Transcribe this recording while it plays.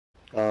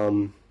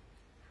Because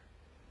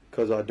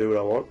I do what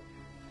I want.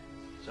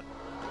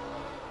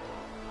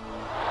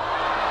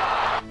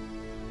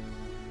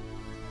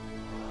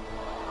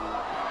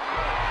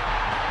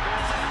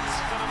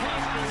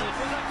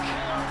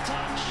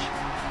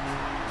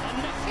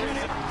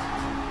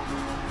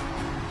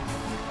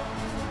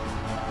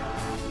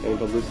 And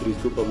publicity is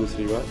good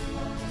publicity, right?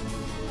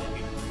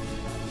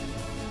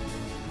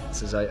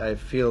 Says I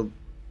feel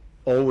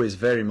always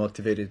very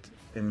motivated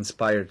and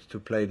inspired to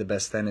play the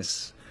best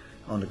tennis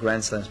on the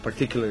Grand Slams,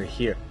 particularly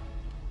here.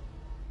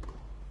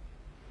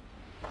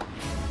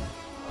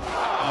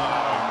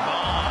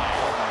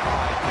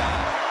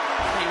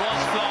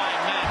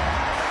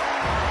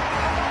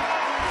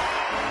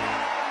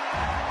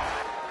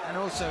 And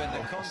also in the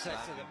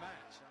context of the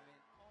match.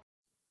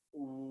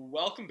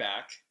 Welcome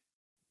back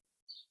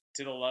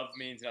to the Love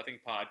Means Nothing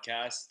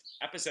podcast,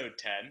 episode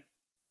 10.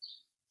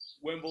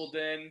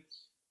 Wimbledon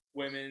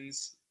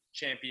Women's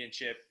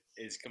Championship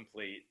is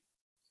complete.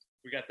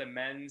 We got the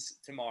men's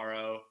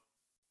tomorrow.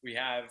 We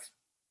have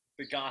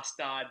the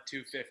Gostad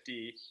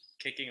 250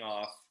 kicking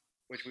off,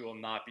 which we will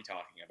not be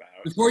talking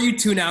about. Before you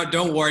tune out,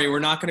 don't worry. We're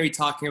not going to be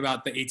talking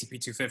about the ATP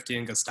 250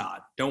 and Gostad.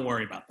 Don't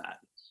worry about that.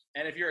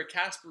 And if you're a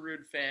Casper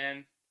Ruud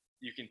fan,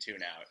 you can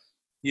tune out.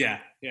 Yeah.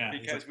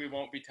 Because we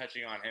won't be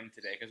touching on him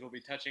today, because we'll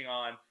be touching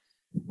on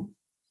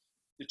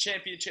the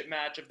championship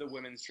match of the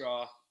women's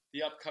draw,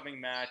 the upcoming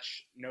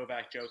match,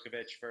 Novak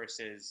Djokovic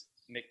versus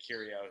Nick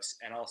Kyrgios,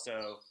 and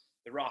also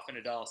the Rafa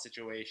Nadal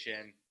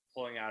situation,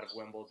 pulling out of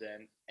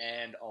Wimbledon,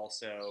 and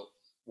also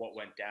what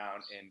went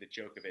down in the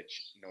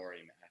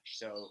Djokovic-Norrie match.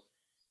 So,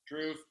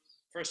 Drew,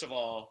 first of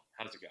all,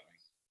 how's it going?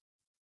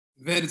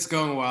 Vid, it's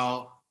going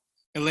well.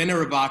 Elena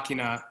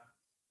Rybakina,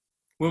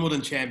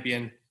 Wimbledon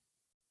champion.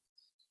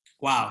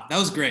 Wow, that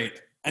was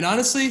great. And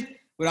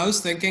honestly, what I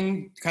was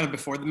thinking kind of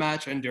before the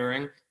match and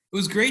during, it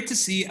was great to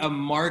see a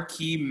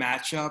marquee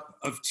matchup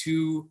of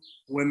two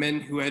women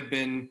who had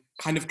been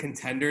kind of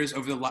contenders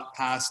over the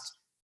past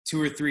 2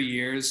 or 3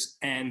 years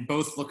and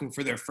both looking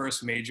for their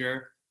first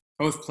major,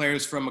 both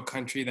players from a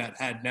country that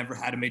had never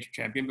had a major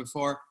champion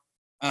before,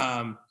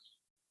 coming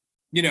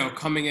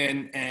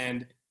in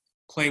and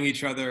playing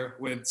each other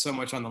with so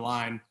much on the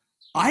line.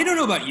 I don't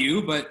know about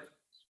you, but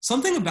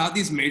something about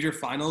these major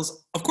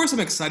finals, of course I'm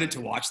excited to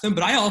watch them,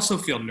 but I also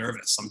feel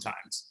nervous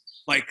sometimes.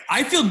 Like,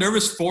 I feel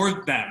nervous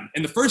for them,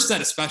 in the first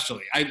set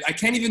especially. I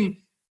can't even,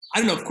 I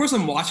don't know, of course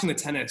I'm watching the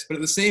tennis, but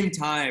at the same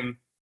time,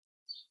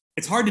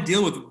 it's hard to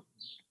deal with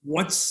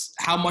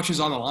how much is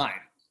on the line.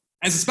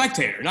 As a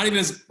spectator, not even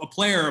as a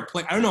player,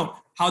 I don't know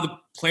how the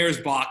players'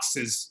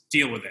 boxes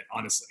deal with it,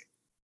 honestly.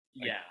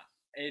 Yeah,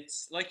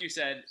 it's, like you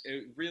said,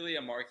 really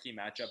a marquee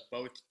matchup.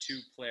 Both two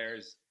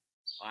players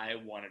I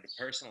wanted to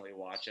personally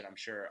watch, and I'm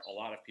sure a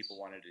lot of people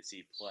wanted to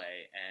see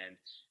play. And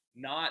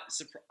I'm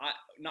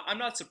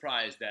not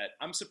surprised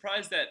I'm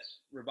surprised that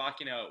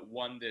Rybakina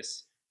won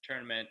this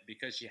tournament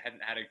because she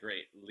hadn't had a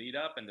great lead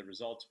up and the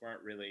results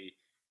weren't really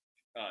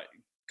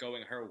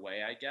going her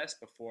way, I guess,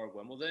 before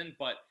Wimbledon.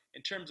 But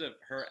in terms of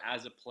her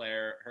as a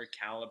player, her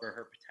caliber,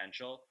 her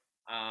potential,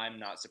 I'm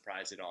not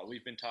surprised at all.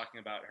 We've been talking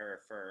about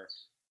her for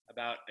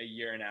about a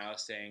year now,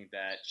 saying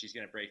that she's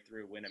going to break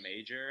through, win a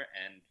major,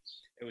 and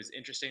it was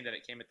interesting that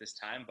it came at this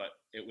time, but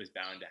it was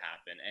bound to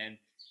happen. And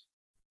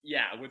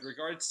yeah, with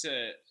regards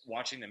to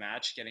watching the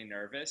match, getting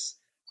nervous,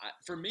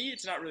 for me,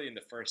 it's not really in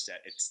the first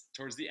set. It's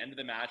towards the end of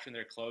the match when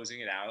they're closing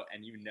it out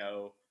and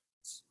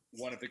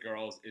one of the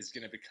girls is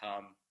going to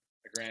become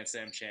a Grand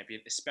Slam champion,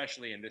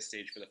 especially in this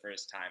stage for the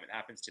first time. It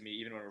happens to me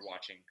even when we're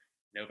watching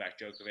Novak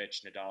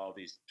Djokovic, Nadal,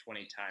 these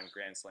 20-time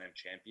Grand Slam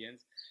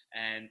champions.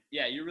 And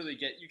yeah, you really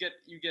get a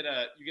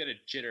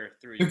jitter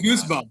through your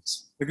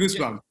goosebumps. The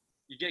goosebumps.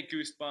 You get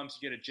goosebumps,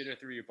 you get a jitter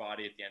through your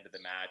body at the end of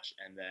the match,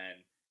 and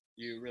then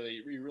you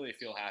really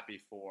feel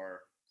happy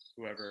for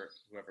whoever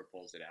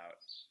pulls it out.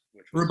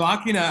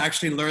 Rybakina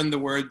actually learned the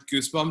word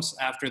goosebumps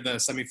after the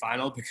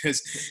semifinal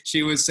because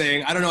she was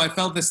saying, I don't know, I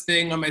felt this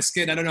thing on my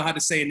skin. I don't know how to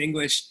say it in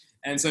English.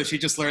 And so she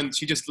just learned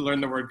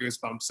the word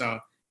goosebumps. So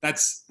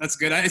that's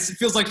good. It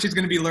feels like she's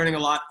going to be learning a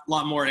lot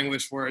more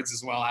English words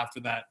as well after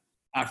that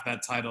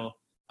title.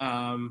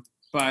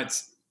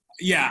 But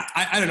yeah,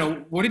 I don't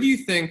know. What did you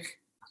think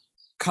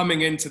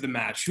coming into the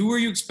match? Who were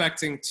you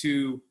expecting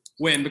to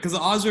win? Because the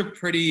odds are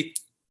pretty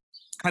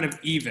kind of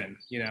even,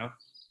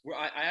 Well,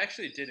 I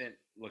actually didn't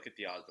look at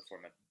the odds before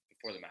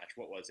the match.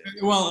 What was it?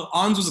 Well,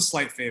 Ons was a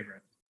slight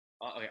favorite.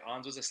 Okay,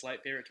 Ons was a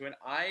slight favorite to win.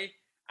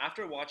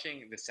 After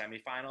watching the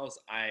semifinals,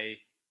 I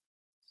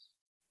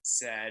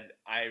said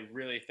I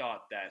really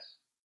thought that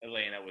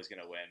Elena was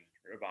going to win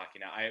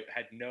Rybakina. I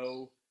had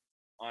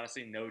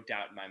honestly no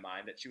doubt in my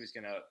mind that she was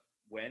going to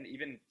win.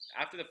 Even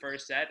after the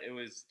first set, it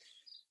was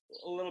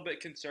a little bit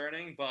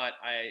concerning, but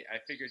I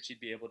figured she'd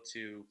be able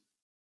to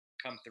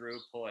come through,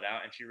 pull it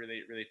out, and she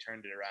really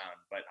turned it around.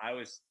 But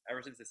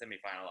ever since the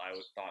semifinal, I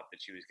thought that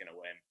she was going to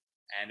win.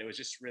 And it was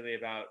just really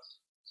about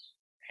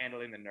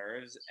handling the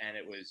nerves, and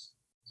it was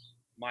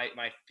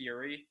my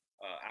theory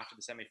after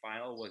the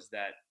semifinal was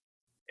that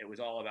it was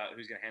all about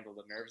who's going to handle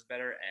the nerves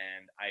better,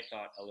 and I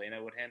thought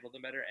Elena would handle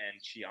them better, and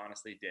she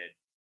honestly did.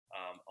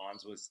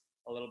 Ons was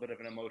a little bit of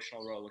an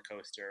emotional roller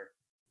coaster,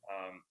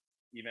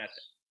 even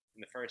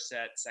in the first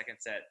set, second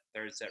set,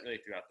 third set, really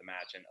throughout the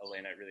match, and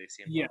Elena really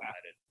seemed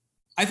level-headed.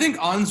 I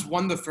think Ons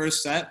won the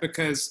first set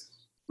because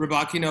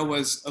Rybakina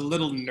was a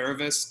little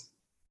nervous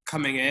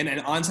coming in,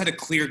 and Ons had a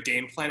clear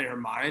game plan in her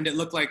mind. It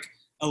looked like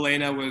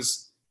Elena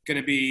was going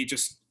to be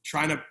just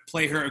trying to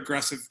play her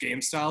aggressive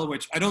game style,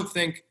 which I don't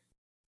think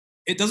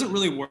it doesn't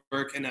really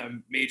work in a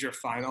major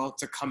final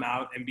to come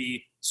out and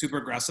be super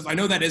aggressive. I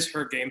know that is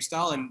her game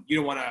style, and you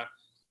don't want to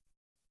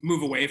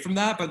move away from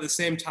that. But at the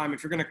same time,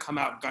 if you're going to come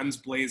out guns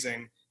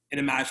blazing in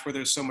a match where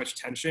there's so much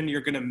tension,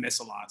 you're going to miss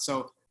a lot.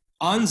 So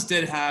Ons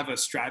did have a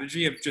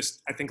strategy of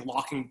just, I think,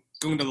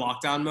 going to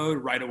lockdown mode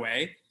right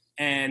away.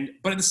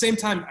 But at the same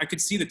time, I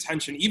could see the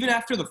tension. Even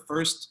after the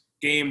first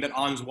game that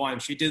Ons won,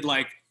 she did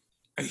like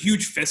a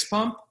huge fist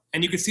pump,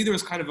 and you could see there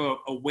was kind of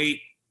a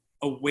weight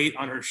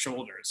on her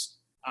shoulders.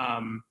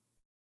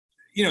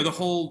 The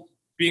whole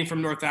being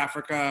from North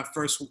Africa,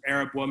 first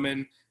Arab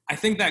woman, I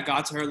think that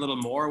got to her a little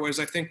more. Whereas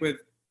I think with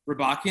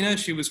Rybakina,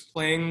 she was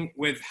playing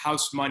with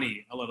house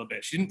money a little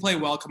bit. She didn't play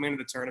well coming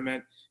into the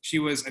tournament. She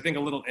was, I think, a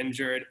little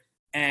injured.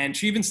 And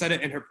she even said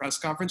it in her press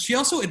conference. She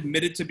also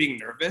admitted to being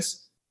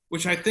nervous,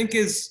 which I think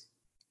is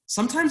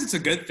sometimes it's a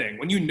good thing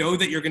when you know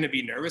that you're going to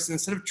be nervous. And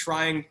instead of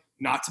trying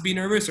not to be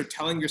nervous or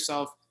telling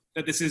yourself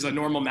that this is a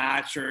normal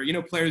match, or,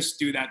 players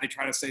do that. They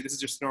try to say this is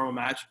just a normal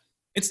match.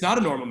 It's not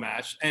a normal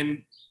match.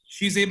 And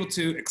she's able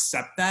to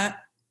accept that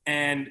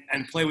and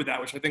play with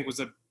that, which I think was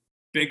a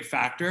big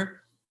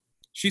factor.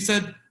 She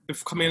said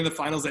coming into the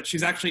finals that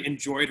she's actually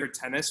enjoyed her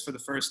tennis for the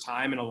first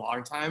time in a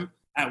long time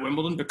at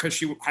Wimbledon because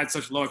she had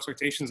such low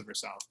expectations of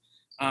herself.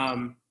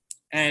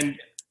 And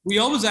we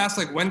always ask,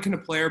 like, when can a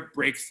player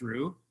break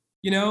through,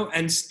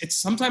 and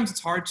sometimes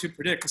it's hard to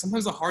predict because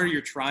sometimes the harder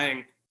you're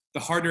trying, the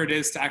harder it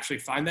is to actually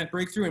find that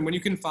breakthrough. And when you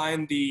can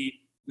find the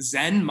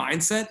Zen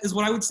mindset is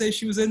what I would say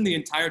she was in the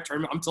entire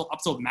tournament up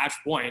till match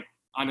point,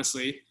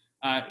 honestly,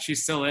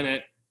 she's still in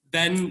it,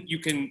 then you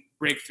can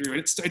break through.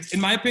 It's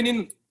in my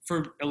opinion,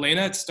 for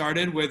Elena, it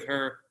started with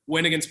her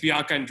win against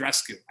Bianca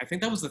Andreescu. I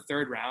think that was the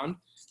third round.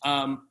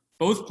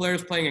 Both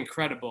players playing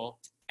incredible,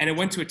 and it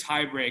went to a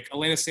tie break.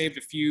 Elena saved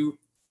a few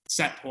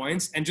set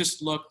points and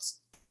just looked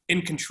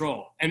in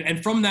control.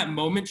 And from that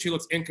moment, she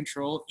looked in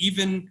control,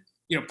 even,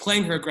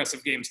 playing her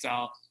aggressive game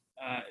style,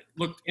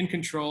 looked in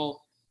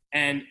control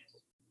and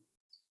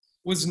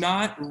was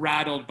not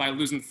rattled by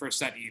losing the first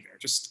set either.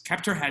 Just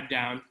kept her head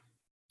down,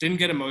 didn't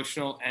get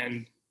emotional,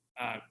 and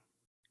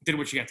did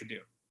what she had to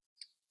do.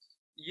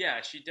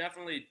 Yeah, she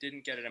definitely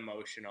didn't get it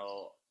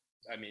emotional.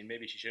 I mean,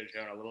 maybe she should have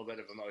shown a little bit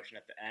of emotion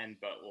at the end,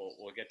 but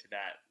we'll get to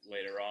that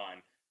later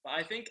on. But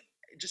I think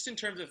just in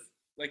terms of,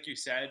 like you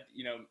said,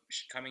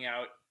 coming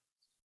out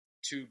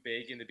too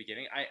big in the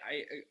beginning,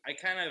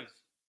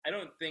 I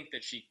don't think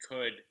that she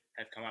could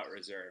have come out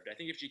reserved. I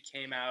think if she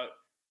came out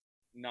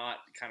not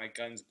kind of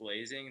guns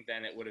blazing,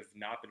 then it would have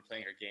not been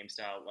playing her game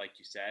style, like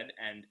you said,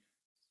 and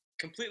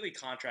completely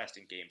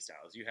contrasting game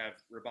styles. You have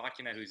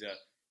Rybakina, who's a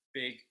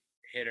big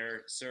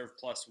hitter, serve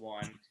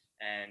 +1,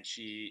 and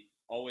she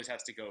always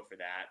has to go for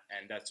that,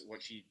 and that's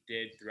what she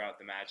did throughout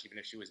the match, even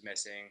if she was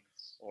missing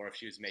or if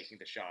she was making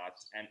the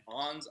shots. And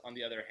Ons, on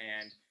the other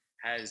hand,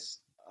 has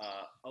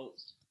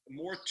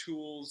more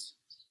tools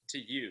to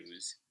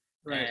use,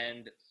 right.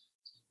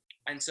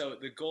 and so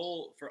the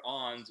goal for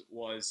Ons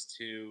was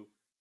to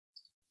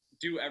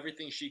do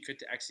everything she could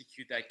to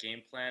execute that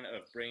game plan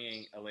of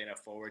bringing Elena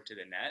forward to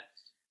the net.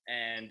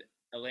 And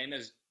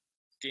Elena's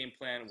game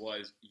plan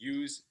was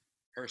use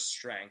her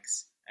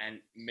strengths and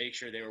make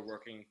sure they were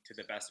working to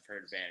the best of her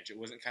advantage. It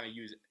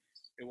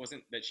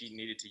wasn't that she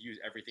needed to use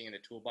everything in the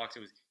toolbox. It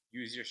was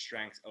use your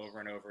strengths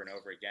over and over and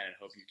over again and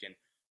hope you can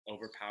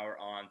overpower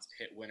Ons,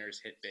 hit winners,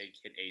 hit big,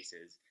 hit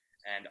aces.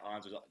 And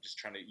Ons was just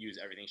trying to use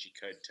everything she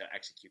could to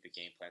execute the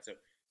game plan. So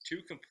two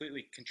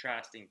completely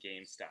contrasting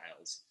game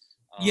styles.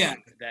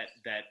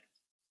 That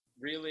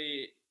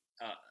really,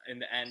 in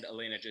the end,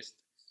 Elena just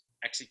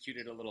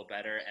executed a little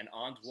better, and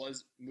Ons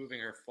was moving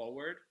her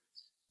forward,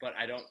 but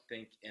I don't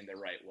think in the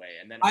right way.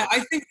 And then I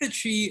think that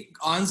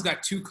Ons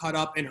got too caught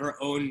up in her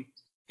own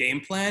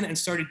game plan and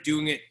started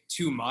doing it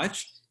too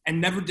much,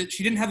 and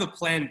she didn't have a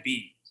plan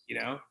B,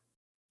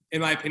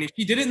 in my opinion.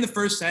 She did it in the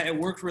first set. It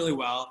worked really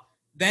well.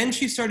 Then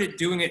she started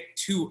doing it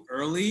too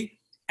early,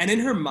 and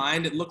in her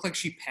mind, it looked like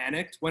she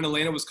panicked when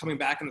Elena was coming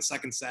back in the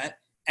second set.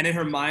 And in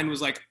her mind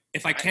was like,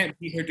 if I can't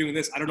beat her doing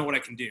this, I don't know what I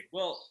can do.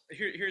 Well,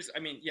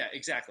 yeah,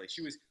 exactly.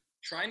 She was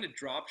trying to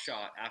drop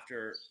shot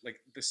after, like,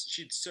 this.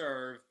 She'd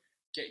serve,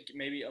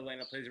 maybe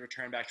Elena plays a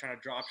return back, trying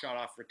to drop shot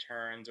off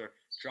returns or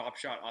drop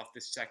shot off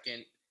the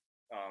second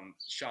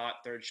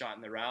third shot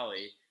in the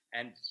rally.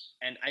 And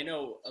I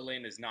know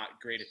Elena's not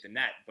great at the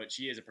net, but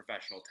she is a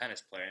professional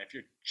tennis player. And if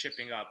you're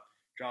chipping up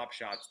drop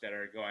shots that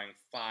are going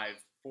 4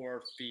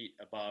 or 5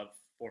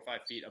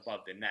 feet above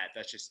the net,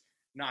 that's just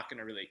not going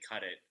to really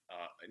cut it,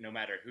 no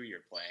matter who you're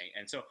playing.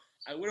 And so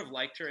I would have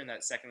liked her in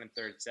that second and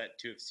third set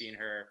to have seen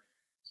her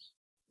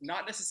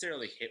not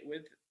necessarily hit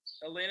with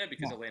Elena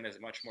because Elena is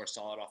much more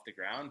solid off the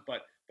ground,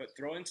 but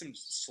throwing some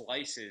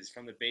slices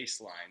from the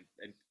baseline.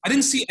 And I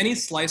didn't see any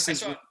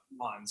slices with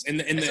Ons in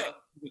the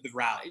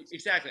rally.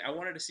 Exactly. I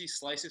wanted to see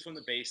slices from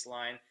the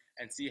baseline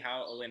and see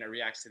how Elena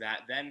reacts to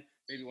that. Then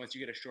maybe once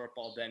you get a short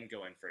ball, then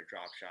go in for a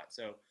drop shot.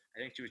 So I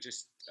think she was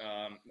just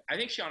I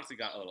think she honestly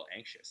got a little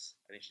anxious.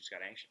 I think she just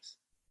got anxious.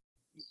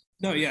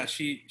 No, yeah,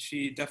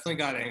 she definitely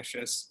got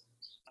anxious.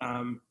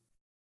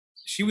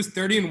 She was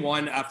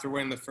 30-1 after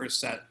winning the first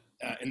set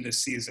in this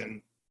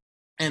season,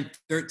 and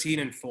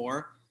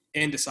 13-4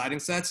 in deciding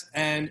sets.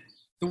 And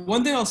the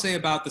one thing I'll say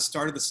about the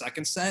start of the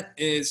second set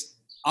is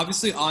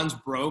obviously Ons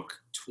broke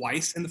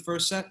twice in the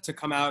first set to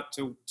come out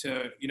to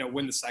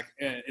win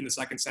in the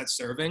second set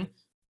serving.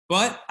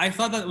 But I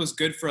thought that was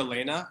good for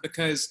Elena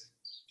because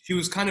she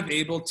was kind of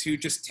able to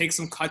just take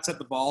some cuts at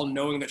the ball,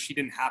 knowing that she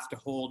didn't have to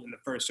hold in the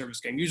first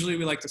service game. Usually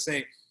we like to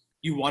say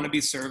you want to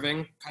be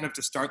serving kind of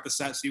to start the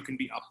set so you can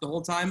be up the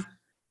whole time.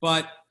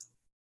 But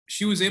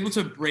she was able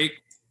to break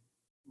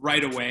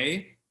right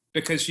away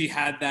because she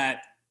had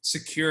that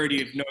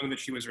security of knowing that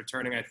she was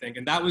returning, I think.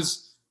 And that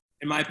was,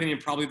 in my opinion,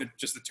 probably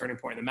just the turning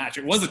point in the match.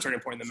 It was the turning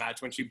point in the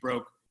match when she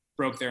broke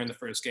there in the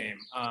first game.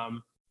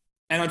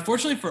 And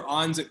unfortunately for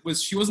Ons,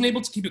 she wasn't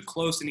able to keep it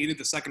close in either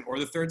the second or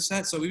the third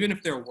set. So even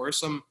if there were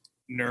some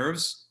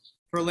nerves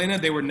for Elena,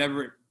 they were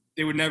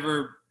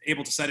never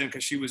able to set in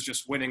because she was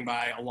just winning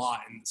by a lot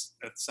in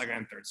the second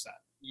and third set.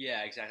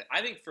 Yeah, exactly.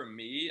 I think for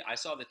me, I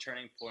saw the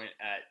turning point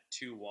at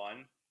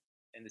 2-1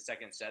 in the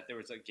second set. There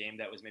was a game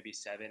that was maybe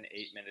 7-8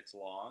 minutes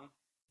long,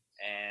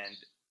 and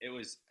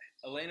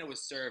Elena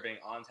was serving.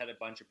 Ons had a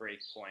bunch of break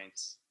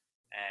points,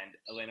 and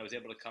Elena was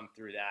able to come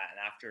through that. And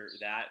after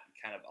that,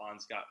 kind of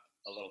Ons got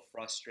a little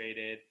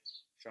frustrated,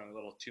 showing a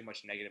little too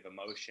much negative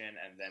emotion,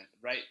 and then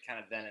right kind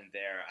of then and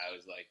there, I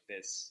was like,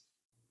 this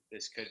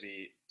could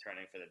be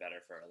turning for the better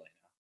for Elena.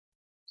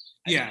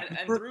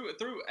 And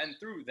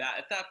through that,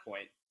 at that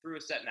point, through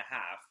a set and a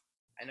half,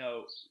 I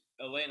know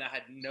Elena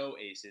had no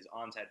aces,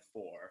 Ons had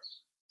 4,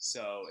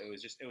 so it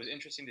was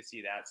interesting to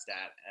see that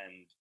stat.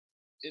 And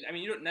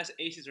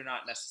aces are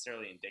not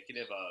necessarily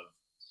indicative of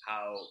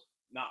how.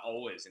 Not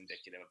always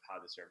indicative of how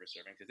the server's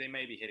serving, because they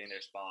may be hitting their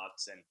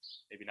spots and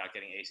maybe not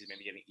getting aces,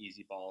 maybe getting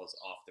easy balls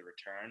off the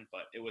return.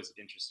 But it was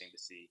interesting to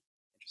see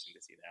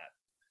that.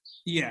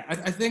 Yeah,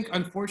 I think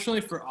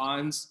unfortunately for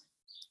Ons,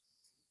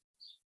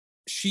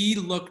 she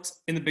looked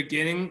in the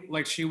beginning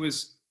like she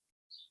was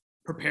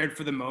prepared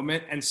for the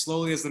moment, and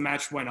slowly as the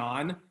match went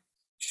on,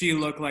 she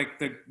looked like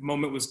the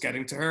moment was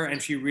getting to her,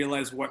 and she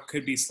realized what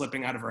could be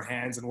slipping out of her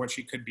hands and what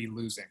she could be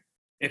losing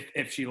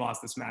if she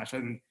lost this match.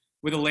 And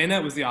with Elena,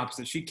 it was the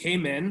opposite. She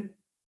came in,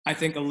 I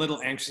think, a little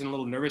anxious and a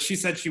little nervous. She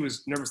said she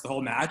was nervous the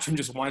whole match and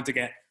just wanted to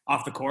get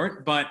off the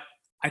court. But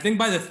I think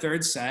by the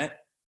third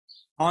set,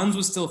 Ons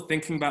was still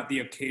thinking about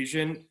the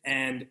occasion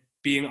and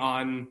being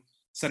on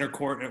center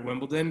court at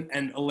Wimbledon.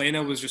 And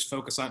Elena was just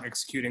focused on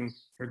executing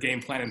her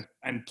game plan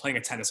and playing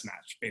a tennis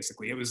match,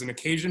 basically. It was an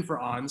occasion for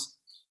Ons,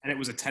 and it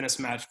was a tennis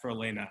match for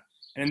Elena.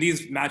 And in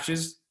these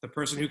matches, the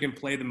person who can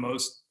play the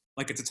most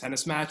like it's a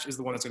tennis match is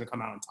the one that's going to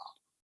come out on top.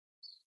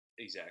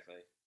 Exactly.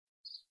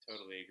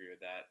 Totally agree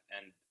with that.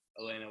 And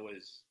Elena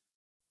was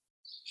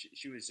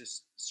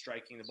just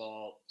striking the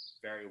ball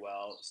very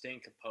well,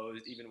 staying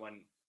composed even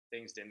when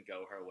things didn't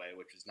go her way,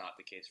 which was not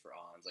the case for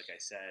Ons. Like I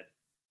said,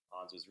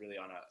 Ons was really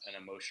on an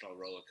emotional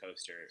roller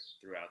coaster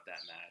throughout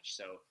that match.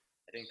 So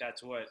I think that's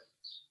what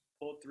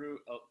pulled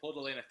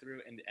Elena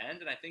through in the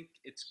end, and I think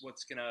it's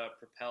what's gonna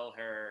propel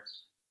her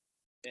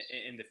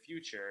in the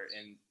future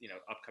in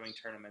upcoming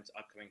tournaments,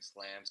 upcoming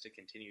slams, to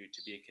continue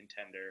to be a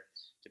contender,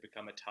 to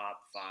become a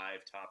top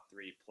 5, top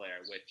 3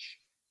 player,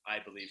 which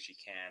I believe she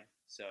can.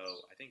 So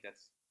I think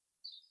that's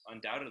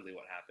undoubtedly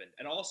what happened.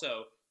 And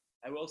also,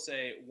 I will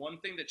say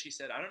one thing that she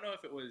said, I don't know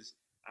if it was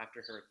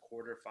after her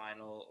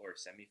quarterfinal or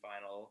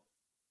semifinal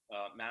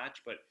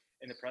match, but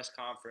in the press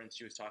conference,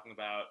 she was talking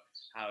about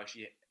how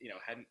she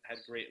hadn't had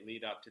great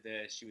lead up to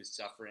this. She was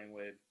suffering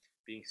with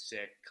being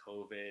sick,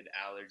 COVID,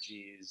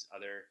 allergies,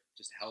 other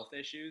just health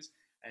issues.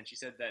 And she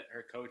said that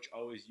her coach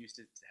always used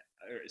to,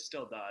 or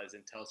still does,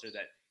 and tells her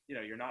that,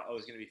 you're not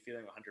always going to be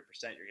feeling 100%.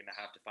 You're going to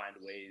have to find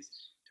ways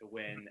to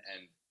win,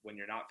 and when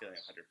you're not feeling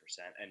 100%.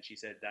 And she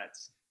said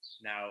that's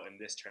now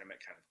in this tournament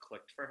kind of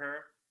clicked for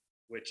her,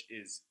 which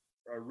is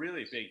a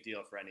really big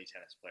deal for any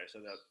tennis player. So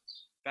the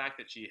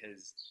fact that she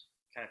has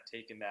kind of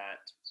taken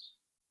that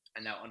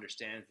and now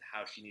understands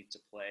how she needs to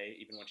play,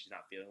 even when she's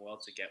not feeling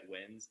well, to get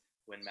wins,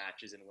 win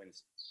matches and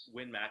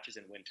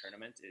win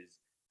tournaments is,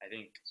 I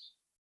think,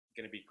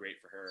 going to be great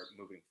for her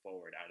moving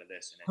forward out of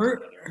this. And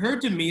her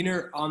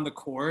demeanor on the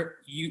court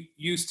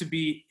used to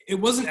be, it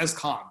wasn't as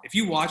calm. If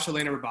you watch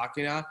Elena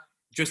Rybakina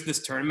just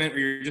this tournament, or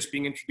you're just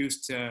being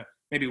introduced to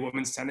maybe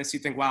women's tennis, you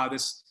think, wow,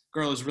 this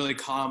girl is really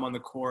calm on the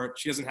court.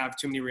 She doesn't have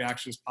too many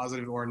reactions,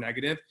 positive or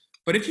negative.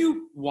 But if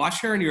you watch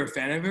her and you're a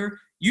fan of her,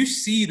 you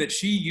see that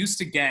she used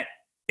to get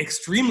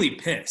extremely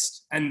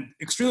pissed at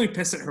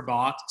her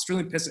box,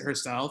 extremely pissed at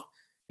herself,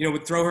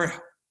 would throw her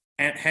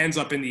hands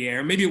up in the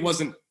air. Maybe it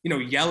wasn't,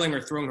 yelling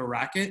or throwing her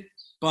racket,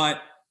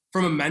 but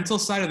from a mental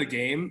side of the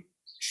game,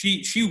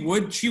 she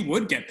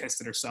would get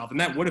pissed at herself, and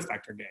that would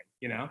affect her game.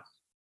 You know?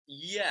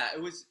 Yeah,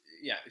 it was.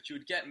 Yeah, she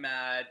would get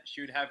mad.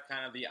 She would have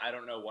kind of the I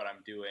don't know what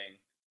I'm doing.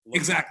 Look,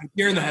 Exactly.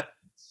 Deer in the head.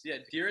 Yeah,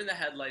 deer in the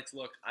headlights.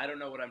 Look, I don't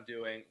know what I'm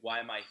doing. Why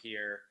am I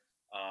here?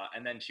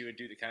 And then she would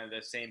do the kind of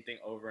the same thing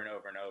over and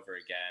over and over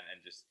again,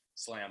 and just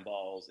slam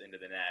balls into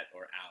the net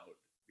or out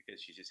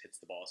because she just hits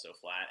the ball so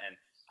flat. And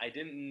I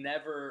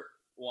never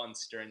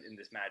once during in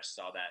this match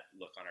saw that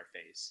look on her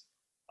face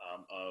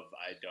of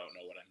I don't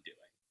know what I'm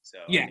doing. So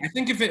yeah, I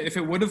think if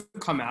it would have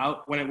come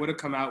out, when it would have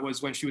come out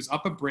was when she was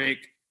up a break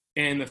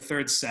in the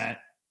third set.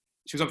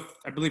 She was up,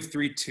 I believe,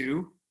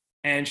 3-2,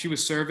 and she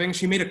was serving.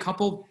 She made a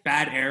couple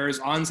bad errors.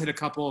 Ons hit a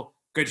couple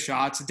good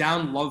shots,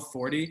 down love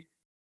 40.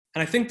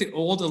 And I think the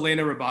old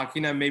Elena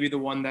Rybakina, maybe the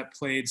one that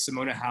played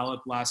Simona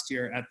Halep last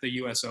year at the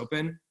US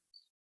Open,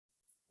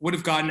 would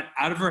have gotten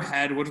out of her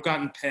head, would have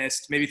gotten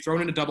pissed, maybe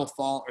thrown in a double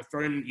fault or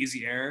thrown in an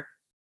easy error.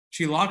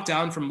 She locked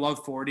down from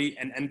love 40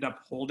 and ended up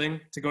holding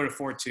to go to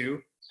 4-2.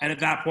 And at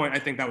that point, I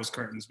think that was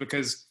curtains,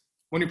 because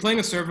when you're playing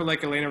a server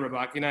like Elena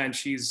Rybakina and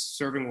she's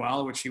serving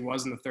well, which she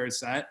was in the third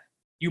set,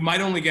 you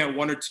might only get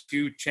one or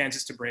two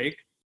chances to break.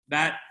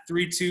 That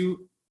 3-2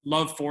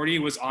 love 40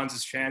 was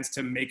Ons' chance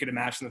to make it a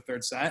match in the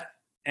third set.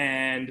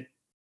 And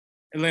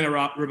Elena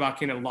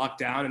Rybakina locked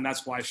down, and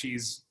that's why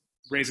she's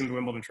raising the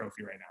Wimbledon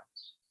trophy right now.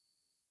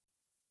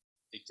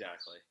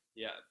 Exactly.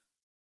 Yeah,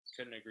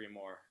 couldn't agree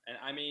more. And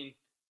I mean,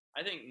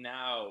 I think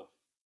now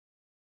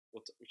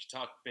we should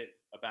talk a bit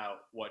about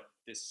what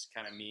this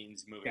kind of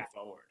means moving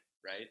forward,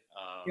 right?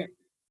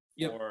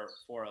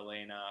 For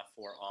Elena,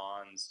 for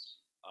Ons,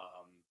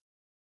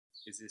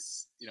 is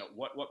this,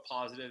 what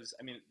positives?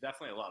 I mean,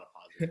 definitely a lot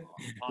of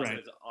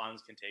positives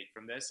Ons can take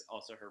from this.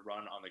 Also, her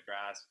run on the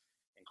grass,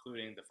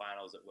 including the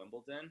finals at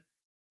Wimbledon,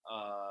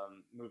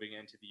 moving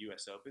into the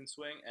U.S. Open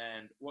swing,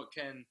 and what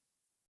can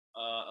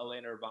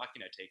Elena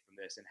Rybakina take from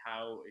this, and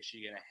how is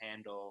she going to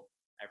handle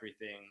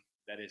everything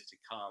that is to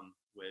come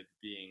with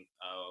being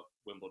a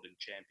Wimbledon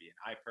champion?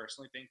 I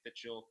personally think that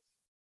she'll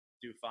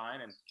do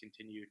fine and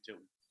continue to,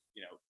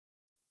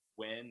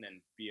 win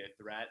and be a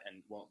threat,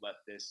 and won't let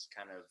this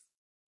kind of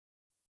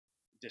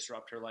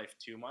disrupt her life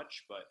too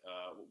much. But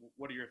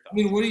what are your thoughts?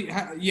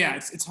 I mean,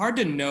 it's hard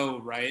to know,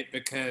 right?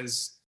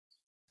 Because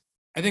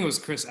I think it was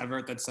Chris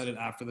Evert that said it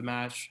after the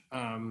match.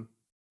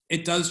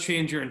 It does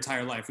change your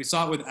entire life. We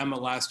saw it with Emma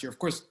last year. Of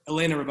course,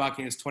 Elena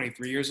Rybakina is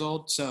 23 years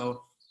old,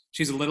 so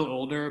she's a little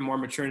older, more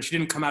mature, and she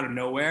didn't come out of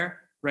nowhere,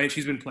 right?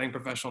 She's been playing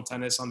professional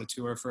tennis on the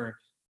tour for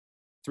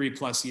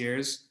 3+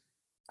 years.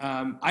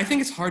 I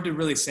think it's hard to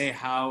really say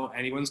how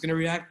anyone's going to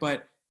react,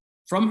 but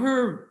from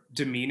her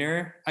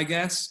demeanor, I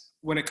guess,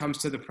 when it comes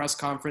to the press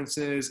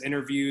conferences,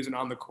 interviews, and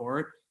on the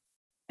court,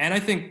 and I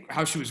think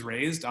how she was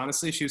raised,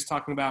 honestly, she was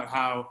talking about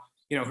how,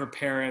 her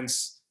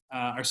parents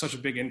are such a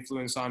big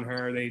influence on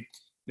her.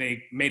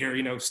 They made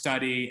her,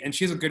 study, and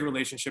she has a good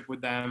relationship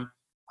with them.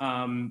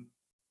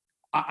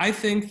 I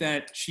think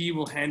that she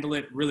will handle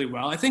it really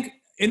well. I think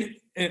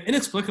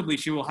inexplicably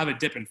she will have a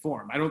dip in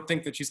form. I don't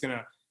think that she's going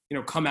to,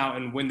 come out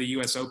and win the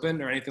U.S.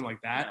 Open or anything like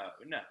that.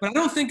 No. But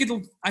I think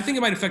it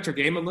might affect her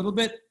game a little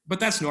bit, but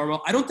that's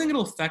normal. I don't think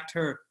it'll affect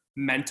her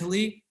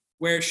mentally,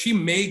 where she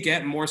may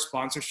get more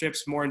sponsorships,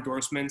 more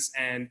endorsements,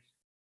 and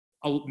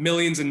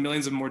millions and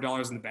millions of more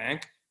dollars in the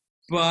bank.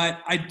 But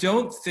I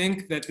don't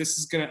think that this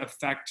is going to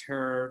affect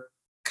her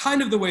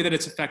kind of the way that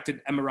it's affected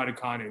Emma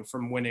Raducanu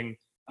from winning,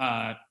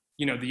 the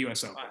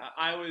U.S. Open.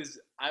 I was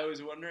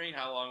wondering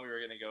how long we were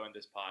going to go in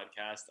this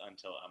podcast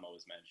until Emma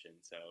was mentioned.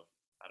 So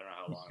I don't know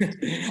how long. It's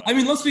gonna go. I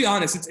mean, let's be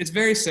honest. It's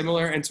very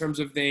similar in terms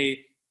of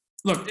Rybakina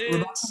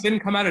didn't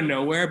come out of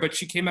nowhere, but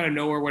she came out of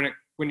nowhere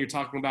when you're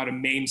talking about a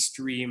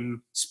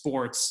mainstream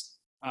sports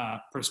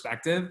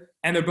perspective,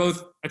 and they're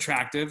both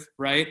attractive,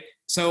 right?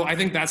 So I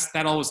think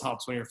that always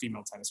helps when you're a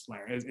female tennis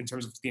player in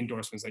terms of the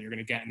endorsements that you're going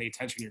to get and the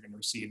attention you're going to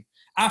receive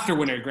after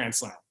winning a Grand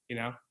Slam,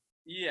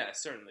 Yeah,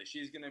 certainly.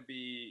 She's going to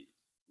be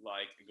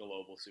like a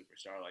global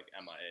superstar like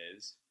Emma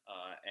is.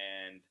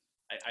 And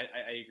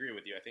I agree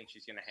with you. I think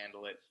she's going to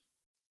handle it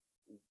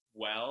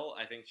well.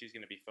 I think she's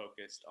going to be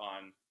focused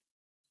on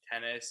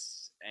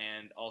tennis,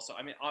 and also,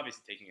 I mean,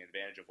 obviously taking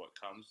advantage of what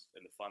comes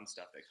and the fun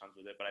stuff that comes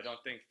with it, but I don't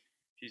think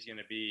she's going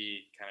to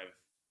be kind of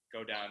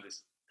go down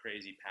this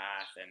crazy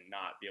path and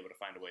not be able to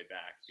find a way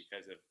back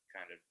because of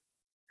kind of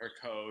her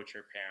coach,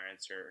 her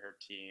parents, her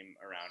team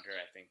around her.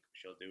 I think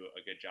she'll do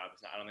a good job.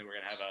 I don't think we're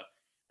going to have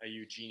a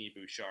Eugenie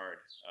Bouchard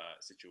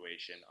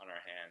situation on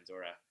our hands,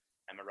 or a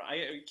Emma.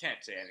 I can't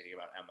say anything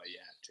about Emma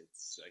yet.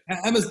 It's like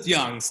Emma's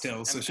young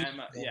still, so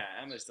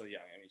Emma's still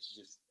young. I mean,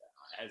 she just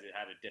has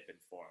had a dip in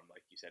form,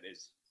 like you said,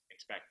 is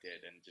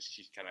expected, and just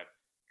she's kind of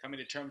coming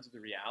to terms with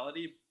the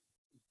reality.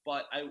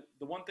 But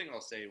the one thing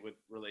I'll say with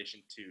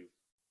relation to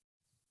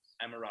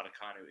Emma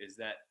Raducanu is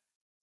that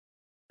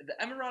the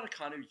Emma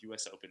Raducanu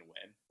U.S. Open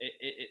win,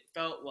 it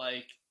felt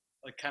like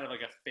kind of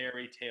like a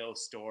fairy tale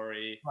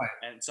story, right,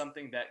 and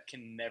something that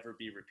can never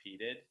be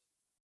repeated,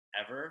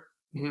 ever.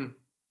 Mm-hmm.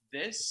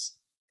 This,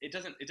 it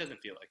doesn't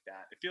feel like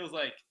that. It feels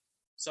like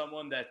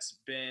someone that's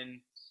been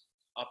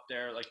up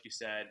there, like you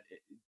said,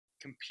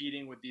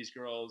 competing with these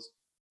girls,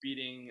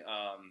 beating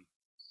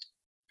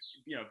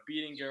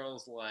beating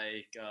girls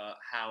like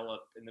Halep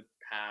in the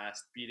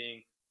past,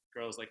 beating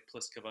girls like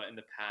Pliskova in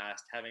the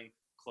past, having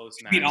close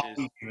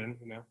matches,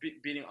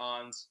 beating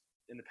Ons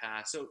in the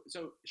past.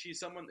 So she's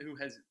someone who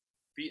has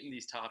beaten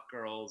these top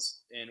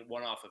girls in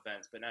one-off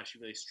events, but now she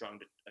really strung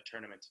a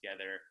tournament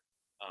together,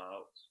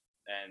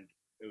 and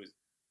it was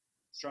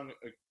strung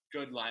a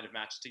good line of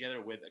matches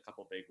together with a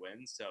couple big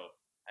wins. So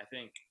I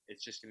think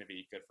it's just going to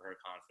be good for her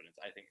confidence.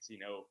 I think see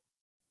no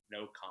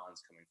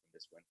cons coming from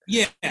this win.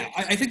 Yeah,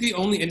 I think the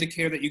only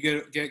indicator that you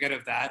get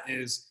of that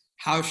is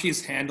how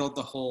she's handled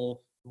the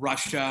whole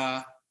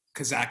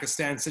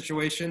Russia-Kazakhstan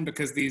situation,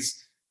 because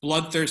these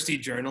bloodthirsty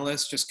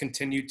journalists just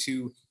continue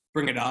to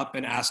bring it up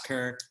and ask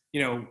her,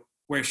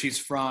 where she's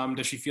from,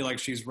 does she feel like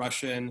she's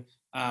Russian,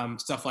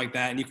 stuff like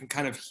that. And you can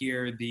kind of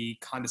hear the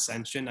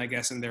condescension, I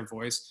guess, in their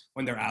voice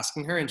when they're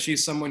asking her. And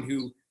she's someone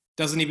who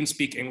doesn't even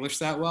speak English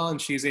that well,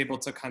 and she's able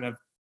to kind of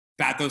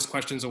bat those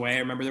questions away. I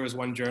remember there was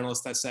one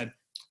journalist that said,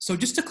 so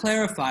just to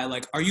clarify,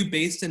 like, are you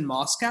based in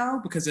Moscow?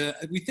 Because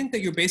we think that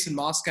you're based in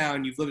Moscow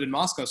and you've lived in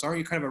Moscow, so aren't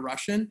you kind of a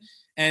Russian?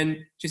 And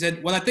she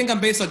said, well, I think I'm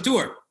based on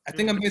tour.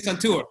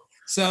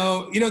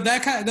 So,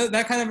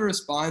 that kind of a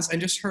response, and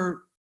just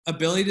her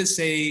ability to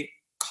stay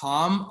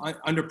calm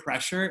under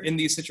pressure in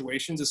these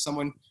situations as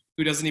someone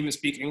who doesn't even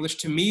speak English,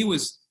 to me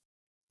was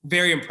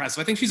very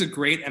impressive. I think she's a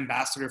great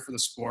ambassador for the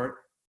sport,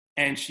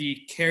 and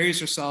she carries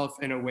herself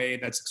in a way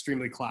that's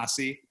extremely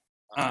classy,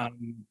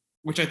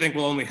 which I think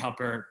will only help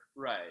her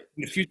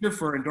in the future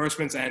for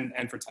endorsements and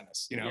for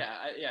tennis.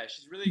 Yeah,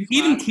 she's really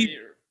classy.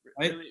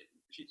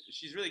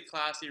 She's really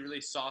classy,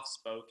 really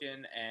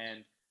soft-spoken,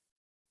 and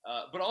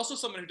but also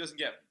someone who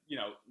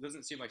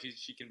doesn't seem like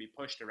she can be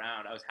pushed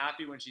around. I was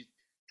happy when she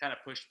kind of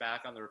pushed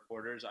back on the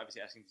reporters,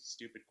 obviously asking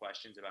stupid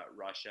questions about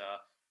Russia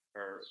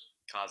or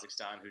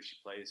Kazakhstan, who she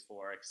plays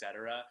for,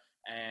 etc.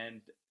 And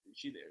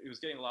it was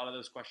getting a lot of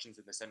those questions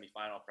in the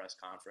semifinal press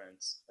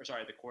conference,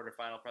 the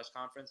quarterfinal press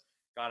conference.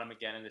 Got him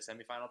again in the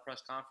semifinal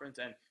press conference,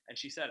 and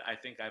she said, "I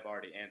think I've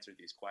already answered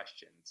these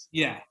questions."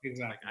 Yeah,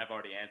 exactly. Like, I've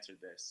already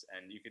answered this,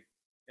 and you could,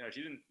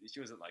 she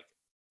wasn't like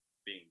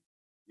being,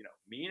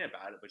 mean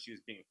about it, but she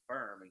was being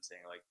firm and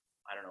saying, like,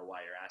 I don't know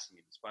why you're asking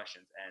me these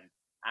questions, and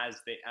as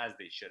they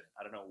shouldn't.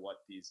 I don't know what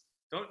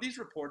these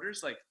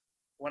reporters like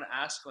want to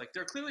ask, like,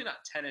 they're clearly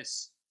not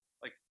tennis.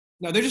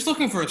 No, they're just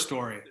looking for a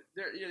story.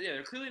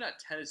 They're clearly not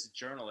tennis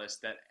journalists.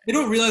 That they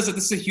don't realize that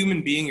this is a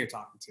human being you're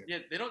talking to. Yeah,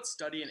 they don't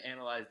study and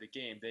analyze the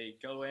game. They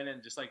go in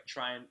and just like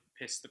try and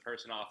piss the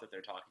person off that they're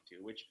talking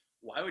to. Which,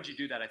 why would you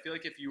do that? I feel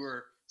like if you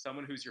were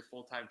someone whose your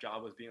full-time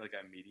job was being like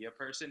a media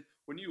person,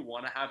 wouldn't you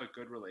want to have a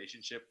good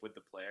relationship with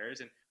the players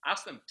and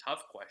ask them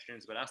tough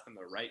questions, but ask them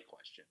the right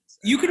questions?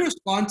 You can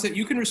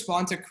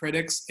respond to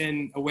critics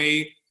in a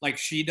way like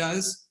she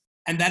does,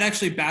 and that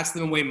actually bats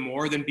them away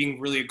more than being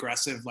really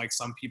aggressive, like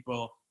some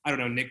people. I don't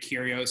know, Nick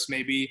Kyrgios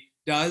maybe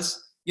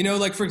does.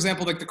 Like, for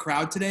example, like the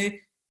crowd today,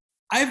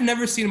 I've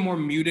never seen a more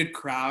muted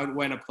crowd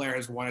when a player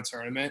has won a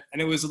tournament. And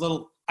it was a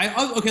little,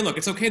 okay, look,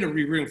 it's okay to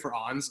be rooting for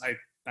Ons.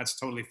 That's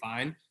totally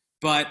fine.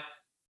 But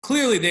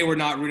clearly they were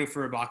not rooting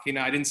for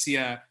Rybakina. I didn't see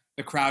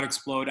the crowd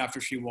explode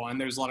after she won.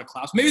 There's a lot of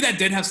claps. Maybe that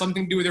did have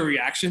something to do with her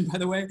reaction, by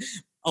the way,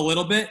 a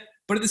little bit.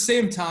 But at the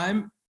same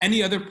time, a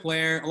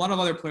lot of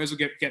other players would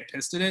get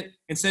pissed at it.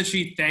 Instead,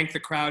 she thanked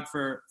the crowd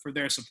for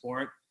their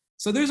support.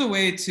 So there's a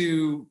way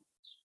to,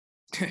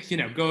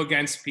 go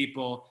against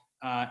people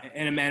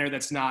in a manner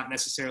that's not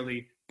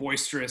necessarily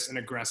boisterous and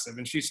aggressive.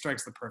 And she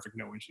strikes the perfect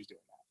note when she's doing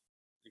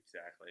that.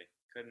 Exactly.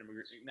 Couldn't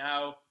agree.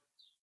 Now,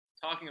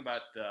 talking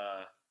about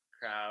the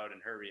crowd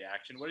and her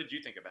reaction, what did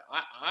you think about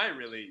it? I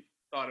really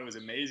thought it was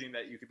amazing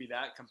that you could be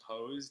that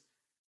composed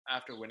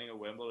after winning a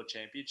Wimbledon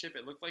championship.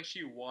 It looked like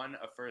she won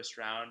a first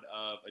round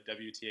of a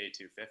WTA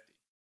 250,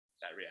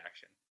 that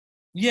reaction.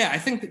 Yeah, I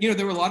think that,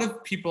 there were a lot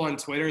of people on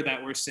Twitter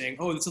that were saying,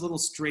 "Oh, it's a little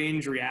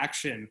strange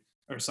reaction"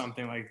 or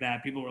something like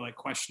that. People were like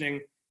questioning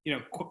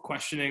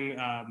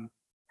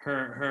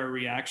her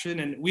reaction,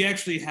 and we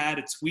actually had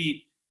a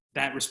tweet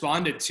that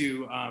responded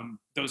to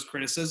those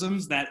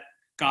criticisms that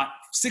got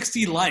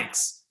 60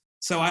 likes.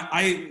 So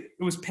it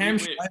was Pam.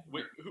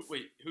 Wait,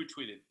 who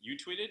tweeted? You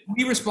tweeted?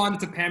 We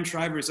responded to Pam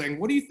Shriver saying,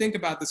 "What do you think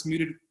about this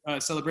muted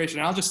celebration?"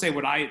 And I'll just say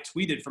what I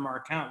tweeted from our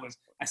account was,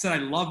 I said I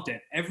loved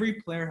it. Every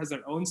player has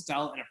their own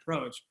style and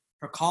approach.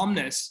 Her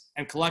calmness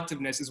and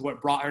collectiveness is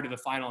what brought her to the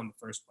final in the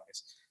first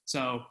place.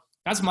 So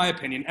that's my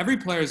opinion. Every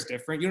player is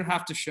different. You don't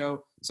have to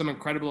show some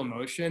incredible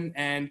emotion.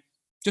 And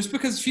just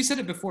because, she said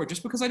it before,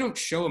 just because I don't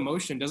show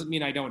emotion doesn't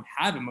mean I don't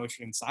have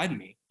emotion inside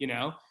me,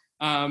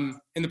 In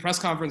the press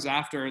conference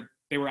after,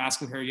 they were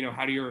asking her,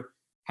 how do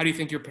you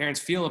think your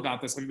parents feel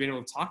about this? Have you been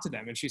able to talk to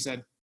them? And she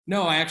said,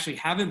 no, I actually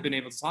haven't been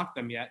able to talk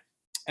to them yet.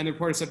 And the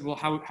reporter said, well,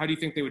 how do you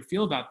think they would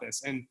feel about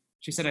this? And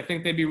she said, I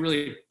think they'd be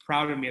really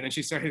proud of me. And then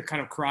she started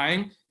kind of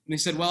crying. And they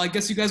said, well, I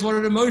guess you guys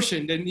wanted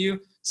emotion, didn't you?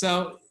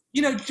 So,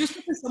 just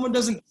because someone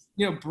doesn't,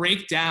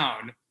 break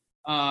down,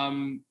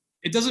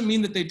 it doesn't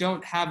mean that they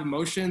don't have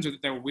emotions or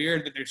that they're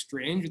weird, that they're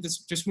strange. This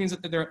just means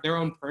that they're their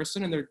own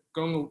person and they're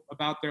going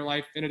about their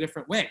life in a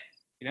different way,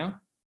 you know?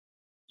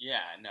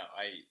 Yeah, no,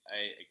 I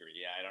agree.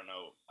 Yeah, I don't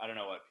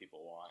know what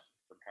people want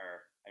from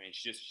her. I mean,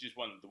 she just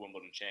won the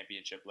Wimbledon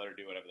championship. Let her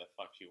do whatever the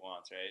fuck she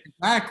wants, right?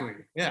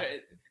 Exactly. Yeah.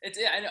 It's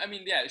yeah. I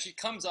mean, yeah. She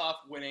comes off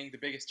winning the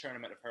biggest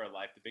tournament of her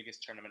life, the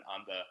biggest tournament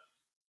on the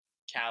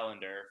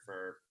calendar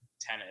for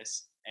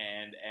tennis,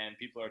 and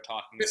people are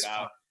talking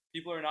about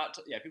people are not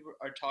people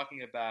are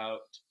talking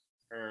about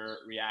her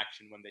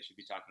reaction when they should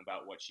be talking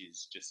about what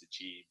she's just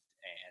achieved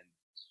and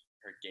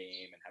her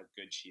game and how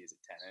good she is at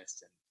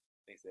tennis and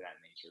things of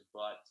that nature.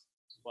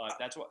 But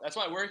that's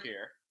why we're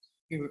here.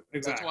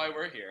 Exactly. That's why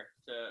we're here,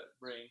 to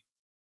bring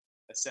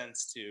a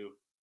sense to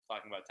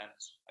talking about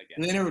tennis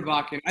again. Elena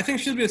Rybakina, I think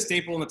she'll be a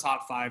staple in the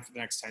top 5 for the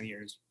next 10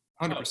 years.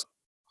 100%. 100%.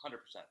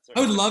 I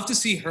would love to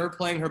see her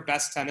playing her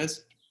best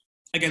tennis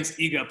against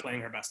Iga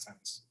playing her best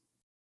tennis.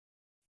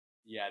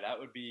 Yeah, that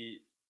would be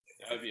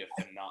a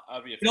phenomenal.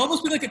 It'd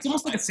almost be like it's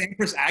almost like a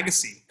Sampras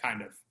Agassi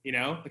kind of, you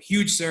know, a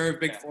huge serve,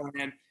 big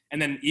forehand, and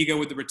then Iga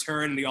with the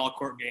return, the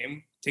all-court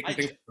game, taking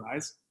things by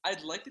surprise.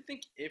 I'd like to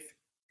think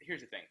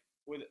here's the thing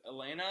with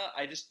Elena,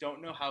 I just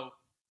don't know how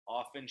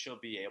often she'll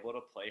be able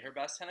to play her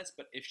best tennis,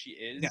 but if she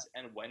is,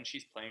 and when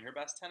she's playing her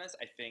best tennis,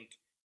 I think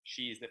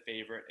she's the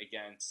favorite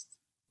against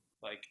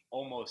like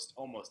almost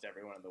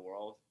everyone in the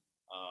world.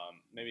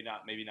 Maybe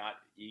not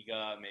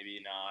Iga, maybe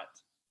not.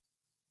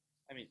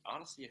 I mean,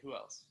 honestly, who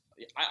else?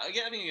 I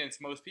think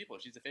against most people,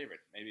 she's a favorite.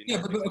 Maybe.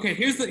 Yeah, but okay.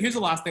 Here's the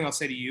last thing I'll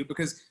say to you,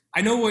 because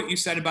I know what you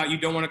said about you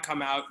don't want to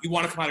come out. You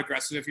want to come out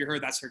aggressive if you're her.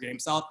 That's her game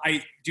style.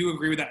 I do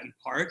agree with that in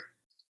part,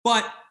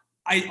 but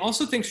I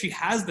also think she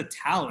has the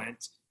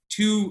talent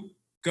to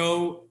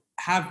go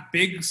have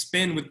big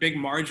spin with big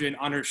margin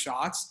on her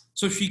shots,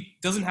 so she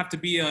doesn't have to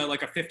be a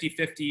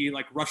 50-50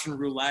 like Russian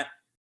roulette,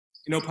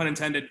 no pun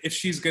intended, if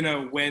she's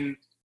gonna win,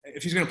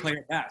 if she's gonna play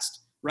her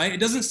best, right? It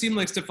doesn't seem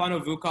like Stefano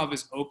Vukov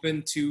is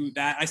open to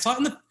that. I saw it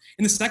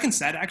in the second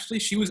set, actually,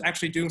 she was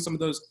actually doing some of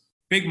those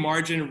big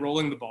margin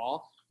rolling the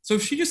ball. So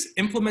if she just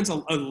implements a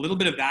little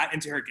bit of that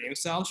into her game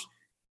style,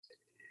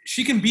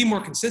 she can be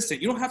more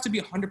consistent. You don't have to be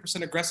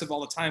 100% aggressive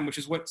all the time, which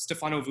is what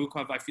Stefano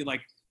Vukov, I feel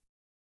like,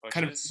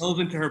 kind of builds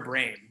into her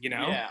brain, you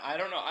know? Yeah, I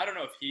don't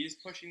know if he's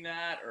pushing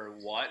that or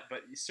what,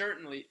 but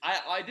certainly,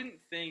 I didn't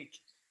think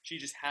she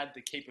just had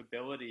the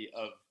capability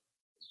of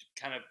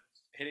kind of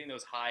hitting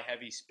those high,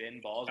 heavy spin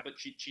balls, but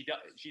she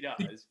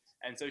does,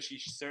 and so she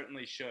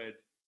certainly should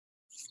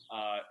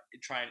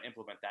try and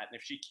implement that. And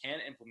if she can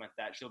implement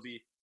that, she'll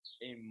be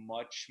a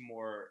much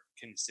more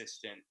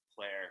consistent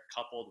player.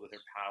 Coupled with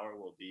her power,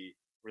 will be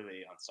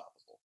really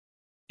unstoppable.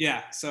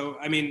 Yeah, so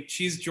I mean,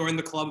 she's joined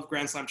the club of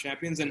Grand Slam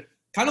champions, and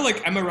kind of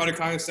like Emma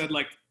Raducanu said,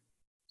 like,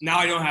 now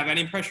I don't have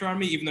any pressure on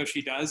me, even though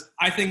she does.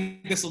 I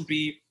think this will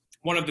be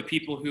one of the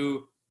people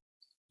who,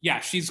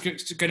 she's going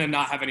to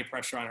not have any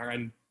pressure on her.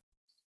 And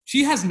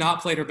she has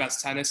not played her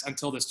best tennis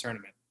until this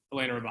tournament,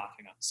 Elena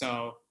Rybakina.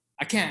 So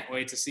I can't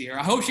wait to see her.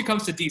 I hope she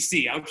comes to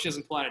DC. I hope she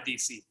doesn't pull out of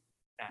DC.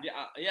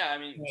 Yeah. I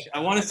mean, I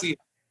want to see.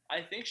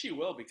 I think she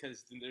will,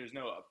 because there's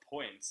no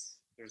points.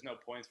 There's no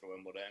points for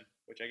Wimbledon,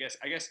 which I guess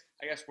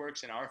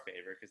works in our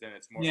favor, because then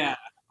it's more a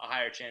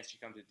higher chance she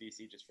comes to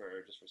DC just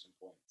for some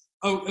points.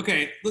 Oh,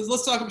 okay.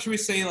 Let's talk. Should we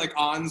say like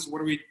Ons? What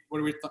do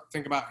we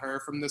think about her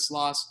from this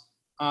loss?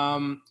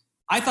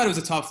 I thought it was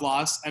a tough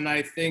loss, and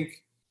I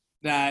think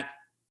that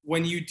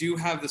when you do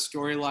have the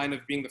storyline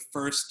of being the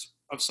first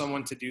of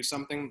someone to do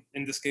something,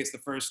 in this case, the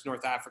first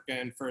North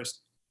African,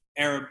 first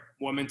Arab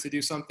woman to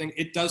do something,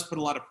 it does put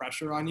a lot of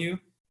pressure on you.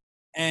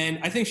 And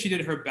I think she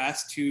did her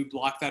best to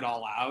block that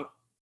all out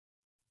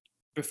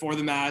before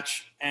the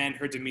match and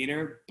her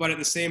demeanor. But at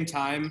the same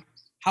time,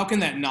 how can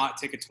that not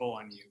take a toll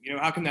on you? You know,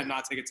 how can that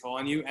not take a toll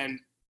on you? And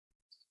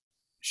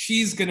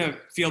she's going to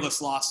feel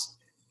this loss,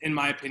 in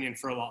my opinion,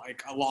 for a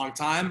long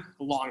time,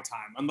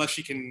 unless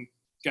she can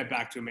get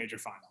back to a major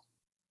final.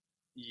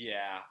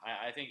 Yeah,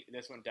 I think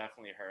this one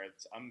definitely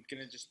hurts.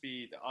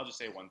 I'll just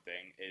say one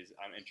thing is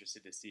I'm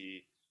interested to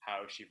see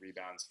how she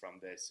rebounds from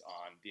this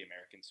on the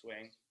American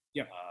swing.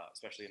 Yeah.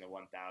 Especially in the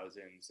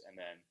 1000s and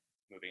then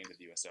moving into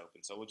the US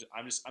Open. So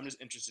I'm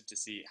just interested to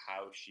see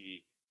how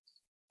she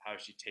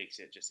takes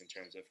it just in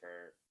terms of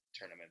her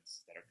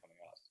tournaments that are coming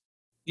up.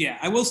 Yeah,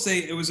 I will say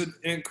it was an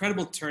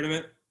incredible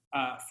tournament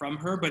from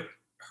her, but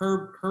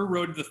her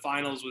road to the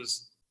finals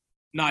was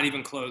not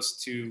even close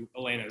to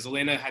Elena's.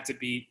 Elena had to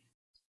beat,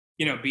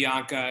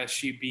 Bianca.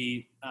 She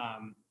beat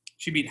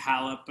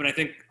Halep, but I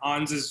think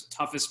Ons'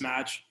 toughest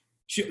match,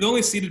 the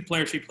only seeded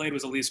player she played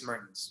was Elise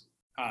Mertens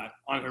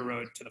on her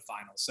road to the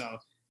final. So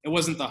it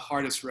wasn't the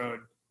hardest road,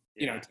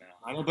 to the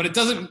final, but it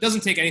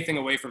doesn't take anything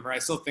away from her. I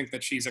still think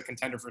that she's a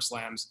contender for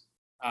slams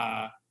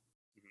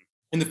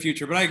in the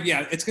future. But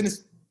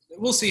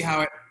we'll see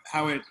how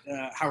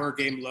her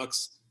game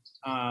looks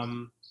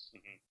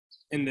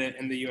in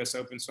the U.S.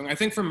 Open. So I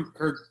think from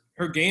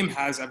her game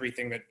has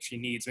everything that she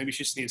needs. Maybe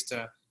she just needs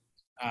to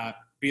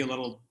be a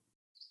little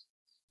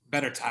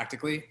better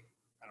tactically.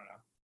 I don't know.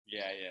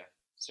 Yeah,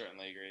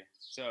 certainly agree.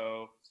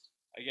 So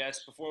I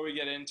guess before we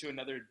get into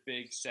another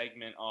big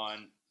segment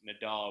on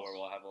Nadal, where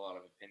we'll have a lot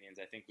of opinions,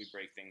 I think we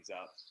break things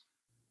up.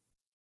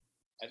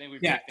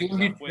 Yeah, do you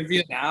want to do with.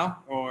 trivia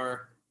now,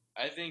 or?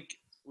 I think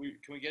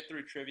can we get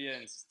through trivia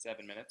in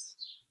 7 minutes?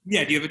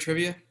 Yeah, do you have a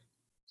trivia?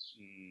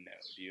 No.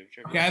 Do you have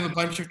trivia? Okay, I have a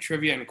bunch of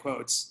trivia and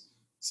quotes.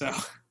 So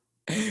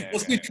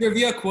let's do okay.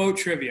 trivia, quote,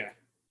 trivia.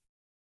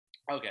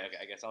 Okay.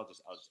 I guess I'll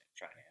just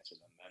try and answer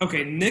them then.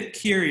 Okay, Nick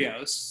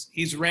Kyrgios,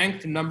 he's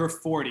ranked number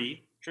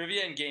 40.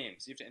 Trivia and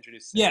games. You have to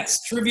introduce.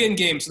 Yes, trivia and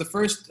games. So the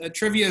first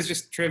trivia is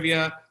just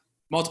trivia,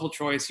 multiple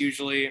choice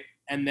usually,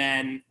 and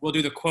then we'll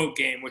do the quote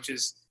game, which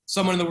is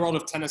someone in the world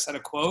of tennis had a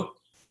quote,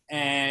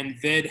 and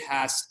Vid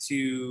has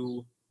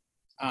to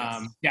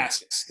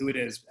guess who it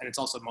is, and it's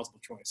also multiple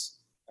choice.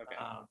 Okay.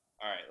 All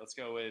right. Let's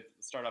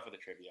start off with the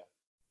trivia.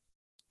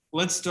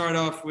 Let's start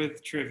off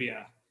with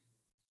trivia.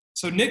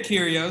 So Nick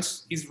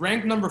Kyrgios, he's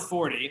ranked number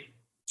 40.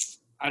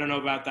 I don't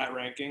know about that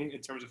ranking in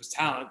terms of his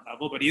talent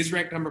level, but he is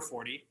ranked number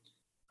 40.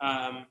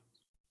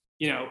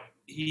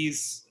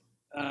 He's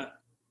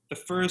the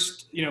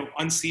first,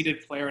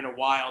 unseeded player in a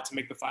while to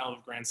make the final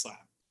of Grand Slam.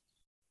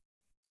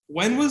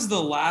 When was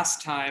the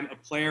last time a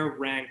player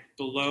ranked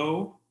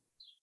below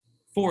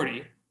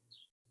 40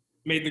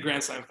 made the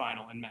Grand Slam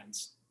final in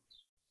men's?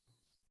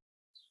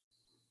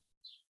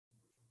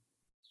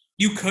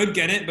 You could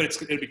get it, but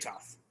it'd be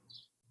tough.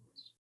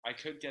 I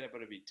could get it, but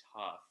it'd be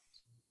tough.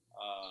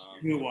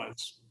 Who it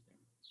was?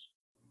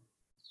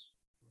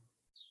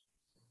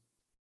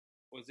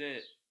 Was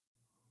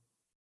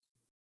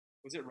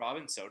it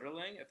Robin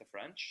Soderling at the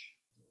French?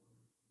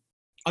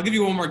 I'll give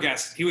you one more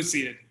guess. He was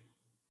seeded.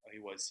 Oh, he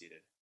was seeded.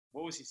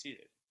 What was he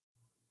seeded?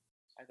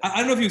 I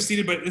don't know if he was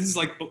seeded, but this is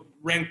like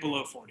ranked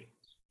below 40.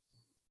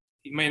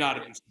 He may not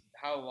have been seeded.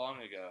 How long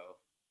ago?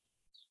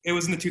 It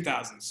was in the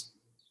 2000s.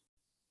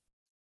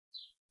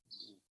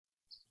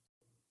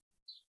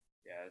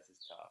 Yeah, this is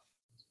tough.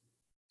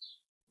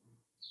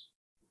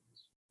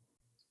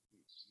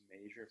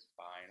 Major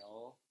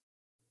final.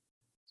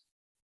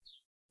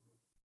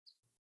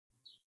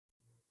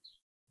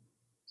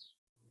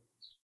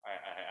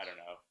 I don't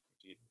know.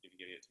 If you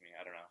give it to me,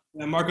 I don't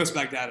know. Marcos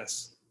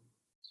Bagdatis.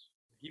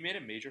 He made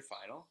a major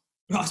final?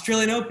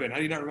 Australian Open. How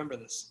do you not remember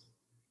this?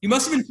 You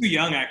must have been too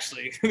young,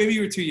 actually. Maybe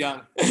you were too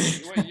young.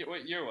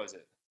 What year was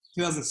it?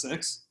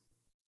 2006.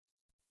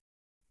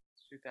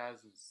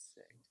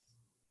 2006.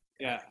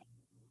 Yeah.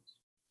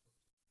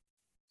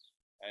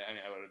 I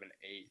mean, I would have been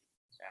 8.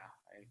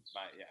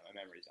 Yeah, my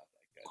memory's not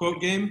that good.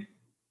 Quote game?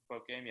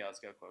 Quote game? Yeah, let's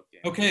go quote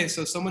game. Okay,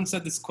 so someone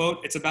said this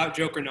quote. It's about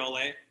Joker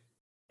Nole.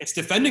 It's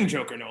defending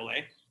Joker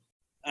Nole.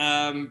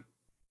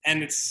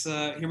 And it's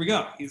here we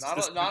go.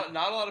 Not a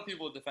lot of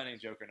people defending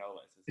Joker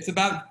Nole.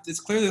 It's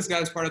clear this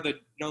guy's part of the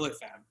Nole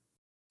fam.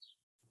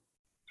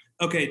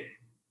 Okay,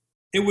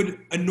 it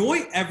would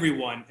annoy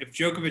everyone if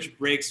Djokovic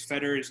breaks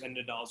Federer's and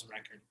Nadal's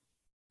record.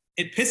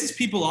 It pisses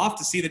people off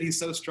to see that he's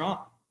so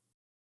strong.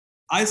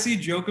 I see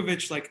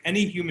Djokovic like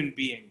any human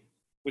being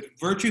with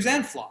virtues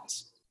and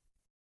flaws.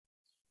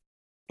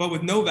 But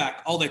with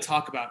Novak, all they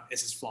talk about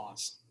is his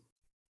flaws.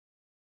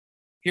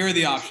 Here are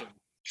the options.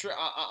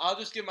 I'll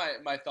just give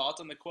my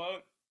thoughts on the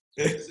quote.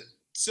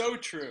 So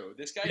true.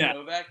 This guy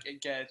Novak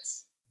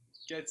gets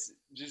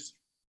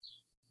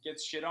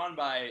shit on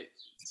by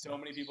so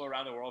many people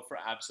around the world for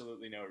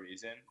absolutely no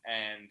reason.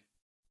 And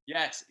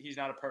yes, he's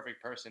not a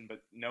perfect person,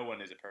 but no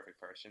one is a perfect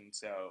person.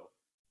 So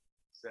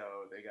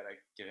they gotta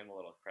give him a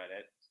little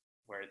credit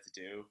where it's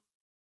due.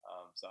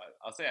 So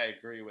I'll say I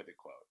agree with the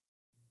quote.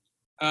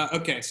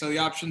 Okay, so the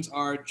options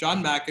are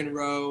John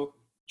McEnroe,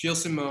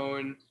 Gilles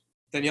Simon,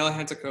 Daniela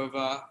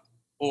Hantakova,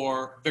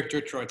 or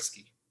Viktor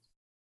Troitsky.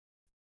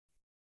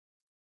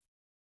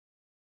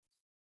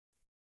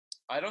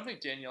 I don't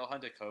think Danielle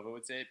Hantakova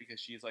would say it because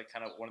she's like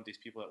kind of one of these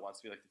people that wants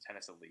to be like the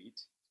tennis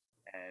elite,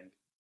 and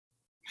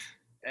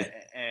I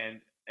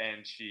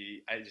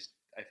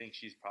think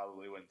she's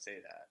probably wouldn't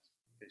say that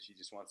because she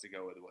just wants to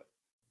go with what.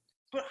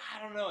 But I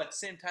don't know. At the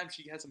same time,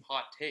 she has some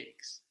hot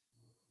takes.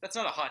 That's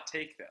not a hot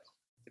take though.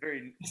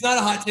 It's not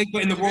a hot take,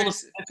 but in the world of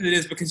tennis it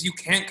is because you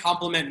can't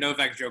compliment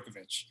Novak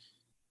Djokovic.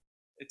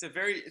 It's a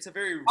very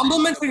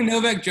complimenting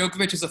Novak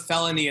Djokovic is a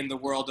felony in the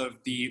world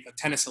of the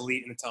tennis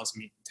elite and the tennis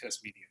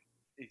media.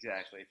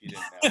 Exactly. If you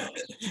didn't know,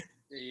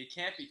 you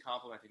can't be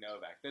complimenting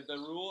Novak. The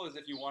rule is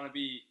if you want to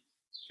be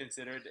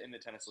considered in the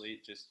tennis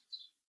elite, just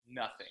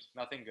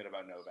nothing good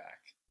about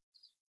Novak.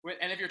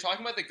 And if you're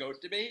talking about the GOAT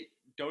debate,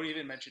 don't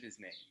even mention his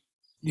name.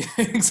 Yeah,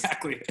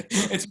 exactly.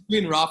 It's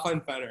between Rafa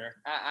and Federer.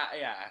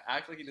 Yeah,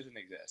 act like he doesn't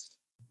exist.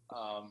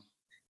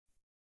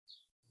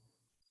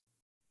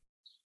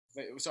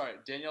 Sorry,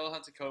 Daniela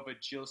Hantakova,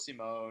 Gilles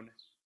Simon,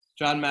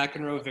 John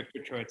McEnroe, Viktor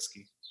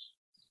Troitsky.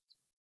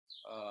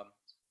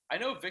 I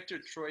know Viktor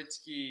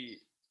Troitsky.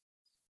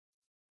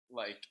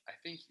 Like, I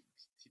think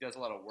he does a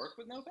lot of work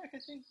with Novak. I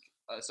think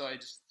so. I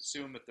just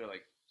assume that they're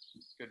like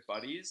good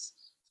buddies.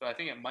 So I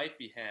think it might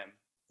be him.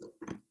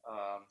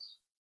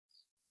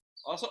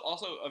 Also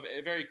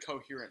a very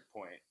coherent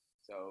point.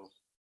 So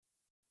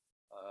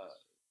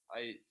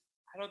I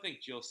don't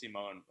think Gilles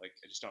Simon. Like,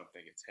 I just don't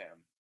think it's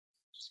him.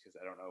 just because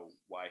I don't know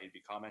why he'd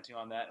be commenting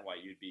on that and why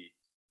you'd be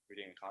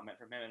reading a comment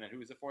from him. And then who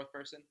was the fourth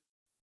person?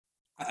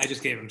 I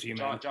just gave him to you,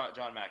 man. John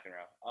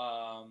McEnroe.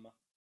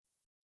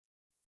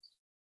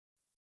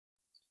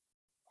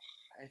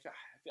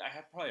 I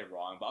have probably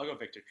wrong, but I'll go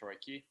Victor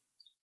Troicki.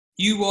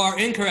 You are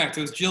incorrect.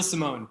 It was Gilles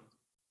Simon.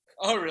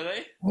 Oh,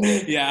 really?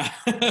 Yeah.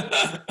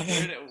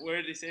 Where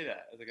did he say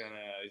that? Was it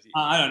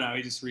I don't know.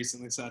 He just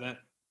recently said it.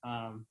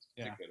 Yeah.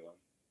 Yeah. A good one.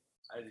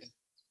 I just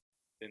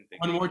didn't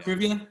think. One more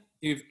trivia?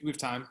 We have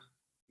time.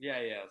 Yeah.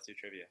 Let's do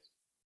trivia.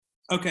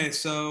 Okay,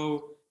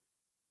 so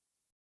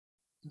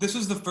this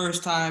was the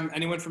first time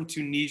anyone from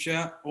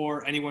Tunisia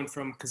or anyone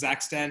from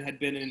Kazakhstan had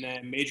been in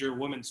a major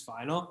women's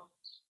final.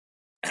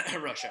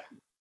 Russia.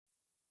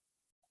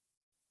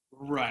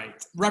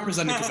 Right.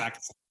 Representing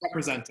Kazakhstan.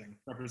 Representing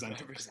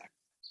Kazakhstan.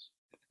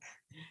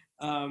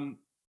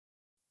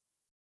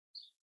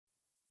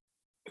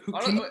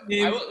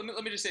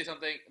 Let me just say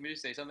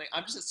something.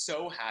 I'm just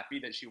so happy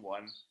that she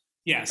won.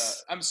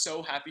 Yes. I'm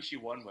so happy she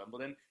won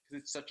Wimbledon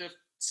because it's such a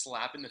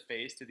slap in the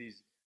face to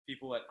these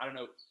people that I don't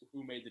know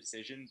who made the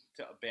decision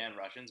to ban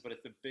Russians, but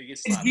it's the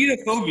biggest. It's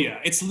xenophobia.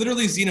 It's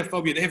literally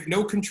xenophobia. They have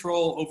no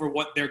control over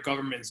what their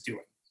government is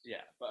doing.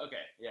 Yeah, but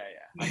okay. Yeah.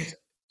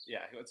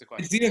 Yeah, what's the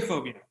question? It's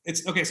xenophobia.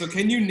 It's okay. So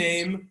can you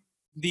name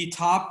the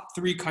top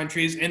 3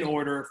 countries in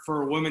order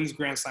for women's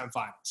Grand Slam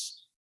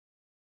finals?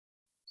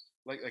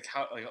 Like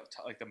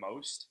the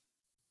most?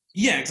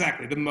 Yeah,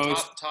 exactly. The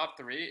most. Top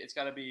 3. It's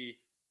got to be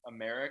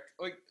America.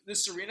 Like,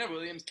 does Serena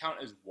Williams count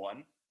as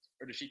one,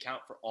 or does she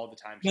count for all the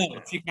time?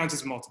 No, she counts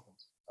as multiple.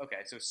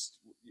 Okay, so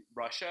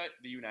Russia,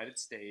 the United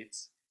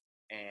States,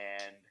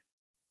 and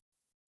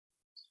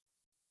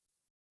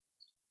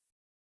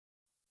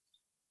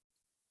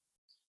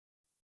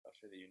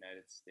the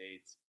United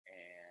States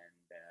and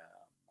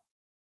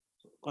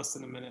less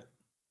than a minute.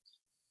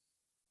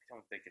 I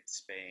don't think it's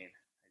Spain.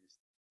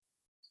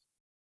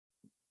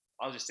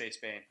 I'll just say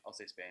Spain. I'll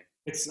say Spain.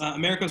 It's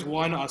America's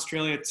 1,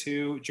 Australia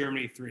 2,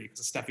 Germany 3 because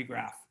of Steffi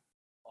Graf.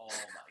 Oh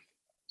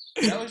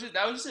my god,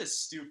 that was just a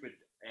stupid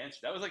answer.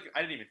 That was like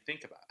I didn't even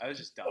think about it. I was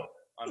just dumb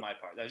on my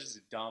part. That was just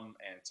a dumb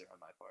answer on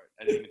my part.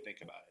 I didn't even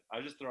think about it. I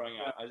was just throwing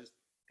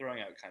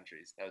out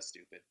countries. That was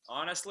stupid.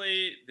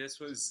 Honestly, this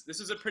was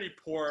a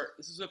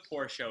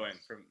poor showing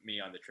from me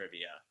on the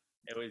trivia.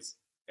 It was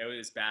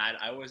bad.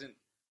 I was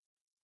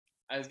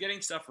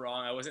getting stuff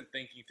wrong. I wasn't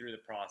thinking through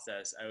the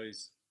process. I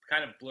was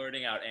kind of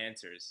blurting out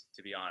answers,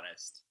 to be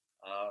honest.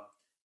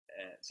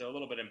 So a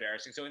little bit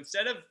embarrassing. So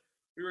instead of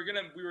we were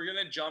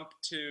gonna jump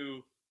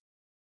to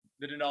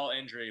the Nadal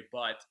injury,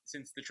 but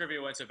since the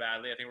trivia went so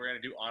badly, I think we're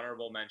gonna do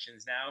honorable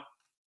mentions now.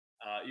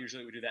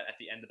 Usually we do that at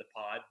the end of the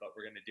pod, but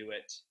we're gonna do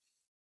it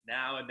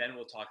now, and then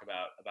we'll talk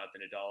about the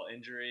Nadal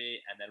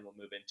injury, and then we'll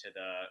move into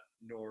the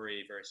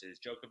Norrie versus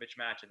Djokovic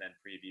match, and then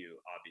preview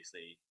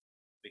obviously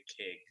the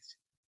Kiggs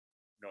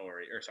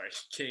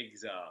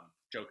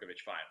Djokovic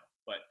final.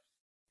 But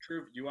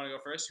Drew, you want to go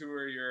first? Who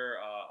are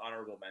your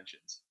honorable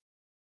mentions?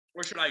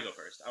 Or should I go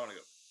first? I want to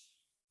go.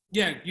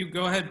 Yeah, you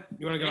go ahead.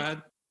 You want to go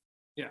ahead?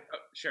 Yeah. Oh,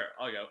 sure,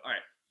 I'll go. All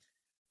right.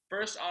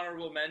 First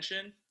honorable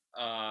mention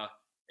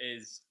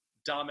is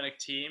Dominic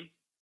Thiem,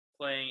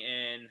 playing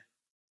in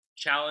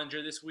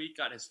Challenger this week.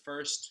 Got his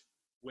first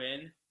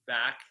win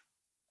back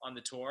on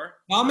the tour.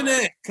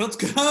 Dominic, let's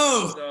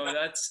go. So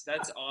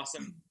that's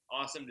awesome.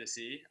 Awesome to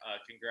see.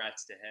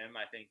 Congrats to him.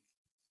 I think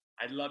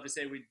I'd love to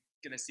say we're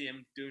going to see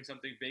him doing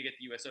something big at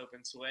the U.S.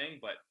 Open swing,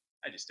 but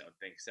I just don't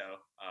think so.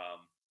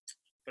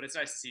 But it's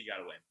nice to see you got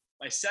a win.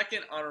 My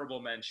second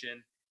honorable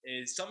mention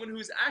is someone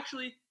who's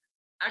actually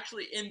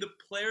in the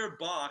player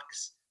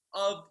box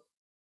of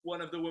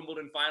one of the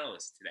Wimbledon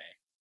finalists today.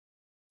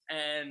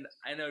 And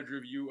I know,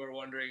 Drew, you are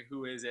wondering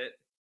who is it?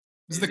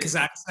 Is it the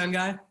Kazakhstan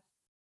guy?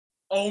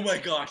 Oh my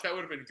gosh, that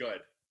would have been good.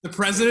 The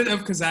president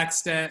of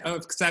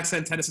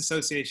Kazakhstan Tennis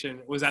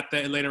Association was at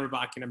the Elena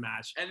Rybakina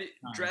match. And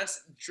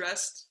dressed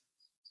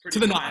to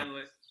the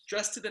nines.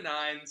 Dressed to the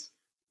nines,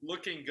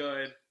 looking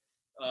good,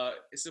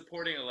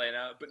 supporting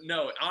Elena. But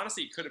no,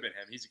 honestly, it could have been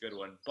him. He's a good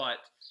one. But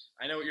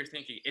I know what you're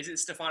thinking. Is it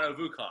Stefano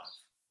Vukov?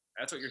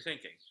 That's what you're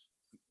thinking.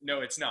 No,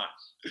 it's not.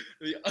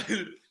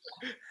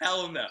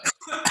 Hell no.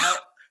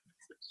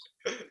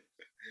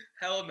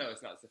 Hell no,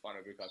 it's not Stefano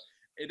Vukov.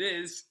 It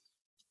is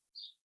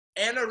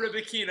Elena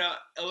Rybakina.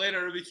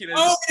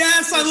 Oh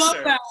yes, I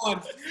love that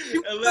one. She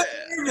was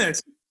so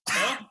nervous.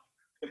 Huh?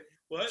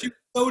 What? She was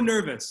so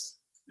nervous.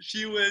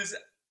 She was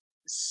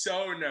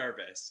so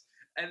nervous.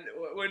 And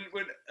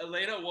when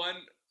Elena won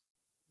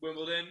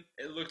Wimbledon,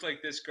 it looked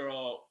like this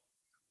girl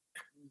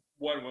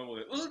won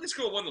Wimbledon. It looked like this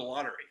girl won the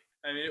lottery.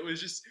 I mean, it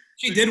was just...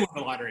 She did win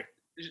the lottery.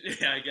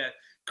 Yeah, I get.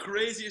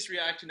 Craziest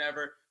reaction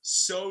ever.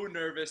 So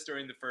nervous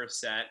during the first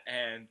set.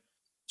 And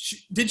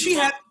did she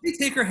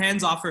take her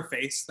hands off her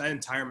face that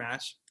entire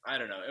match? I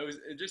don't know.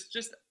 It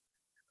just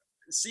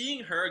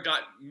seeing her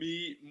got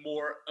me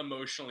more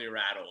emotionally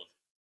rattled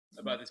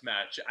about this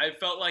match. I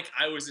felt like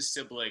I was a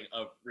sibling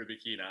of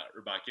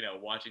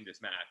Rybakina watching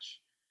this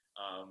match.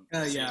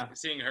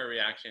 Seeing her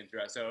reaction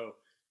throughout. So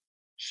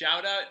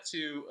shout out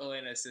to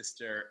Elena's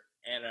sister,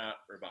 Anna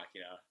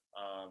Rybakina.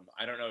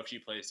 I don't know if she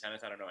plays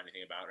tennis. I don't know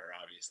anything about her,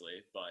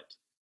 obviously, but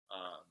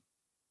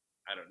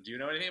I don't. Do you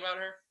know anything about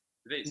her?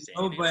 Did they say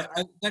anything about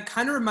her? That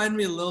kind of reminded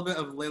me a little bit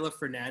of Leylah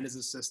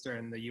Fernandez's sister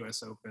in the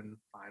U.S. Open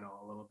final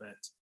a little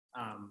bit.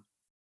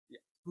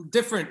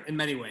 Different in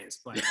many ways,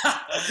 but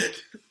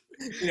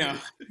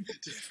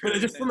but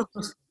just from the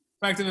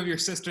perspective of your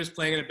sister's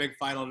playing in a big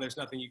final and there's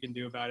nothing you can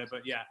do about it.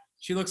 But yeah,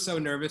 she looked so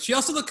nervous. She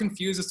also looked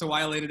confused as to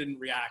why Elena didn't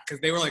react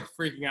because they were like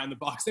freaking out in the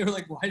box. They were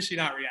like, "Why is she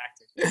not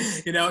reacting?"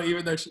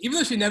 Even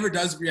though she never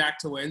does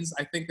react to wins,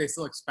 I think they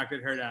still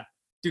expected her to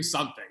do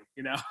something.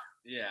 Yeah,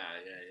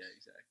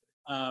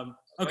 exactly.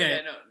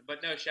 Okay.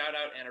 But no, shout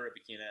out Anna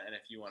Rybakina, and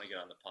if you want to get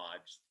on the pod,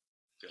 just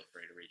feel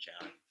free to reach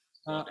out.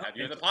 Have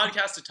you on the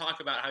podcast to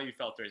talk about how you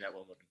felt during that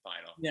Wimbledon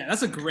final? Yeah,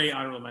 that's a great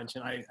honorable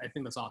mention. I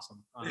think that's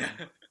awesome.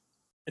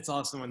 It's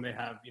awesome when they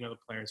have the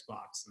players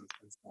box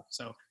and stuff.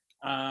 So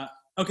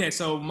okay,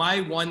 so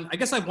my one, I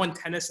guess I have one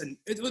tennis, and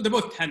they're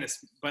both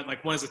tennis, but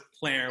like one is a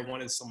player,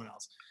 one is someone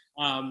else.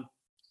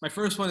 My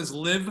first one is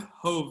Liv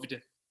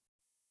Hovde,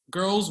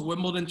 girls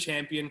Wimbledon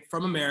champion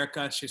from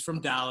America. She's from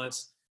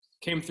Dallas.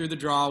 Came through the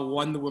draw,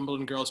 won the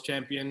Wimbledon girls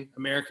champion,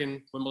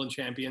 American Wimbledon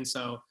champion.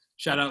 So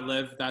shout out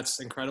Liv,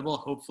 that's incredible.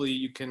 Hopefully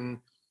you can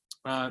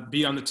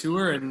be on the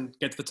tour and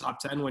get to the top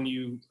 10 when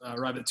you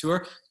arrive at the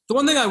tour. The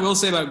one thing I will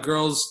say about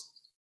girls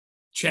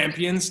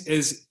champions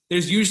is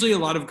there's usually a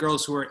lot of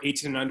girls who are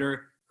 18 and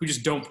under who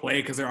just don't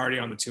play because they're already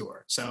on the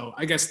tour. So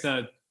I guess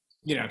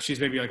she's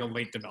maybe like a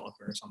late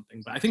developer or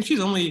something. But I think she's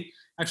only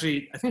I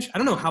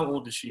don't know how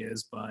old she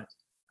is, but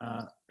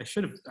I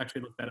should have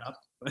actually looked that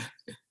up.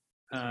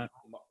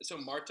 So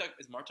is Marta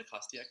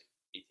Kostyuk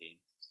 18?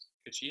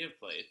 Could she have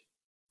played?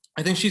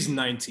 I think she's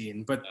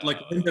 19, but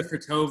Brenda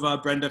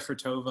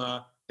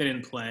Furtova, they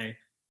didn't play.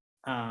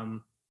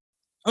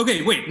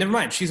 Okay, wait, never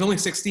mind. She's only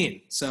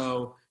 16.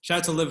 So shout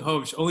out to Liv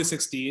Hovde, she's only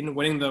 16,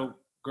 winning the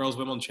girls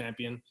Wimbledon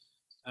champion.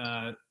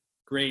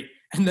 Great.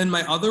 And then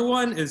my other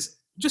one is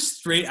just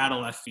straight out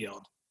of left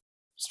field.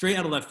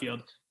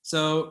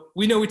 So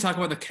we talk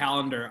about the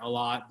calendar a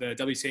lot, the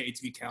WTA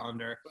ATP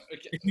calendar.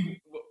 Okay.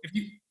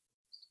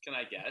 Can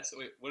I guess?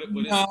 Wait, what is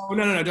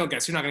No, don't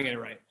guess. You're not going to get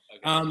it right.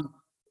 Okay.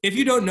 If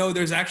you don't know,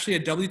 there's actually a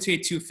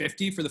WTA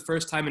 250 for the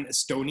first time in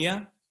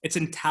Estonia. It's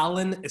in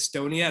Tallinn,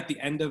 Estonia at the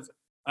end of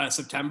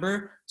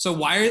September. So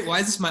why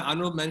is this my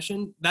honorable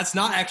mention? That's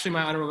not actually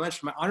my honorable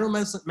mention. My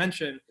honorable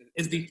mention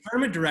is the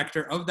tournament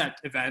director of that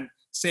event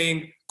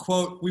saying,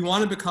 quote, "We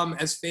want to become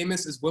as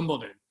famous as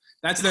Wimbledon."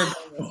 That's their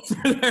goal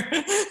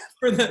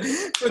for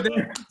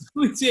their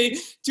WTA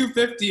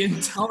 250 in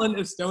Tallinn,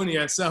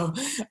 Estonia. So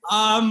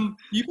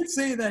you could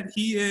say that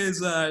he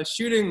is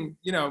shooting,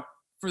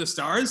 for the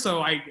stars.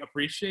 So I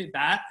appreciate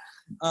that.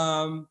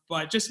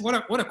 But just what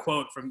a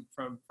quote from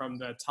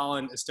the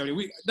Tallinn,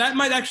 Estonia. That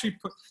might actually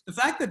put the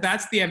fact that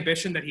that's the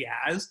ambition that he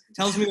has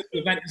tells me that the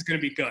event is going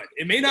to be good.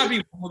 It may not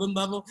be Wimbledon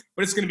level,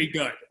 but it's going to be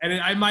good. And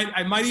I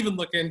might even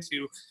look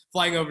into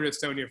flying over to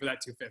Estonia for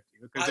that 250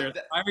 because they're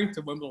aspiring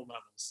to Wimbledon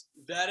levels.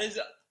 That is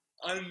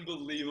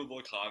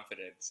unbelievable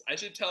confidence. I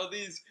should tell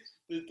the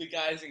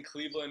guys in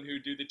Cleveland who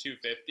do the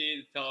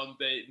 250, tell them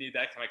they need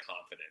that kind of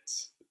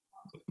confidence.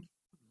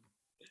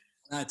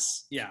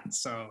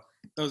 So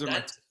those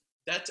are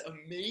That's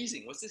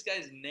amazing. What's this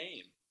guy's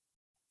name?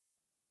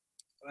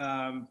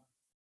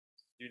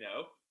 You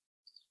know?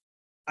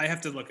 I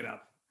have to look it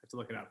up.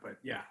 But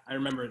yeah, I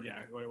remember. Yeah,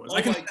 what it was.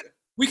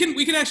 We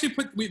can actually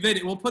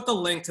we'll put the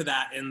link to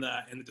that in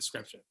the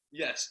description.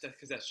 Yes,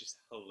 because that's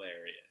just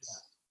hilarious.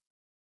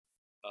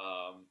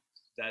 Yeah.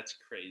 That's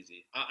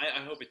crazy.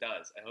 I hope it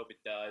does. I hope it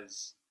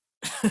does.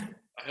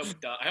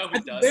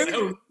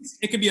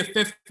 It could be a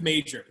fifth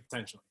major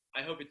potentially.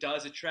 I hope it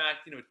does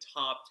attract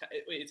top 10.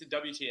 Wait, it's a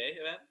WTA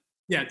event.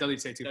 Yeah,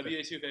 WTA 250.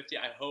 WTA 250.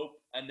 I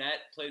hope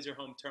Annette plays her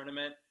home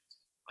tournament.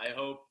 I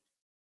hope,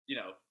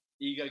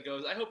 Iga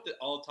goes. I hope that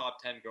all top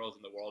 10 girls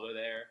in the world are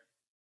there.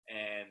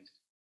 And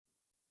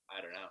I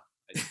don't know.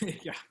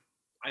 Yeah.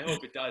 I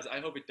hope it does.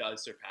 I hope it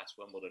does surpass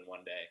Wimbledon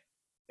one day.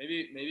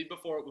 Maybe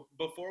before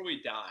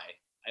we die.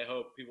 I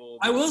hope people.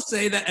 I will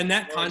say that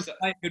Annette Conti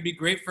would be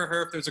great for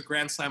her if there's a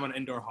Grand Slam on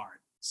indoor hard.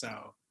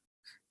 So.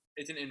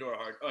 It's an indoor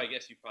hard. Oh, I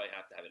guess you probably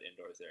have to have it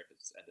indoors there because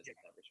it's end of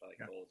September. It's probably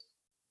cold.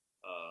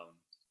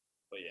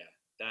 But yeah,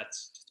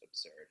 that's just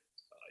absurd.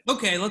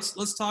 Okay,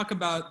 let's talk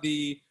about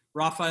the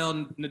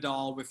Rafael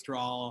Nadal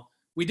withdrawal.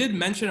 We did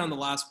mention on the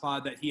last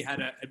pod that he had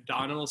an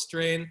abdominal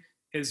strain.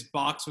 His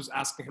box was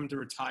asking him to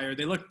retire.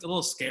 They looked a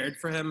little scared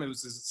for him. It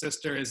was his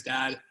sister, his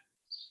dad.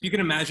 You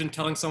can imagine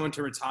telling someone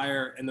to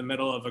retire in the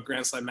middle of a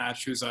Grand Slam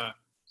match who's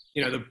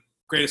the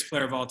greatest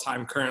player of all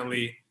time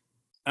currently.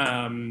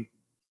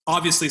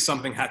 Obviously,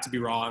 something had to be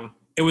wrong.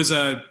 It was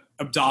a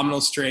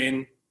abdominal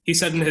strain. He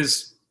said in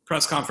his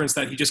press conference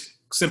that he just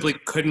simply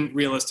couldn't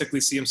realistically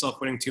see himself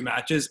winning 2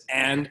 matches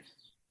and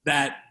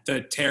that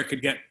the tear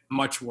could get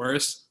much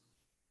worse.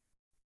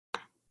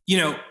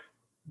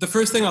 The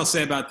first thing I'll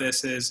say about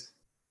this is,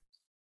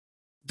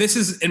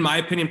 in my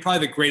opinion,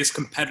 probably the greatest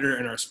competitor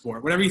in our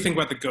sport. Whatever you think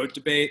about the GOAT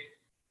debate,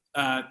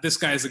 this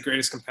guy is the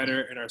greatest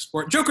competitor in our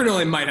sport. Joe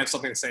Cornelli might have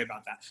something to say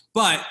about that.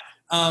 But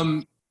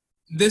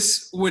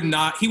He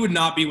would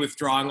not be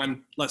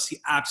withdrawing unless he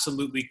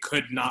absolutely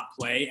could not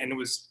play and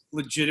was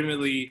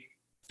legitimately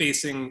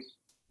facing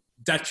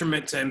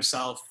detriment to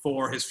himself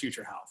for his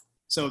future health.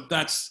 So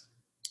that's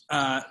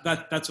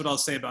what I'll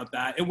say about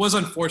that. It was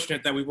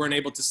unfortunate that we weren't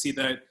able to see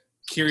the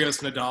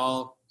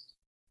Kyrgios-Nadal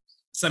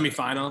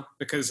semifinal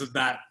because of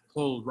that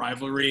whole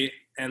rivalry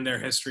and their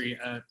history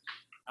at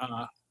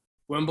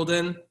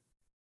Wimbledon.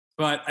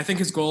 But I think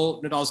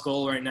Nadal's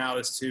goal right now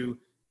is to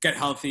get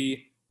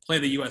healthy, play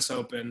the U.S.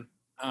 Open.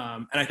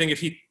 And I think if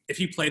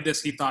he played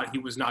this, he thought he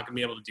was not going to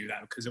be able to do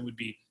that because it would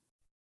be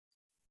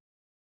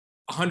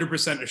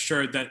 100%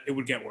 assured that it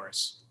would get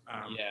worse.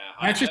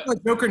 I actually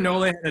thought Joker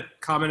Nole had a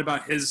comment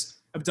about his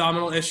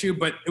abdominal issue,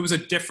 but it was a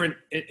different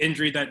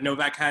injury that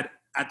Novak had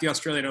at the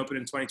Australian Open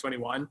in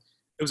 2021.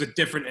 It was a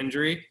different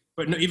injury,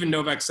 but even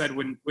Novak said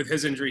with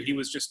his injury, he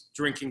was just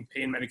drinking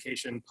pain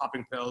medication,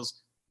 popping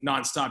pills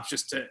nonstop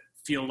just to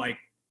feel like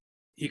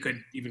he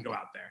could even go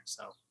out there.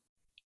 So.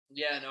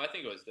 Yeah, no, I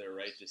think it was the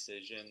right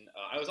decision.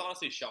 I was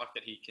honestly shocked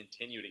that he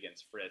continued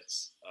against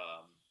Fritz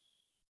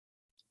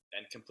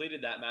and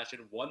completed that match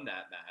and won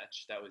that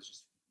match. That was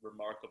just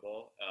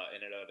remarkable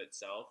in and of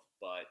itself.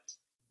 But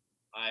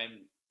I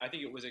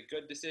think it was a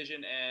good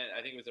decision, and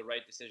I think it was the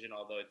right decision.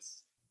 Although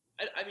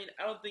I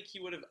don't think he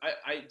would have.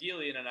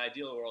 Ideally, in an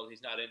ideal world,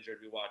 he's not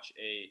injured. We watch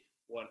a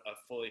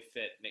fully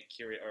fit Nick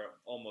Kyrgios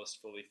or almost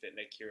fully fit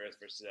Nick Kyrgios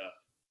versus a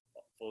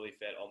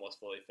almost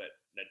fully fit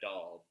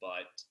Nadal.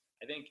 But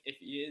I think if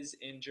he is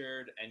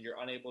injured and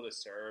you're unable to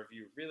serve,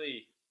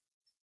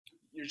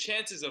 your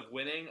chances of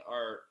winning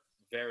are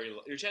very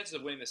low. Your chances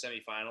of winning the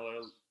semifinal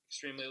are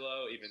extremely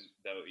low, even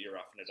though you're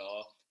off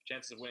Nadal.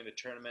 Chances of winning the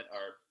tournament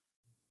are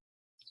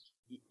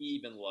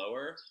even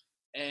lower,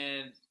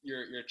 and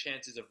your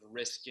chances of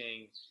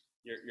risking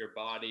your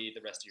body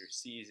the rest of your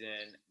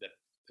season, the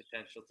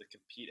potential to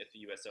compete at the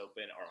U.S.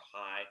 Open are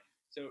high.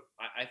 So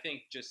I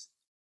think just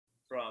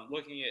from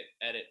looking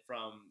at it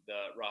from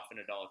the Rafa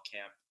Nadal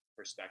camp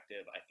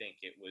perspective, I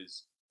think it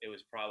was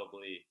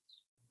probably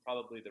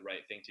the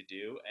right thing to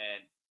do.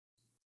 And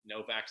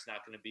Novak's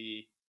not going to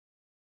be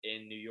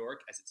in New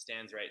York as it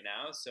stands right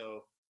now,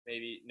 so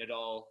maybe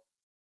Nadal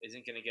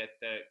isn't going to get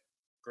the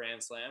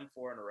Grand Slam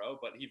 4 in a row,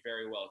 but he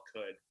very well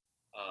could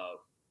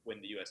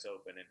win the U.S.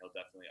 Open, and he'll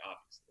definitely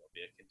obviously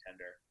be a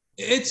contender.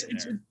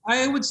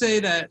 I would say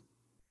that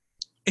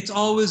it's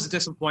always a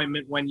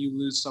disappointment when you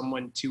lose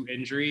someone to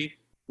injury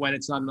when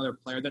it's not another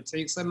player that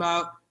takes them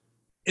out,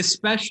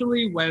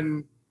 especially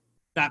when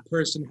that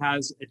person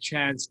has a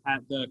chance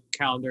at the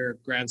calendar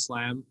Grand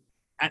Slam,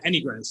 at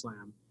any Grand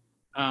Slam.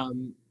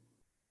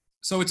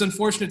 So it's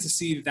unfortunate to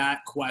see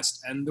that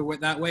quest end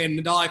that way. And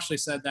Nadal actually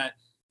said that,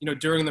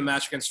 during the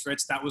match against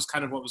Fritz, that was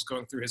kind of what was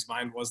going through his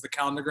mind was the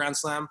calendar Grand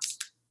Slam.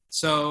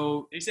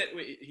 So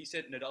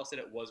Nadal said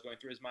it was going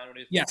through his mind when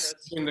he was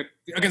Fritz?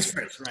 Against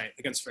Fritz, right?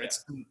 Against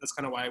Fritz. Yeah. That's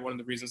kind of one of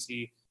the reasons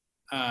he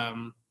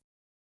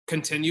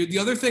continued. The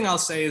other thing I'll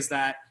say is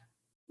that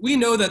we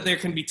know that there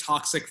can be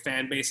toxic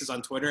fan bases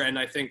on Twitter, and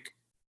I think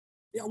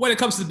when it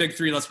comes to the big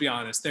three, let's be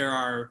honest, there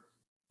are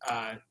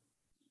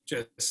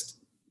just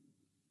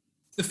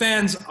the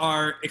fans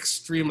are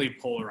extremely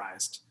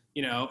polarized,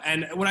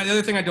 And the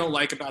other thing I don't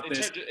like about in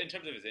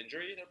terms of his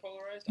injury, they're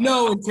polarized.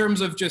 No, in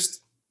terms of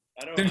just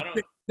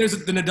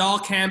there's the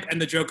Nadal camp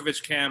and the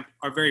Djokovic camp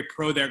are very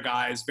pro their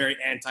guys, very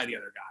anti the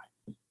other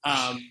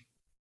guy.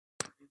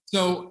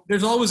 So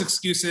there's always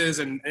excuses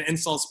and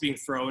insults being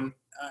thrown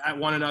at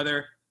one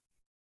another.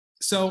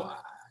 So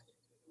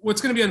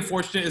what's going to be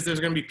unfortunate is there's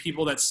going to be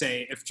people that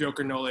say if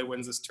Joker Nole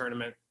wins this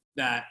tournament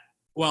that,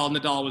 well,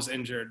 Nadal was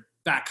injured,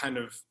 that kind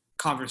of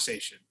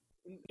conversation.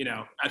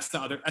 That's the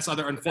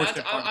other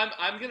unfortunate part.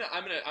 I'm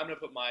gonna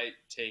put my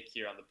take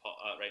here on the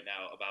right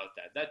now about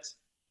that. That's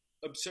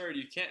absurd.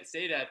 You can't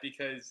say that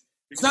because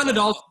it's not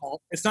Nadal's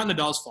fault. It's not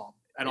Nadal's fault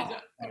at all.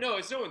 No,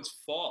 it's no one's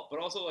fault. But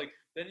also,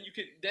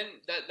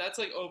 that's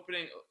like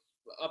opening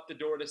up the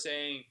door to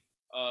saying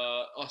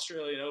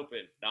Australian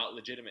Open not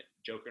legitimate.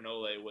 Joker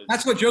Nole was.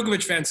 That's what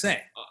Djokovic fans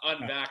say.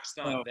 Unvaxxed,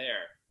 not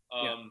there.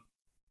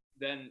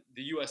 Then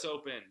the U.S.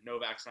 Open,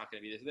 Novak's not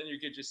going to be there. So then you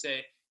could just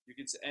say.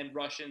 And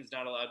Russians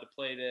not allowed to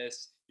play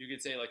this. You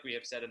could say, like we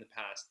have said in the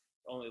past,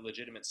 only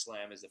legitimate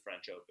slam is the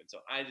French Open. So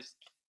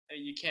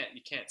you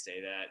can't say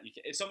that.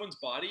 If someone's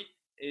body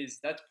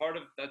that's part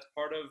of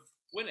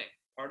winning.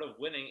 Part of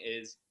winning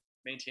is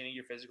maintaining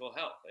your physical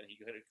health, and he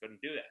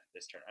couldn't do that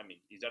this turn. I mean,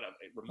 he's done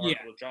a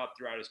remarkable job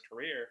throughout his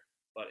career,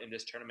 but in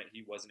this tournament,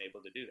 he wasn't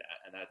able to do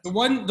that. And that's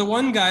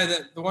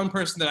the one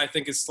person that I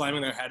think is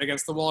slamming their head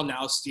against the wall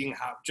now, seeing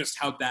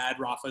how bad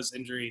Rafa's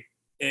injury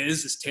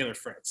is Taylor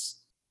Fritz.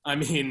 I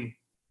mean,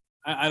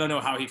 I don't know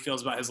how he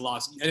feels about his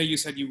loss. I know you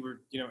said you were,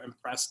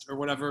 impressed or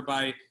whatever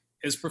by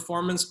his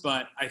performance,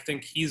 but I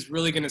think he's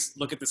really going to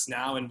look at this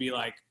now and be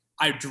like,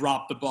 I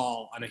dropped the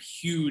ball on a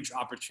huge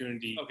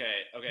opportunity.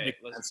 Okay.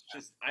 Let's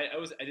just. I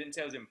didn't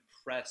say I was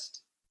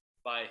impressed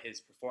by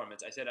his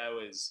performance. I said I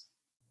was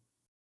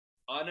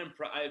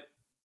unimpressed.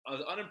 I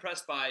was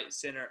unimpressed by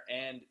Sinner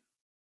and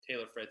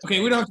Taylor Fritz. Okay,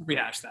 we don't have to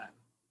rehash that.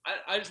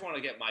 I just want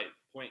to get my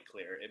point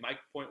clear. My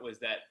point was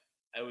that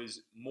I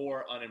was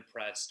more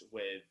unimpressed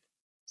with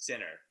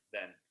Sinner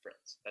than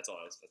Fritz. That's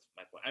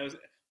my point.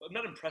 I'm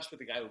not impressed with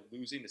the guy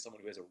losing to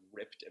someone who has a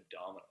ripped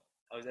abdominal.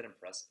 How is that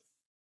impressive?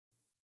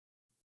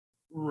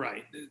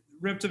 Right.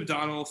 Ripped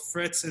abdominal.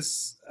 Fritz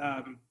is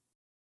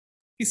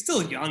he's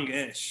still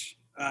youngish,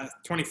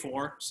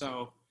 24.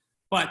 So,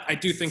 but I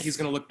do think he's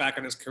going to look back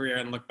on his career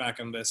and look back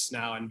on this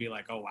now and be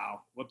like, oh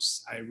wow,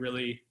 whoops, I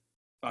really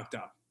fucked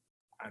up.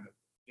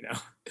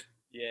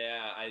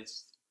 Yeah,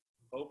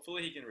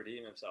 hopefully he can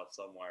redeem himself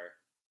somewhere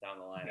down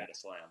the line at a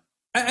slam.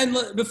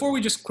 And before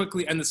we just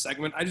quickly end the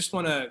segment, I just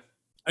want to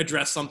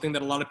address something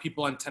that a lot of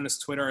people on tennis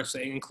Twitter are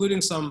saying,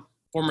 including some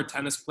former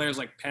tennis players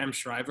like Pam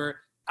Shriver.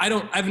 I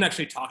haven't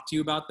actually talked to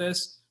you about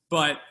this,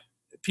 but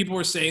people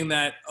were saying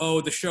that, oh,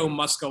 the show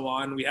must go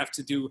on. We have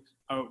to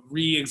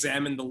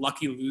re-examine the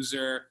lucky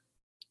loser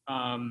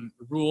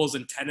rules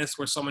in tennis,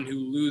 where someone who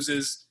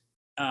loses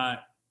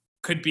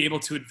could be able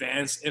to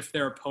advance if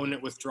their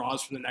opponent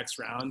withdraws from the next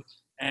round.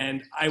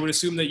 And I would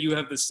assume that you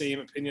have the same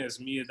opinion as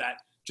me, that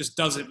just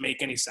doesn't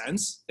make any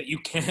sense, that you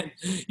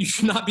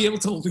should not be able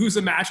to lose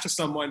a match to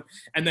someone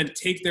and then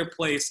take their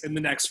place in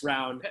the next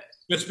round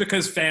just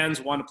because fans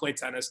want to play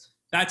tennis.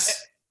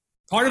 That's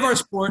part of our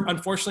sport.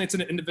 Unfortunately, it's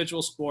an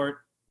individual sport.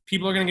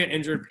 People are going to get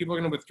injured. People are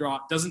going to withdraw.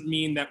 It doesn't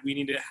mean that we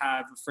need to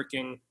have a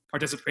freaking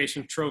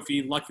participation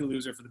trophy, lucky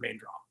loser for the main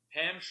draw.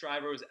 Pam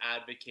Shriver was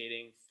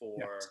advocating for,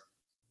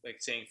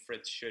 saying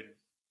Fritz should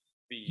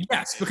be.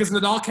 Yes, because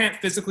Nadal can't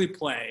physically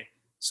play,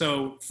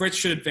 so Fritz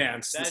should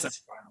advance.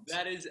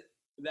 That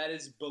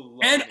is baloney.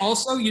 And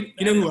also, you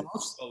know who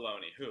else?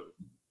 Baloney.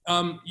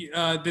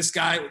 Who? This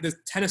guy, the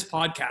tennis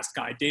podcast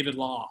guy, David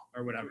Law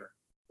or whatever.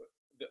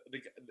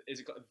 Is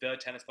it called the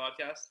tennis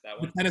podcast? That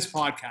one. The tennis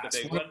podcast.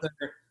 The big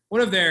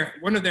one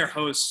of their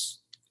hosts.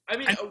 I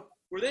mean,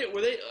 were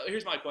they?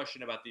 Here's my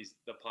question about the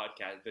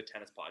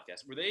tennis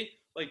podcast. Were they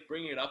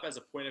bringing it up as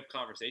a point of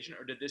conversation,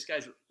 or did this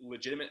guy's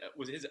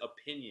was his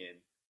opinion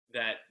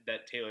that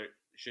Taylor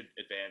should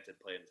advance and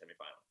play in the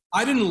semifinal?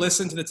 I didn't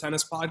listen to the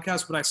tennis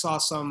podcast, but I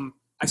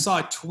saw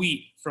a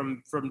tweet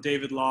from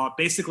David Law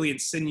basically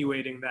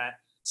insinuating that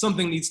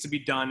something needs to be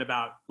done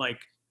about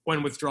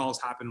when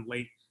withdrawals happen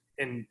late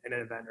in an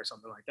event or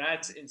something like that.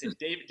 That's insane.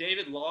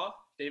 David Law,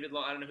 I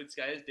don't know who this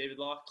guy is. David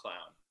Law,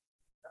 clown.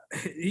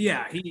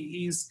 Yeah,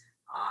 he's.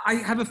 I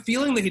have a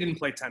feeling that he didn't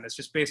play tennis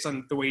just based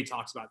on the way he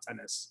talks about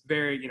tennis.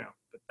 Very,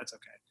 but that's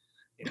okay.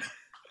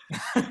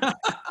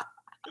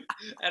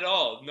 At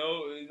all,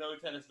 no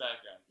tennis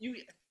background. You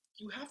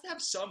have to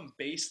have some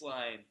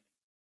baseline.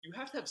 You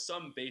have to have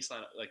some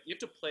baseline. You have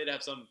to play to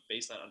have some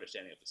baseline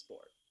understanding of the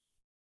sport,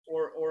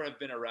 or have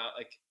been around.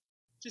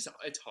 It's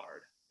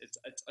hard.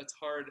 It's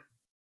hard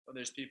when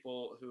there's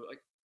people who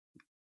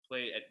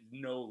play at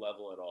no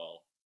level at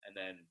all and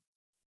then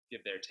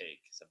give their take.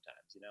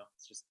 Sometimes,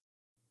 it's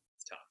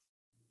tough.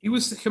 He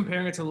was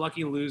comparing it to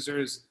lucky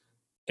losers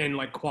in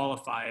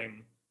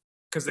qualifying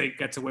because they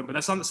get to win, but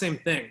that's not the same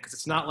thing, because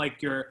it's not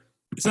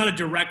it's not a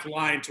direct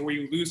line to where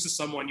you lose to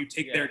someone, you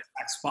take their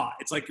exact spot.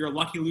 It's you're a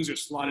lucky loser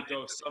slotted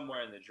go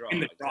somewhere in the draw.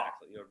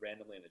 Exactly. You're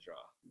randomly in the draw.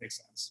 Makes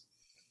sense.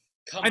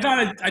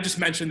 I just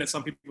mentioned that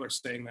some people are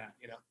saying that,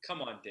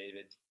 Come on,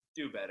 David.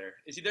 Do better.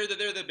 They're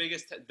the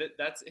biggest.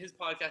 That's his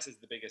podcast is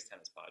the biggest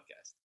tennis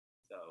podcast.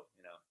 So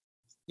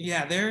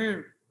Yeah,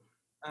 they're.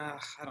 I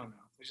don't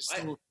know. They're just a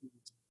little.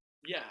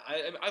 Yeah,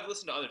 I've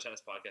listened to other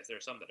tennis podcasts. There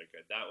are some that are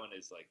good. That one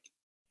is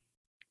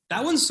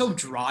That one's so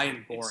dry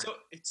and boring.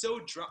 It's so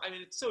dry. I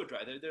mean, it's so dry.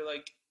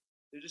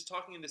 They're just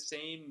talking in the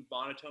same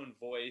monotone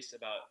voice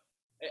about.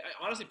 It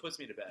honestly puts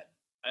me to bed.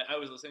 I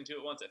was listening to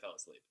it once. I fell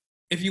asleep.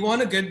 If you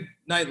want a good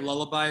night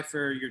lullaby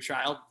for your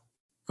child,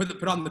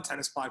 put on the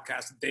tennis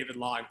podcast with David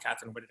Law and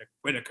Catherine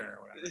Whitaker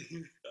or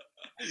whatever.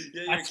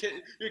 Yeah,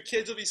 your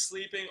kids will be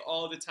sleeping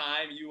all the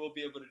time. You will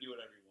be able to do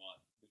whatever you want.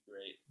 It's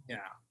great.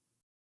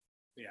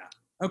 Yeah.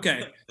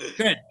 Okay.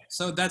 Good.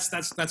 So that's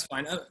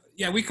fine.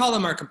 Yeah, we call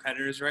them our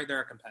competitors, right? They're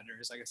our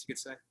competitors, I guess you could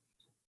say.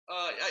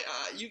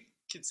 You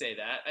could say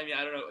that. I mean,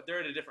 I don't know.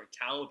 They're at a different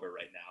caliber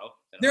right now.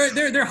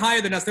 They're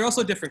higher than us. They're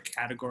also a different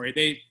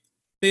category.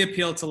 They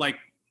appeal to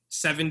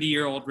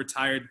 70-year-old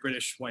retired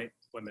British white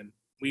women.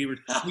 We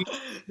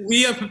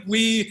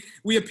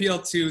appeal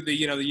to the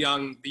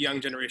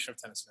young generation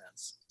of tennis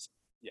fans.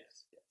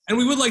 Yes. And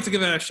we would like to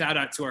give a shout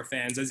out to our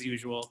fans as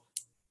usual.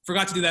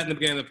 Forgot to do that in the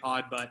beginning of the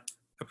pod, but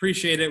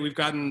appreciate it. We've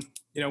gotten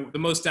the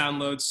most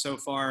downloads so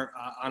far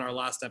on our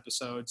last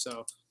episode.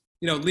 So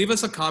leave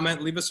us a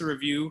comment, leave us a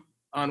review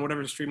on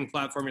whatever streaming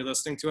platform you're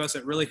listening to us.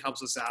 It really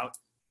helps us out.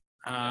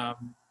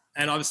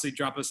 And obviously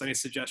drop us any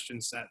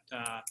suggestions at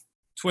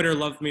Twitter,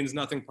 Love Means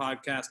Nothing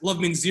Podcast, Love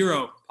Means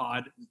Zero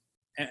Pod,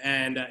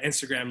 and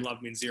Instagram,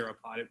 Love Means Zero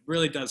Pod. It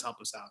really does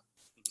help us out.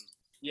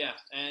 Yeah,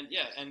 and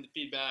the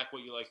feedback,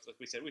 what you like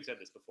we've said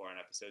this before on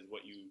episodes,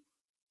 what you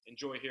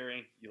enjoy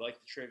hearing, you like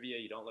the trivia,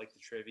 you don't like the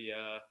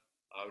trivia,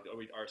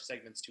 are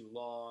segments too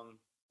long,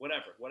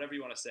 whatever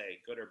you want to say,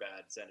 good or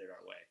bad, send it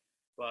our way.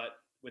 But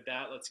with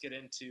that, let's get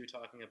into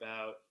talking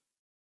about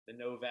the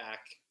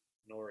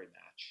Novak-Norrie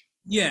match.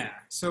 Yeah.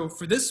 So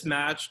for this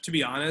match, to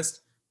be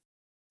honest,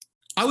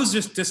 I was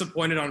just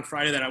disappointed on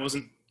Friday that I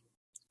wasn't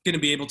going to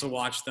be able to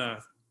watch the,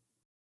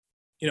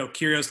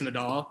 Kyrgios and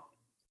Nadal.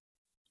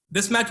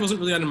 This match wasn't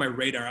really under my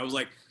radar. I was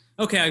like,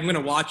 okay, I'm going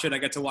to watch it. I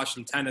get to watch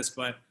some tennis,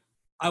 but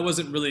I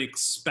wasn't really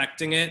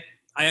expecting it.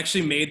 I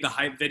actually made the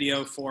hype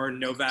video for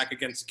Novak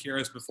against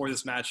Kyrgios before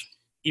this match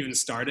even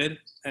started.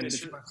 And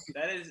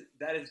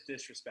that is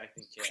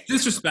disrespecting Cam.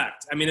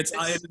 Disrespect. I mean, it's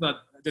not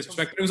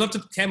disrespect. It was up to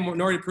Cam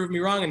Norrie to prove me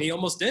wrong, and he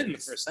almost did in the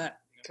first set.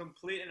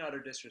 Complete and utter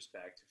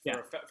disrespect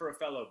for a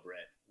fellow Brit.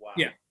 Wow.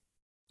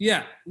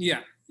 Yeah.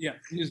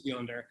 New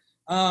Zealander.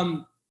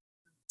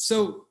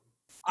 So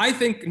I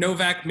think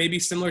Novak, maybe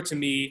similar to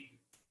me,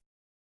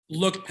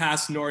 looked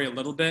past Norrie a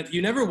little bit.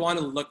 You never want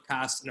to look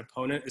past an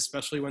opponent,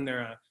 especially when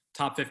they're a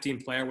top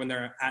 15 player, when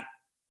they're at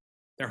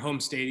their home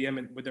stadium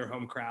and with their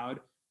home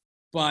crowd.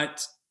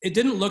 But it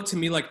didn't look to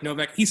me like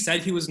Novak, he said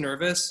he was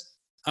nervous,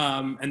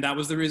 and that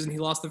was the reason he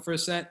lost the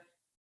first set.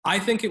 I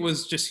think it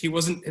was just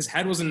his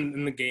head wasn't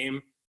in the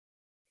game,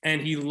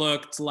 and he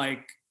looked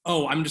like,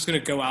 oh, I'm just going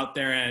to go out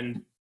there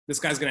and this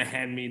guy's going to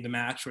hand me the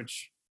match,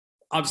 which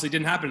obviously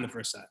didn't happen in the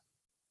first set.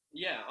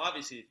 Yeah,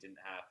 obviously it didn't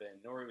happen.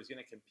 Norrie was going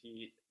to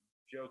compete.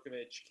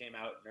 Djokovic came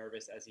out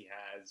nervous as he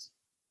has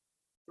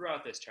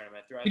throughout this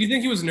tournament. Do you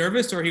think he was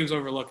nervous or he was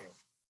overlooking?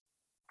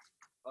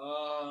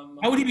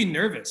 How would he be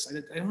nervous?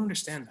 I don't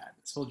understand that.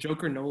 This whole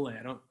Joker Nole,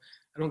 I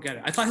don't get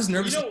it. I thought his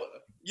nervous.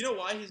 You know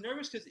why he's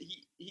nervous? Because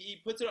he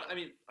puts it on. I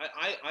mean,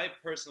 I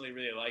personally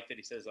really like that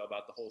he says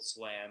about the whole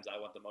slams. I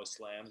want the most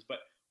slams. But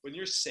when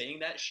you're saying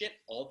that shit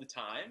all the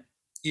time,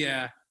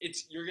 yeah,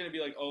 you're gonna be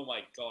like, oh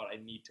my god, I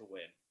need to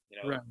win.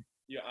 Right.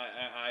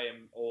 I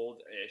am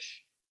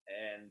old-ish,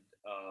 and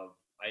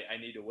I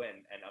need to win.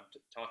 And I'm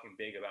talking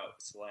big about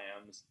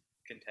slams,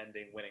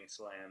 contending, winning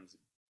slams,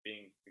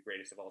 being the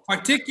greatest of all time.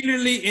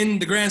 Particularly in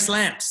the Grand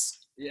Slams.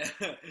 Yeah.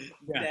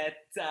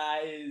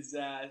 That is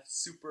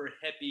super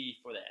happy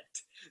for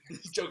that.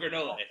 Joker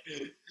Nole.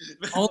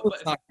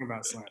 Always talking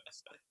about slams.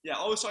 Yeah,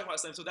 always talking about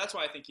slams. So that's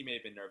why I think he may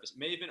have been nervous,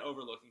 may have been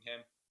overlooking him.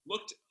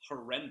 Looked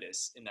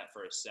horrendous in that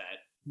first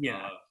set.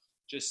 Yeah.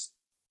 Just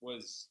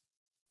was.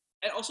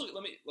 And also,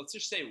 let's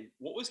just say,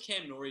 what was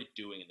Cam Norrie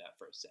doing in that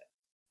first set?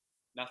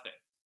 Nothing.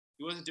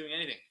 He wasn't doing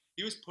anything.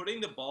 He was putting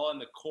the ball in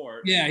the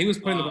court. Yeah, he was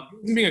putting the ball. He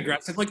was being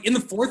aggressive. Like in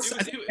the fourth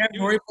set, I think Cam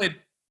Norrie played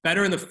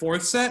better in the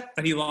fourth set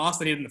that he lost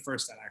than he did in the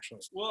first set,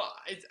 actually. Well,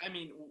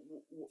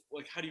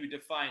 like, how do you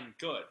define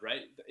good,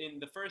 right? In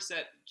the first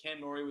set,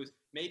 Cam Norrie was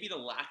maybe the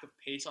lack of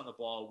pace on the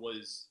ball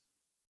was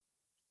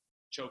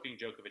choking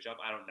Djokovic up.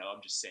 I don't know.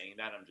 I'm just saying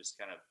that. I'm just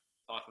kind of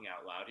talking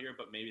out loud here,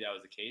 but maybe that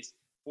was the case.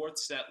 Fourth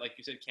set, like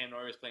you said, Cam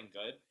Norrie was playing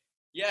good.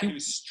 Yeah, he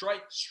was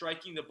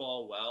striking the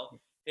ball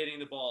well, hitting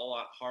the ball a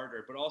lot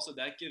harder, but also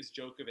that gives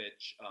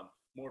Djokovic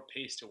more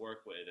pace to work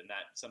with, and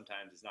that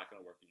sometimes is not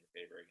going to work in your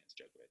favor against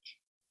Djokovic.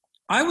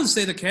 I would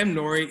say that Cam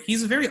Norrie,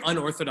 he's a very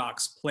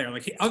unorthodox player.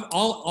 Like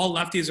all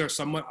lefties are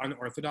somewhat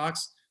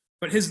unorthodox,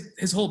 but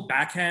his whole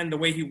backhand, the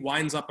way he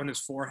winds up on his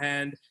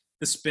forehand,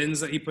 the spins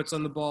that he puts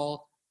on the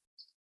ball,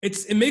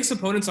 it makes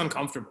opponents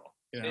uncomfortable.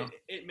 You know?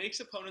 It makes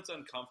opponents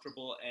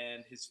uncomfortable,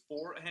 and his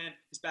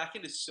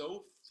backhand is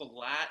so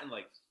flat and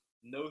like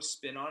no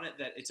spin on it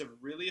that it's a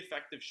really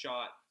effective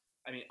shot.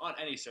 I mean, on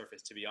any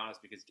surface, to be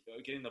honest, because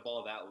getting the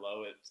ball that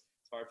low, it's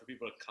hard for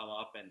people to come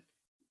up and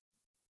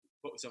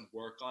put some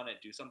work on it,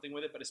 do something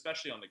with it, but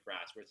especially on the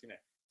grass where it's going to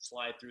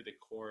slide through the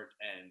court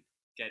and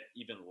get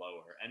even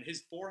lower. And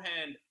his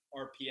forehand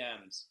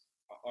RPMs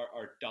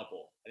are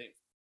double. I think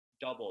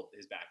double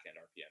his backhand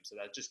RPM. So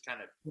that just kind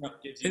of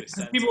gives you a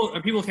sense.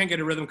 People can't get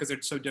a rhythm because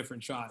they're so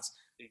different shots.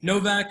 Exactly.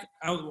 Novak,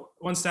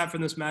 one stat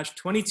from this match,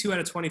 22 out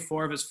of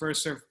 24 of his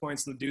first serve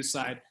points on the deuce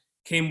side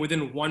came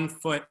within 1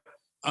 foot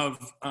of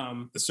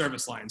the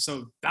service line.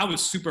 So that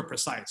was super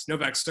precise.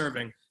 Novak's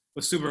serving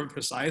was super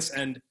precise.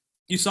 And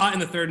you saw it in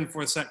the third and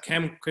fourth set,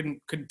 Cam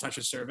couldn't touch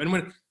his serve. And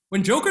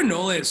when Joker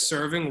Nole is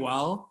serving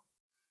well,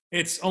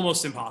 it's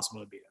almost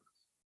impossible to beat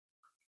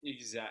him.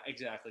 Exactly,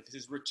 because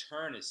his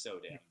return is so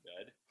damn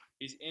good.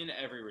 He's in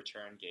every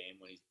return game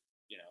when he's,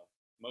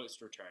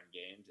 most return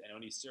games, and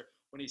when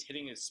he's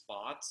hitting his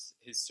spots,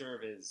 his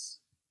serve is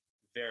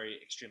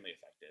extremely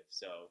effective.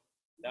 So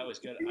that was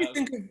good.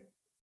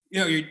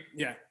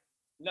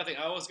 Nothing.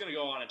 I was gonna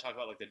go on and talk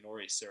about like the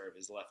Norrie serve,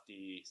 his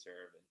lefty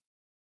serve.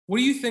 What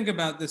do you think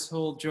about this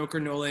whole Joker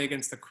Nole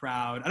against the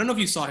crowd? I don't know if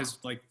you saw his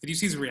did you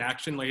see his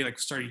reaction? Like he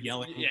started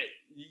yelling.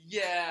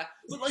 Yeah.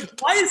 But like,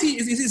 why is he?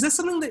 Is that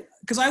something that?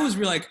 Because I was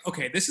really like,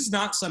 okay, this is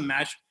not some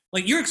match.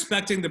 Like you're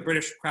expecting the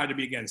British crowd to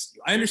be against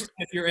you. I understand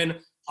if you're in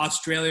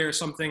Australia or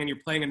something and you're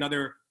playing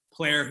another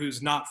player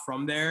who's not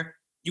from there,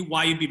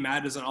 why you'd be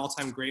mad as an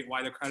all-time great,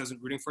 why the crowd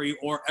isn't rooting for you,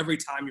 or every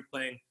time you're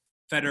playing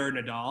Federer,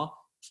 Nadal.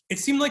 It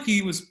seemed like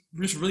he was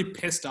just really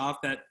pissed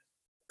off that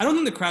I don't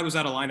think the crowd was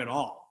out of line at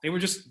all. They were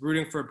just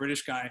rooting for a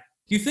British guy.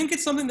 Do you think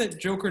it's something that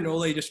Joker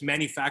Nole just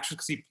manufactures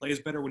because he plays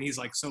better when he's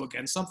like so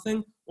against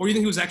something? Or do you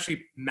think he was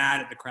actually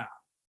mad at the crowd?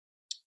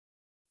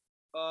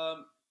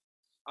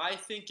 I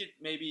think it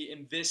maybe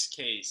in this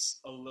case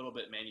a little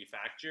bit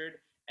manufactured,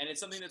 and it's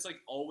something that's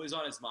like always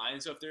on his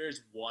mind. So if there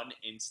is one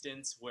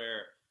instance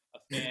where a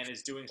fan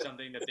is doing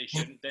something that they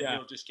shouldn't, then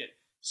he'll just get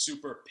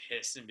super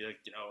pissed and be like,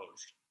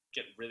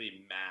 get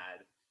really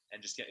mad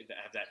and just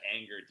have that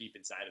anger deep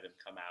inside of him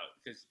come out,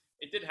 because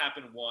it did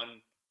happen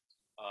one.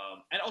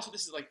 And also,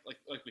 this is like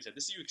we said,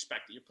 this is you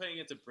expect it. You're playing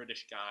against a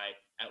British guy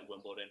at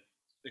Wimbledon.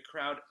 The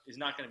crowd is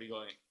not going to be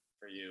going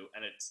for you,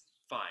 and it's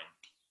fine,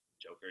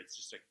 Joker. It's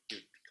just like,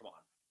 dude, come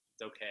on,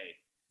 it's okay,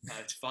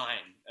 it's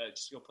fine.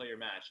 Just go play your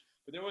match.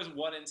 But there was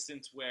one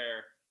instance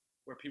where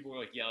people were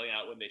like yelling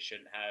out when they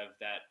shouldn't have.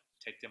 That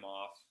ticked him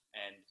off,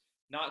 and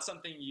not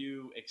something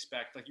you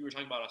expect. Like you were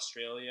talking about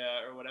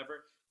Australia or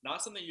whatever.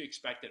 Not something you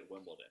expect at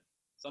Wimbledon.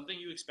 Something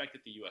you expect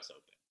at the U.S.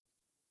 Open.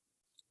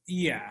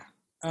 Yeah.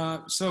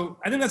 So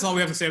I think that's all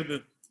we have to say about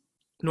the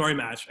Norrie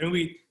match. I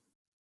mean,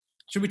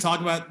 should we talk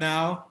about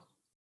now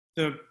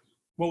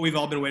what we've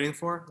all been waiting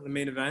for, the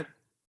main event?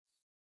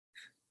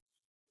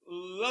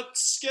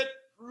 Let's get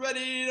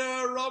ready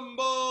to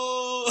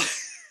rumble.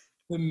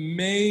 The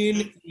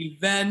main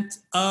event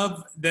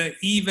of the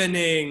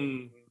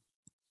evening.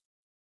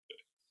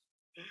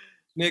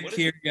 Nick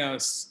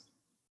Kyrgios.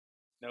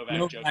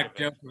 Novak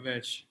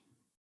Djokovic.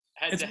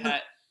 Head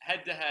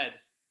to head,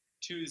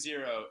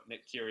 2-0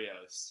 Nick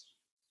Kyrgios.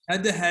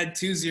 Head to head,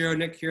 2-0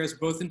 Nick Kyrgios,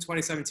 both in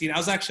 2017. I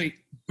was actually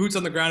boots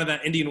on the ground of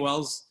that Indian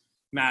Wells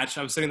match.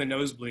 I was sitting in the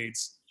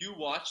nosebleeds. You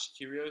watched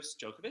Kyrgios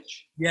Djokovic?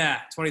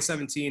 Yeah,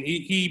 2017.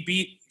 He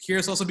beat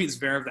Kyrgios. Also beat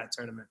Zverev that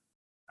tournament.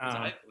 Was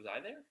I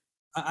there?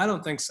 I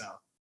don't think so.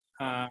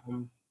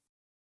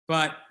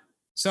 But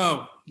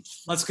so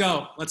let's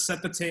go. Let's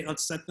set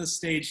the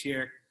stage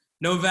here.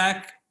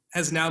 Novak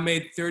has now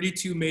made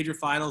 32 major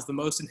finals, the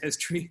most in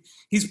history.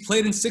 He's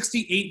played in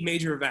 68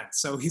 major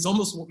events, so he's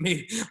almost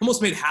made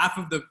half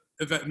of the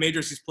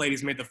majors he's played.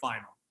 He's made the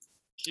final.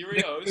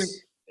 Kyrgios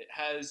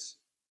has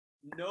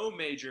no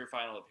major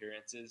final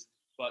appearances,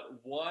 but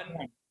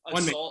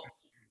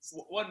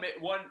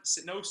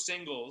no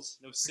singles.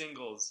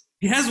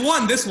 He has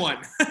won this one.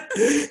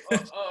 Okay.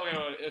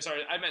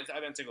 Sorry, I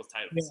meant singles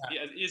titles.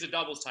 Yeah. He has a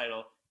doubles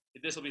title.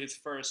 This will be his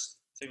first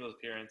singles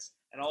appearance,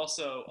 and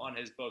also on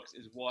his books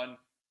is one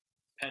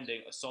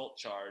pending assault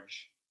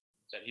charge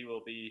that he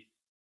will be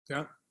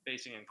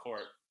facing in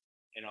court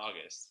in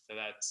August. So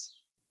that's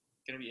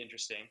going to be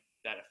interesting.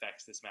 That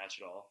affects this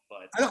match at all.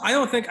 But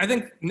I think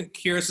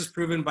Kyrgios has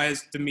proven by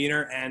his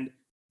demeanor and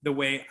the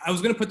way. I was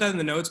going to put that in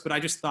the notes, but I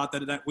just thought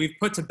that we've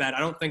put to bed. I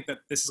don't think that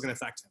this is going to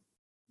affect him.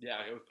 Yeah,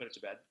 I would put it to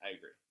bed. I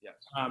agree.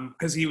 Yeah.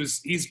 Because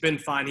he's been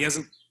fine. He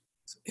hasn't.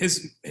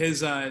 His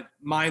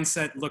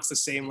mindset looks the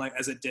same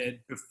as it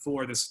did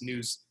before this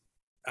news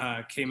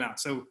came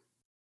out. So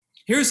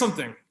here's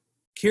something.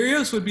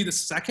 Kyrgios would be the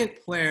second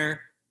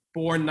player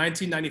born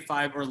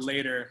 1995 or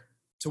later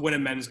to win a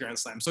men's Grand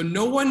Slam. So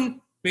no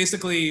one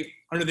basically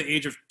under the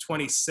age of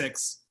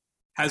 26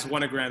 has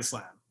won a Grand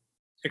Slam,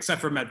 except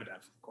for Medvedev,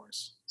 of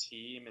course.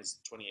 Team is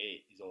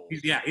 28. He's old.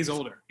 He's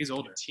older. He's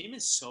older. Team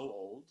is so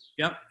old.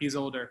 Yep, he's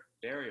older.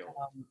 Very old.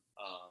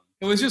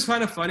 It was just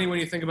kind of funny when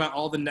you think about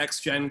all the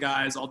next-gen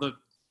guys, all the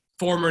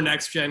former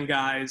next-gen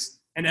guys,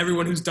 and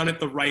everyone who's done it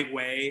the right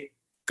way,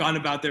 gone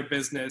about their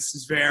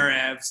business,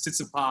 Zverev,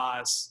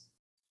 Tsitsipas.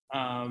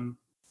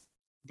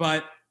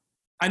 But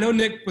I know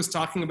Nick was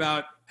talking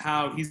about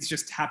how he's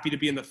just happy to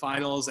be in the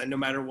finals, and no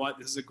matter what,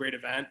 this is a great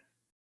event.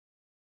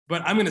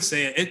 But I'm going to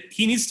say it.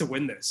 He needs to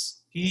win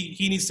this.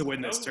 He needs to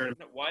win this tournament.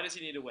 No, why does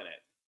he need to win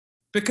it?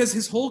 Because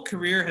his whole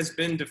career has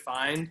been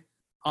defined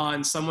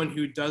on someone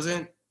who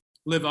doesn't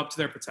live up to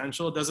their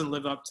potential, doesn't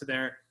live up to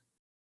their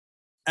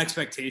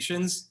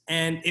expectations.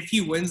 And if he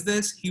wins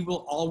this, he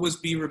will always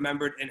be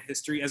remembered in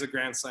history as a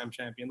Grand Slam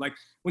champion. Like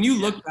when you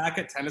look back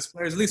at tennis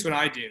players, at least when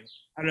I do,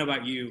 I don't know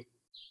about you,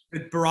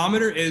 the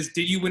barometer is,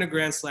 did you win a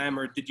Grand Slam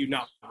or did you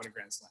not win a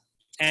Grand Slam?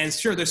 And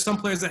sure, there's some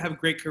players that have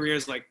great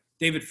careers like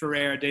David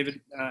Ferrer,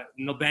 David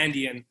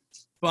Nalbandian.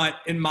 But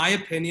in my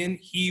opinion,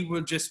 he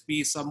will just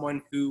be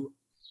someone who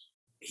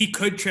he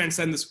could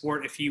transcend the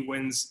sport if he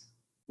wins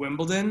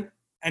Wimbledon.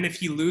 And if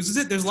he loses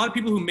it, there's a lot of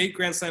people who make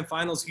Grand Slam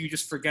finals who you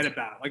just forget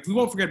about. Like, we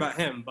won't forget about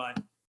him, but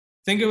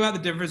think about the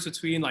difference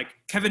between, like,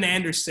 Kevin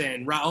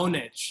Anderson,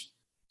 Raonic,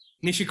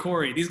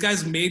 Nishikori. These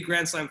guys made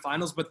Grand Slam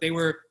finals, but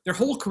their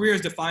whole career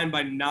is defined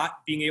by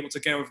not being able to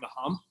get over the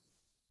hump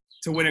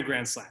to win a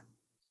Grand Slam.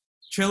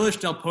 Cilic,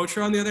 Del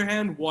Potro, on the other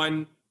hand,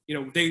 won,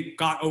 they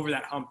got over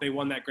that hump. They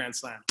won that Grand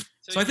Slam.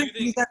 So I think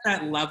he's at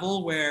that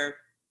level where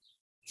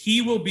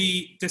he will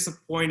be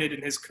disappointed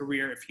in his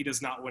career if he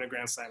does not win a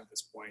Grand Slam at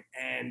this point.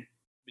 And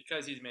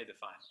because he's made the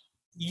final.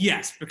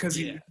 Yes, because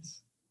he.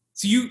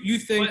 So you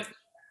think? But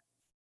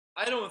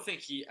I don't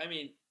think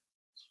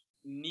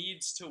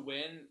needs to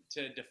win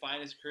to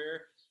define his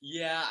career.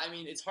 Yeah,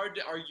 it's hard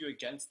to argue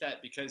against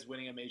that because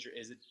winning a major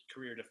is a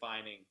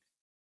career-defining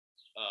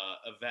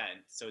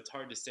event. So it's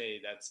hard to say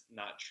that's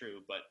not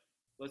true. But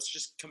let's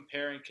just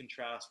compare and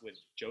contrast with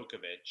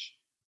Djokovic,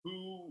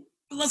 who.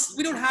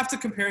 We don't have to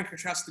compare and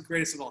contrast the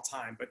greatest of all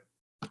time, but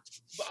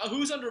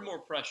who's under more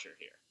pressure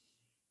here?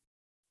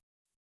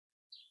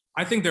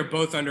 I think they're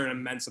both under an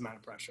immense amount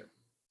of pressure.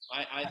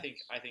 I think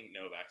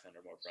Novak's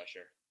under more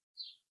pressure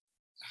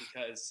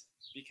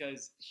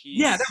because he's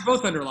Yeah, they're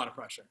both under a lot of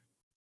pressure.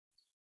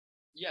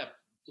 yeah.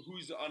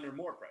 Who's under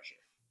more pressure?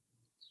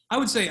 I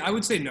would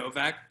say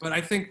Novak, but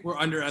I think we're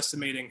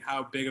underestimating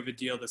how big of a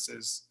deal this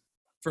is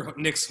for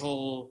Nick's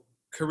whole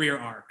career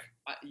arc.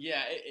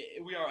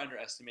 We are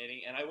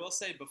underestimating, and I will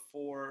say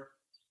before,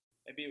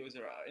 maybe it was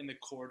in the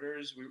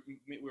quarters. We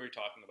were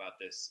talking about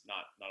this,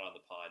 not on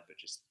the pod, but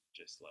just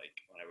like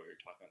whenever we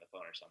were talking on the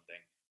phone or something.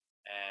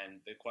 And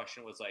the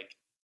question was like,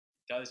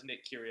 does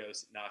Nick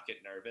Kyrgios not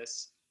get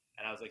nervous?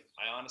 And I was like,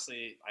 I don't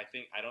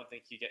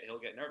think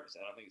he'll get nervous.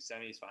 I don't think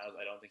semis, finals.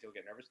 I don't think he'll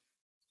get nervous.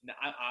 No,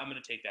 I'm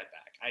going to take that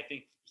back. I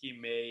think he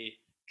may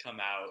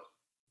come out,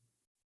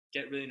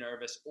 get really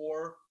nervous,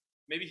 or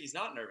maybe he's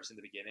not nervous in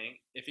the beginning.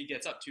 If he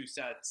gets up 2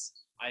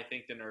 sets, I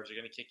think the nerves are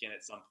going to kick in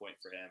at some point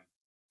for him.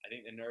 I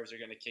think the nerves are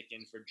going to kick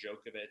in for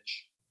Djokovic,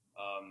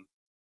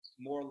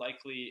 more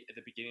likely at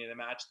the beginning of the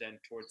match than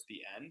towards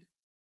the end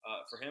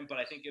for him. But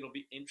I think it'll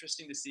be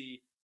interesting to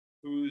see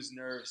whose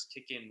nerves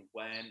kick in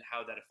when,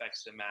 how that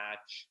affects the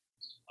match,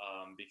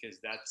 because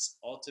that's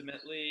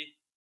ultimately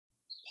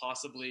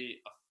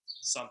possibly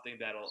something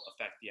that'll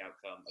affect the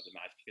outcome of the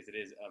match, because it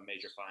is a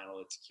major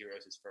final. It's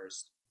Kyrgios'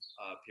 first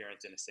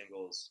appearance in a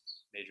singles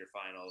major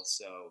final,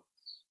 so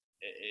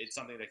it's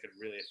something that could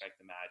really affect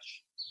the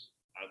match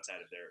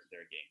outside of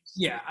their games.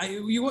 Yeah,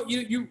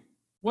 you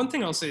one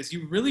thing I'll say is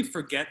you really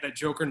forget that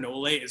Joker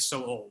Nole is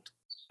so old.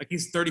 Like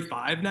he's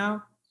 35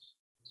 now.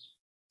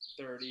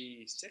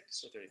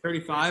 36 or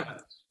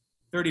 35.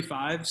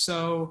 35.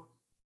 So,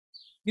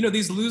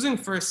 these losing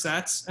first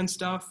sets and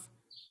stuff,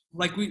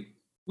 like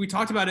we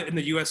talked about it in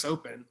the US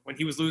Open when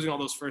he was losing all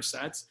those first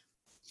sets.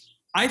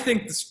 I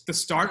think the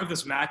start of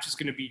this match is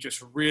going to be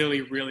just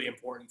really, really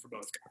important for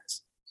both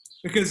guys.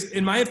 Because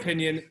in my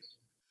opinion,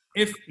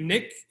 if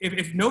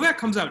Novak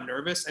comes out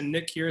nervous and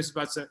Nick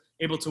Kyrgios is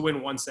able to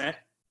win one set,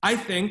 I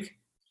think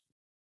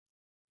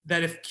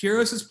that if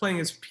Kyrgios is playing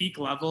his peak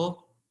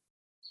level,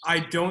 I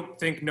don't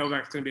think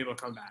Novak's going to be able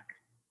to come back.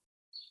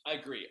 I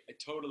agree. I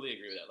totally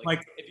agree with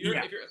that. If you're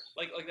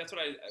like that's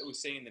what I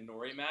was saying in the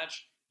Norrie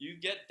match. You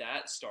get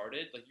that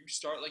started, like you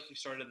start like you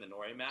started in the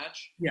Norrie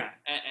match. Yeah.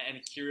 And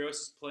Kyrgios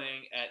is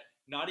playing at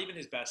not even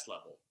his best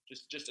level,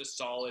 just a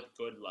solid,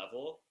 good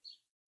level.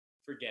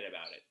 Forget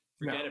about it.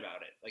 Forget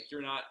about it. Like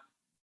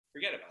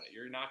forget about it.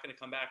 You're not going to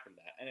come back from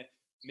that. And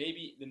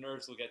maybe the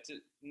nerves will get to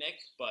Nick,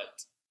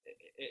 but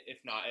if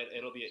not,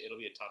 it'll be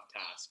a tough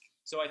task.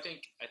 So I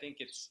think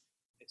it's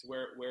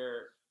where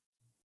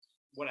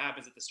what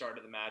happens at the start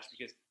of the match,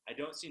 because I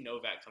don't see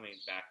Novak coming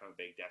back from a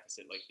big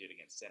deficit like he did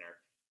against Sinner,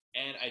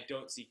 and I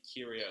don't see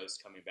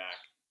Kyrgios coming back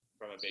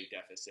from a big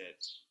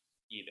deficit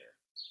either.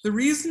 The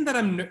reason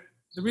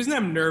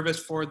I'm nervous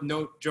for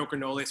Joker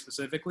Nole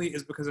specifically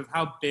is because of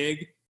how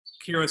big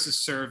Kyrgios'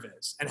 serve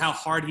is and how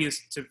hard he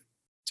is to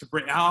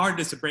break. How hard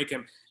it is to break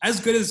him. As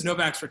good as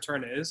Novak's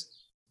return is,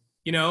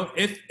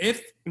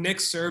 if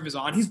Nick's serve is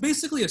on, he's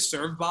basically a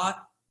serve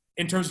bot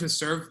in terms of his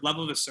serve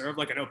level of his serve,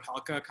 like an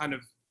Opelka kind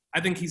of. I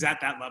think he's at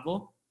that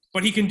level,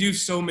 but he can do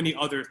so many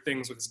other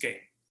things with his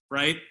game,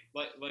 right?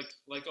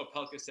 Like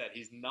Opelka said,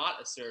 he's not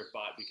a serve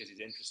bot because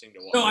he's interesting to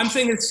watch. No, I'm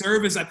saying his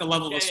serve is at the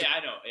level of serve. I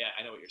know. Yeah,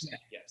 I know what you're saying.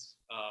 Yeah. Yes.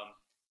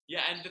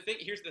 And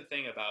here's the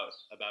thing about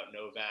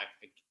Novak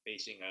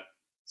facing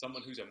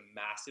someone who's a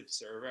massive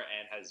server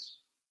and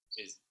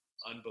is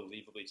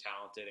unbelievably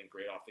talented and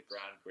great off the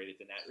ground, great at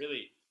the net.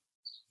 Really,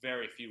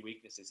 very few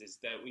weaknesses. Is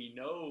that we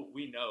know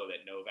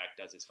that Novak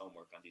does his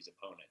homework on these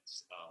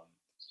opponents.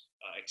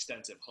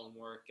 Extensive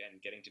homework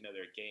and getting to know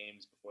their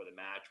games before the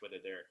match, whether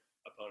they're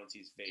opponents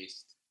he's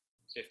faced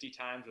 50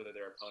 times, whether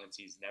they're opponents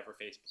he's never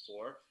faced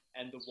before.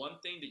 And the one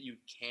thing that you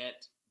can't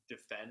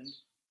defend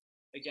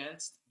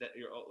against, that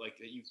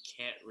you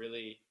can't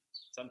really,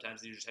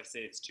 sometimes you just have to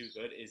say it's too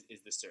good, is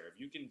the serve.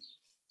 You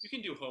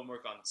can do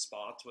homework on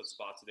spots. What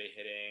spots are they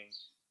hitting?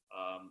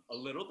 A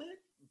little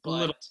bit,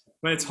 but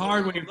it's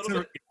hard when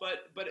you're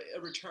but a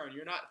return,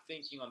 you're not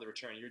thinking on the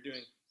return. You're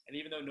doing. And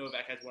even though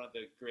Novak has one of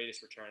the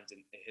greatest returns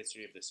in the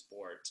history of the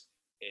sport,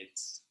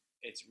 it's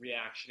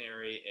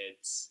reactionary.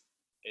 It's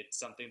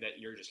something that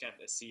you're just going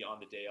to see on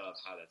the day of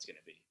how that's going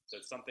to be. So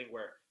it's something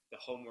where the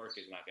homework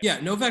is not going to Yeah,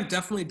 Novak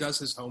definitely does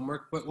his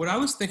homework. But what I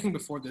was thinking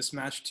before this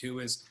match, too,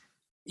 is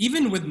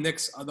even with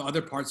Nick's the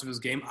other parts of his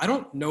game, I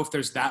don't know if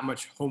there's that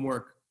much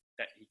homework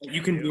that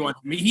you can do on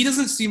me. He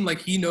doesn't seem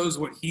like he knows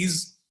what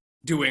he's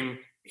doing.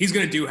 He's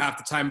going to do half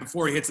the time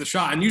before he hits the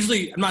shot. And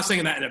usually, I'm not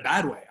saying that in a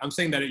bad way. I'm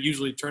saying that it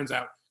usually turns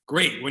out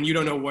great when you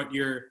don't know what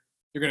you're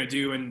going to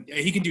do. And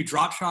he can do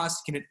drop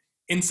shots. He can hit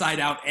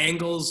inside-out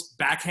angles,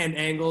 backhand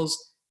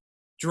angles,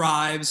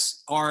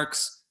 drives,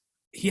 arcs.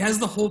 He has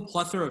the whole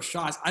plethora of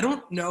shots. I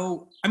don't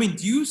know. I mean,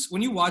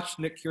 when you watch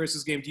Nick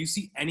Kyrgios' game, do you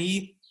see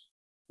any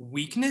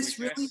weakness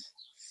really?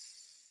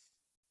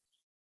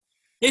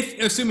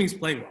 Assuming he's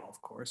playing well,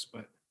 of course,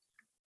 but.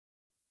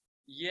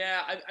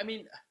 Yeah, I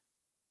mean,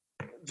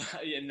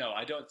 no,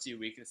 I don't see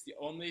weakness. The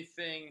only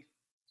thing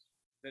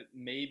that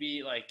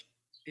maybe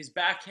his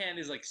backhand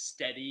is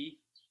steady.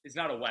 It's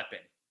not a weapon.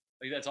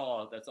 That's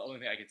all. That's the only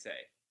thing I could say.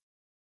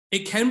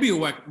 It can be a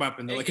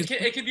weapon though.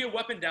 It can be a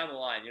weapon down the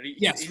line.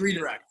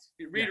 Redirect.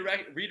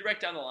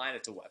 Redirect down the line.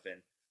 It's a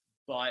weapon.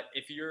 But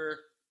if you're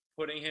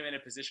putting him in a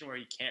position where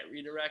he can't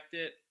redirect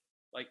it,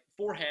 like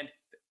forehand,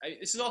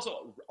 this is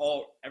also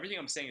everything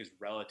I'm saying is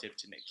relative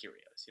to Nick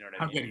Kyrgios. You know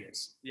what I mean? How good he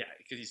is. Yeah,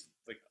 because he's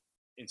like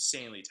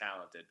insanely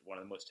talented, one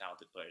of the most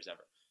talented players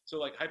ever. So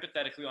like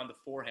hypothetically on the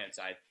forehand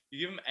side, you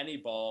give him any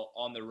ball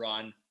on the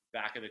run,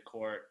 back of the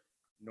court,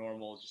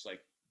 normal, just like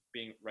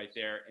being right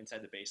there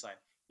inside the baseline,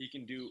 he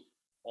can do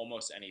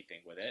almost anything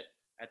with it.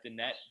 At the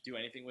net, do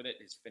anything with it.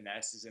 His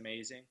finesse is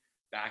amazing.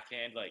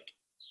 Backhand,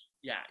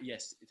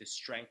 yes, it's a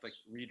strength, like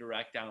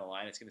redirect down the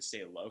line. It's going to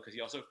stay low because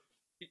he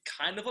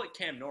kind of like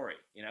Cam Norrie,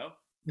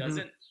 there's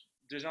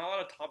not a lot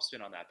of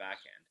topspin on that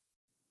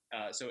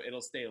backhand. So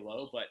it'll stay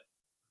low, but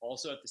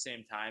also at the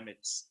same time,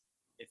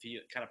 if he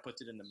kind of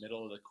puts it in the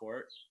middle of the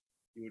court,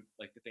 you would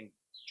like to think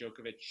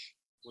Djokovic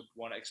would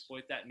want to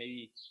exploit that,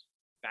 maybe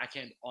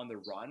backhand on the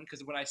run.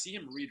 Because when I see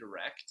him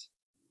redirect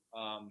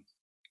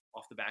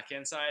off the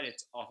backhand side,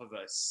 it's off of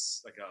a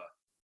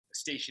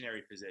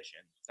stationary position.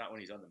 It's not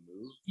when he's on the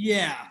move.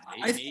 Yeah,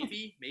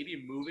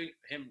 maybe moving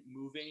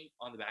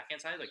on the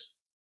backhand side,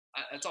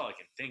 that's all I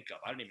can think of.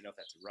 I don't even know if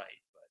that's right.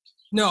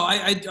 No,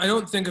 I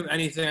don't think of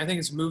anything. I think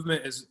his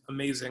movement is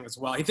amazing as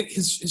well. I think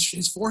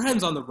his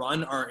forehands on the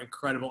run are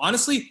incredible.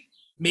 Honestly,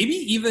 maybe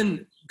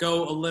even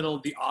go a little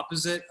the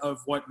opposite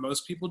of what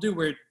most people do,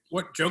 where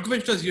what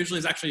Djokovic does usually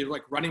is actually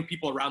like running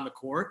people around the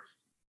court.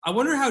 I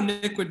wonder how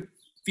Nick would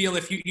feel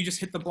if you just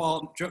hit the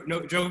ball,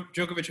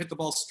 Djokovic hit the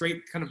ball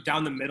straight kind of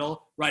down the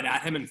middle, right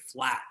at him and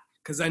flat,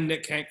 because then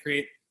Nick can't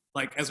create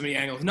like as many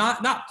angles.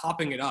 Not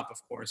popping it up, of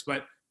course,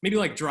 but maybe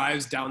like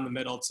drives down the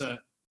middle to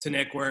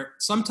Nick, where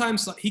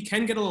sometimes he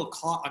can get a little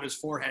caught on his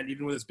forehand,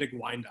 even with his big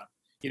windup,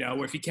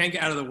 where if he can't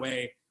get out of the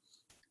way,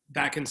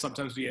 that can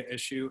sometimes be an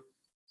issue.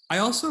 I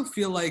also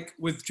feel like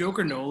with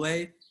Joker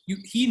Nole,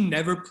 he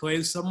never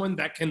plays someone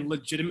that can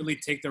legitimately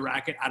take the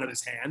racket out of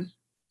his hand.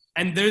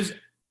 And there's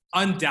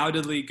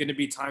undoubtedly going to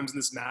be times in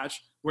this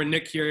match where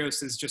Nick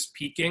Kyrgios is just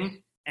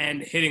peaking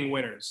and hitting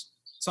winners.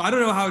 So I don't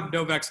know how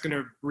Novak's going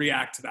to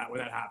react to that when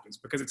that happens,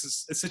 because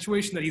it's a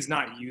situation that he's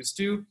not used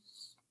to.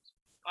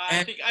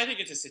 I think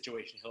it's a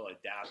situation he'll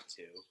adapt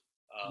to.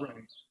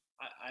 Right.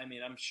 I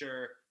mean, I'm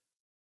sure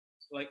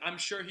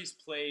he's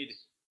played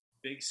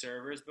big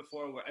servers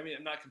before.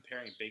 I'm not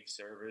comparing big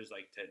servers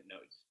to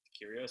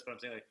Kyrgios, but I'm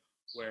saying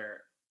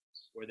where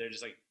they're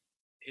just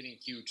hitting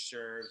huge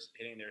serves,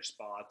 hitting their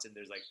spots, and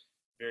there's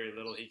very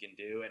little he can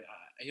do, and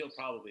he'll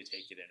probably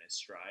take it in his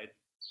stride.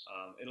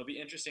 It'll be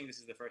interesting. This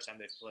is the first time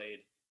they're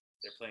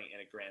playing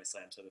in a Grand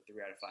Slam, so the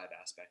 3 out of 5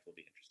 aspect will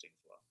be interesting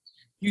as well.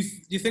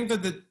 You think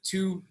that the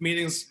 2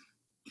 meetings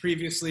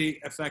previously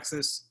affects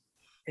this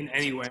in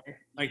any way?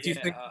 Do you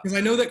think, because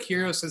I know that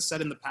Kyrgios has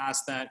said in the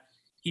past that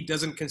he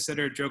doesn't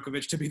consider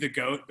Djokovic to be the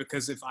GOAT,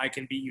 because if I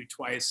can beat you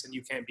twice and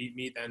you can't beat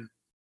me, then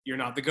you're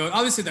not the GOAT.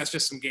 Obviously, that's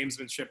just some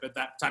gamesmanship. At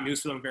that time, he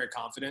was feeling very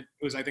confident.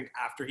 It was, I think,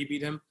 after he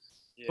beat him.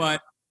 Yeah.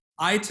 But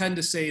I tend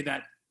to say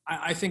that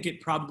I think it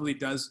probably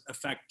does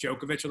affect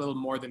Djokovic a little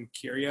more than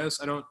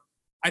Kyrgios.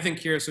 I think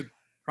Kyrgios would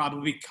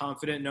probably be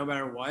confident no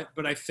matter what,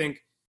 but I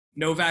think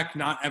Novak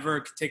not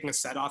ever taking a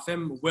set off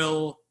him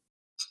will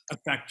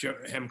affect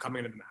him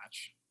coming into the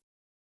match.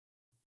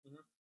 Mm-hmm.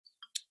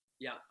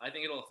 Yeah, I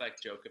think it'll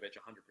affect Djokovic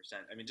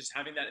 100%. I mean, just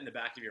having that in the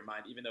back of your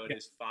mind, even though it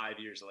is 5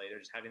 years later,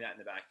 just having that in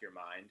the back of your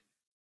mind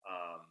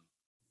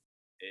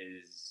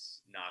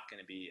is not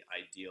going to be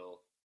ideal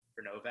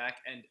for Novak.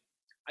 And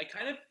I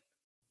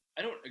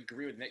don't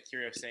agree with Nick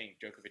Kyrgios saying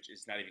Djokovic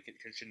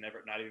should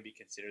not even be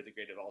considered the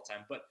greatest of all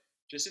time, but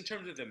just in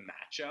terms of the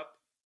matchup,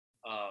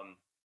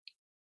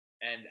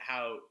 and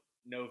how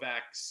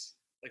Novak's,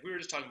 we were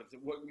just talking about,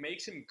 what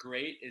makes him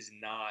great is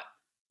not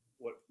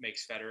what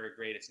makes Federer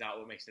great. It's not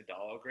what makes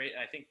Nadal great.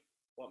 And I think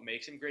what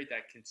makes him great,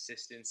 that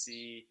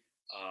consistency,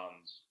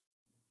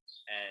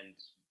 and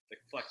the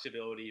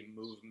flexibility,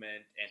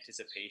 movement,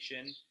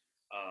 anticipation,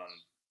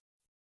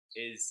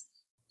 is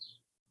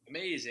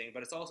amazing.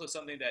 But it's also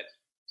something that,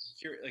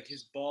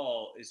 his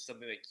ball is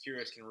something that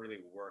Kyrgios can really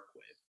work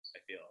with, I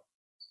feel.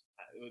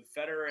 With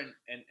Federer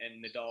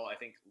and Nadal, I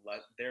think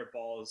their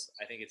balls,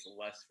 I think it's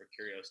less for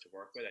Kyrgios to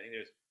work with. I think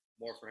there's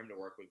more for him to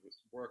work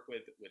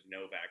with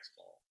Novak's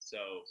ball. So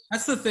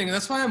that's the thing.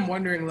 That's why I'm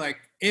wondering,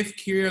 if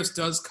Kyrgios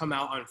does come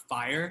out on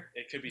fire,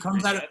 it could be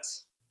comes out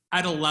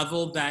at a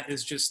level that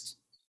is just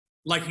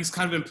he's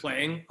kind of been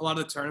playing a lot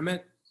of the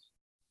tournament.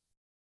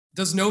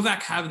 Does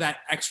Novak have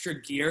that extra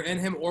gear in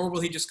him, or will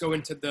he just go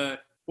into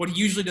what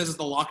he usually does is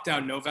the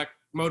lockdown Novak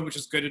mode, which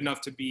is good enough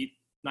to beat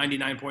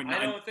 99.9.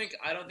 I don't think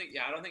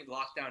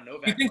lockdown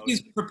Novak. You think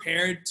he's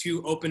prepared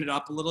to open it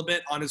up a little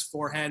bit on his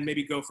forehand,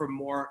 maybe go for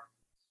more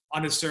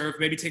on his serve,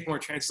 maybe take more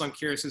chances on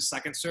Kyrgios'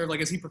 second serve?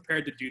 Is he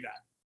prepared to do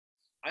that?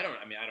 I don't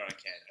fucking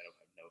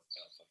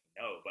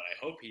know, but I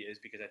hope he is,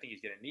 because I think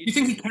he's going to need. You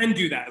think he can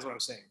do that? Is what I'm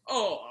saying.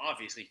 Oh,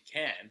 obviously he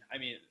can. I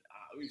mean,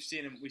 we've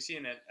seen him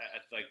at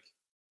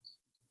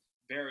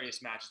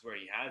various matches where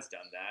he has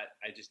done that.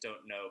 I just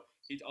don't know.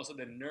 He's also,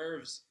 the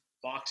nerves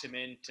box him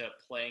into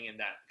playing in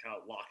that kind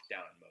of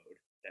lockdown mode.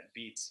 that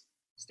beats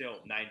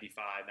still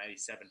 95,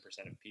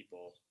 97% of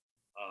people.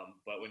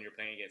 But when you're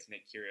playing against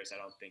Nick Kyrgios, I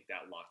don't think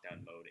that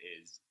lockdown mode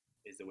is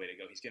the way to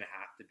go. He's going to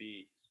have to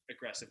be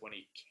aggressive when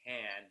he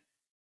can.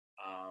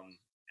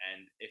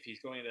 And if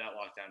he's going into that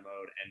lockdown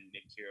mode and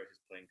Nick Kyrgios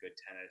is playing good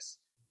tennis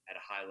at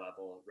a high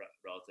level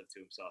relative to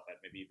himself at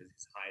maybe even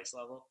his highest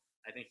level,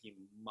 I think he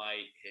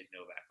might hit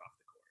Novak off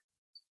the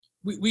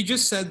court. We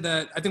just said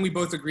that I think we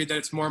both agreed that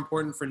it's more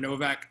important for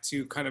Novak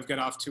to kind of get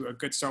off to a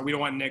good start. We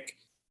don't want Nick,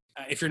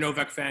 if you're a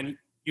Novak fan,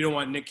 you don't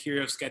want Nick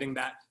Kyrgios getting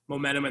that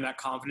momentum and that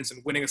confidence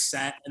and winning a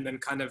set and then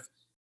kind of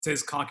to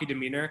his cocky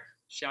demeanor.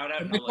 Shout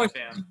out Nole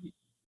fam.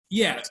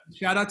 Yeah,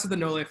 shout out to the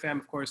Nole fam,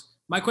 of course.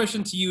 My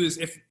question to you is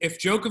if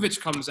Djokovic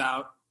comes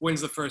out,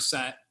 wins the first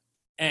set,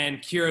 and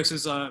Kyrgios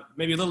is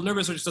maybe a little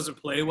nervous or just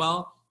doesn't play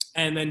well,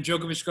 and then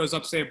Djokovic goes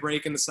up, say, a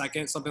break in the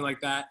second, something like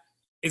that,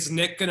 is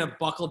Nick going to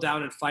buckle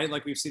down and fight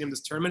like we've seen him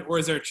this tournament, or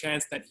is there a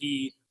chance that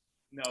he...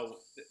 No,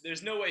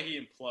 there's no way he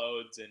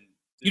implodes and...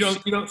 You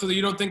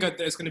don't think that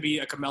there's going to be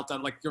like a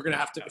meltdown? Like you're going to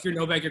have to, if you're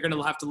Novak, you're going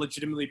to have to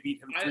legitimately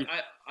beat him. I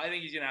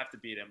think he's going to have to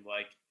beat him.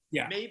 Like,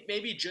 yeah,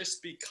 maybe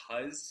just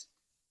because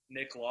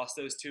Nick lost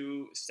those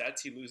two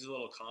sets, he loses a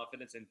little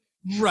confidence and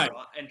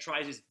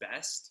tries his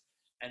best,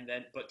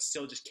 but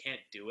still just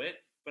can't do it.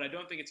 But I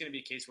don't think it's going to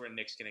be a case where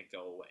Nick's going to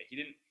go away. He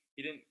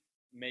didn't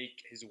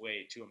make his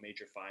way to a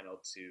major final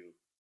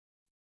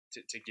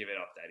to give it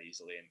up that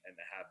easily and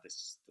to have the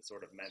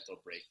sort of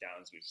mental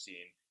breakdowns we've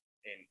seen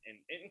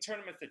in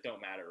tournaments that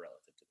don't matter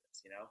relative to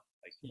this, you know?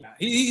 Like, yeah,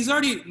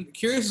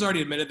 Kyrgios has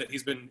already admitted that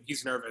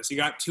he's nervous. He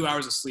got 2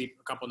 hours of sleep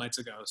a couple nights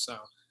ago, so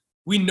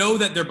we know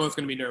that they're both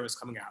going to be nervous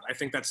coming out. I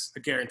think that's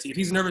a guarantee. If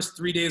he's nervous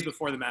 3 days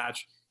before the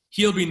match,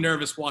 he'll be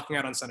nervous walking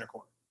out on center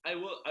court. I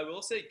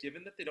will say,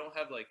 given that they don't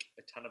have like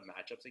a ton of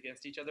matchups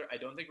against each other, I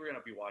don't think we're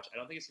going to be watching. I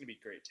don't think it's going to be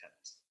great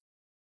tennis.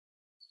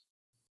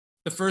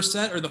 The first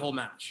set or the whole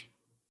match?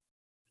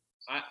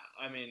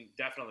 I mean,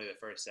 definitely the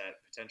first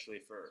set, potentially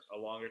for a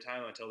longer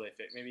time until they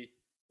fit.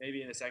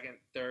 Maybe in the second,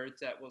 third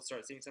set we'll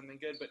start seeing something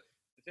good. But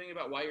the thing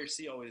about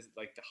YRC always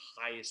like the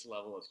highest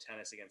level of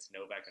tennis against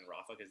Novak and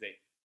Rafa because they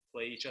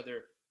play each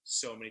other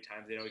so many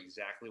times. They know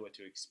exactly what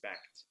to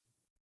expect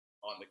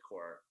on the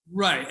court.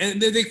 Right,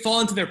 and they fall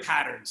into their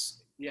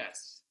patterns.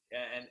 Yes,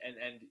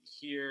 and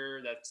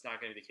here that's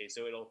not going to be the case.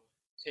 So it'll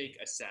take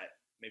a set,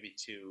 maybe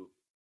two,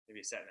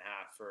 maybe a set and a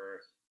half for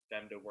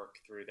them to work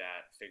through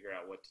that, figure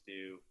out what to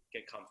do,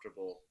 get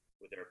comfortable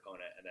with their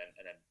opponent, and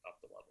then up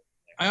the level.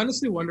 I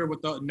honestly wonder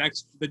what the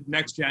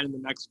next gen and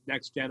the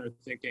next gen are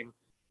thinking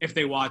if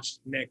they watch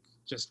Nick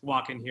just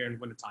walk in here and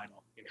win a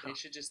title. You know?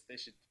 They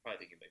should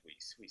probably think like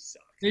we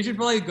suck. They should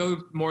probably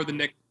go more the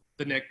Nick.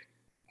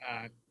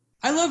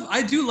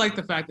 I do like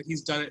the fact that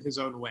he's done it his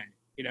own way.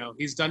 You know,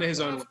 he's done it his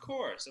own way. Of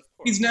course.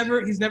 He's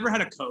never had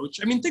a coach.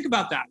 I mean, think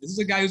about that. This is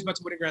a guy who's about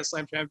to win a Grand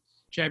Slam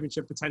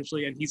championship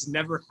potentially, and he's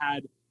never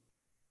had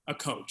a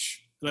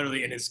coach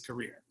literally in his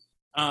career.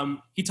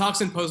 He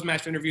talks in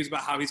post-match interviews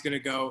about how he's going to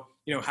go,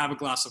 have a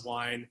glass of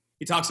wine.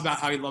 He talks about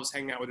how he loves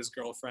hanging out with his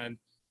girlfriend.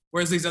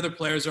 Whereas these other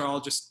players are all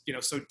just,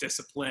 so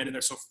disciplined and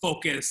they're so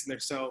focused and they're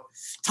so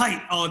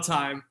tight all the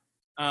time.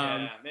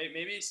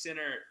 Maybe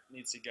Sinner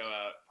needs to go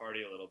out,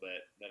 party a little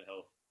bit, then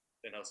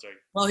he'll start.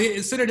 Well,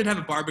 Sinner did have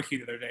a barbecue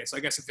the other day, so I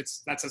guess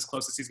that's as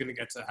close as he's going to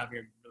get to having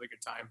a really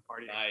good time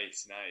partying.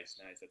 Nice.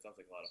 That sounds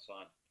like a lot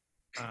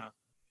of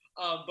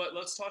fun. But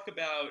let's talk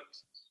about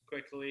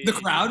quickly the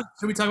crowd.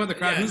 Should we talk about the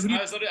crowd? Yeah, I was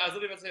literally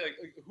about to say,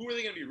 like, who are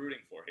they going to be rooting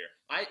for here?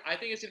 I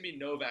think it's going to be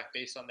Novak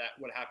based on that.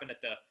 What happened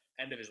at the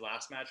end of his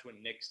last match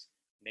when Nick's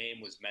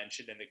name was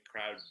mentioned and the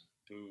crowd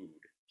booed.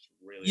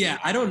 Yeah,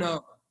 I don't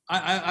know.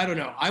 I don't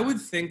know. I would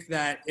think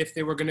that if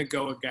they were going to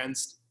go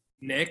against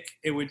Nick,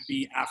 it would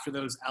be after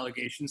those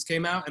allegations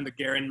came out, and the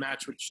Guerin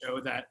match would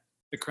show that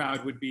the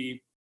crowd would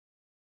be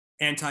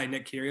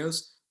anti-Nick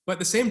Kyrgios. But at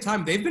the same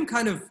time, they've been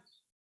kind of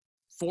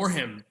for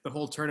him the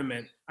whole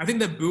tournament. I think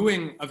the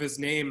booing of his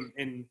name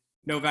in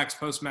Novak's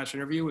post-match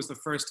interview was the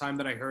first time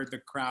that I heard the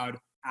crowd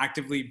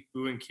actively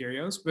booing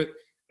Kyrgios. But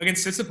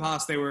against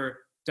Tsitsipas, they were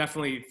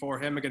definitely for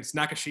him. Against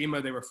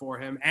Nakashima, they were for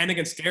him. And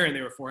against Guerin,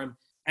 they were for him.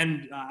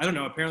 And I don't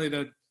know, apparently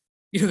the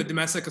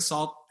domestic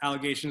assault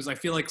allegations, I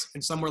feel like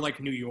in somewhere like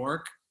New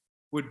York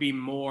would be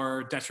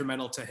more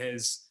detrimental to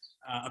his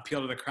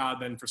appeal to the crowd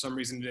than for some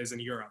reason it is in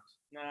Europe.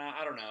 Nah,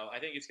 I don't know. I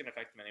think it's going to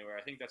affect him anywhere.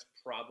 I think that's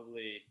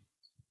probably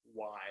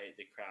why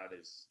the crowd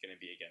is going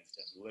to be against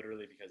him,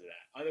 literally because of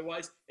that.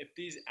 Otherwise, if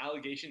these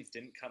allegations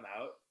didn't come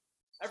out,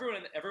 everyone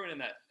in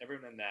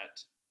that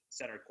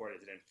center court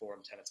is an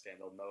informed tennis fan.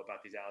 They'll know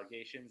about these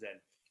allegations,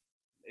 and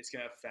it's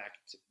going to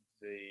affect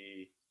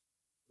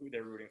who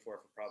they're rooting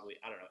for probably,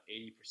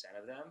 80%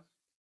 of them.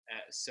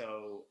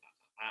 So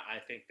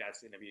I think that's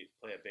going to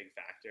play a big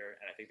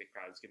factor, and I think the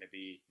crowd is going to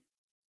be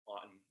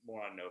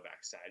more on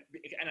Novak's side.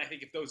 And I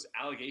think if those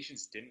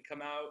allegations didn't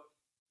come out,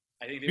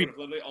 I think they would have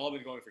literally all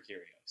been going for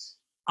Kyrgios.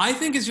 I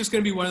think it's just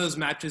going to be one of those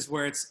matches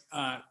where it's,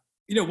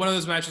 one of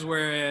those matches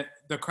where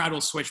the crowd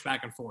will switch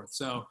back and forth.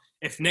 So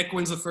if Nick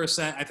wins the first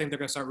set, I think they're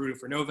going to start rooting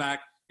for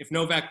Novak. If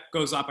Novak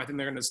goes up, I think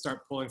they're going to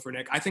start pulling for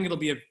Nick. I think it'll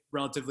be a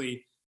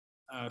relatively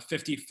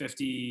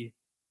 50-50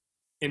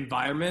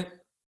 environment.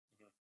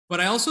 But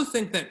I also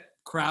think that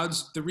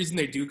crowds, the reason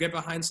they do get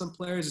behind some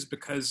players is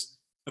because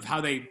of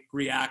how they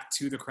react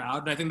to the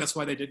crowd. And I think that's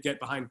why they did get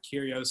behind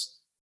Kyrgios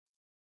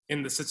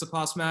in the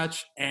Tsitsipas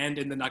match and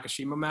in the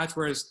Nakashima match,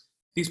 whereas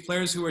these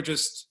players who are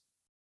just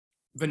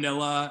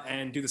vanilla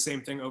and do the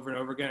same thing over and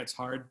over again, it's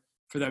hard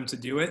for them to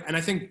do it. And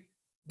I think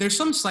there's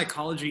some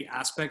psychology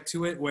aspect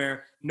to it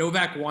where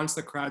Novak wants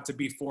the crowd to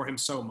be for him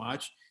so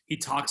much. He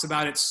talks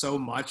about it so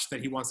much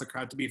that he wants the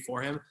crowd to be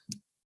for him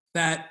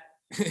that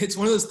it's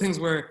one of those things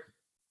where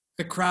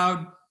the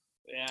crowd,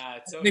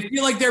 they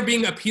feel like they're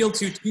being appealed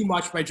to too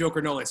much by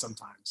Joker Nole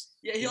sometimes.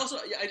 Yeah, he also,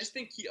 I just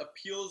think he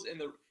appeals in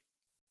the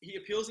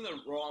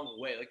wrong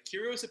way. Like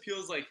Kyrgios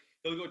appeals like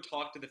he'll go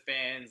talk to the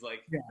fans, like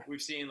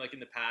we've seen like in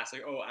the past,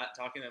 like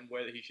talking to them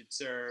whether he should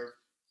serve,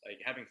 like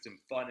having some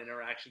fun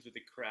interactions with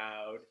the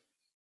crowd,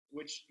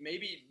 which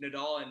maybe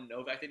Nadal and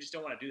Novak, they just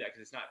don't want to do that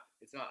because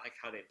it's not like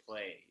how they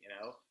play, you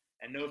know.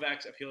 And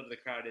Novak's appeal to the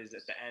crowd is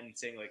at the end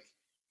saying like,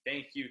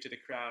 "Thank you to the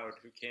crowd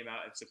who came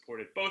out and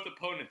supported both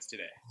opponents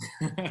today."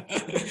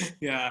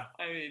 Yeah.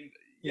 I mean,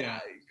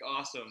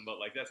 awesome, but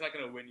like that's not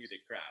going to win you the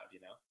crowd,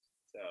 you know.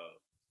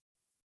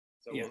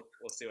 So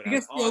we'll see what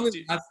happens. I guess the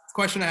only last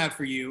question I have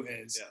for you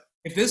is,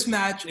 if this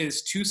match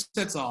is 2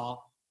 sets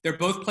all, they're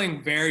both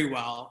playing very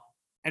well,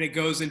 and it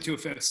goes into a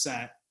 5th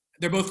set,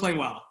 they're both playing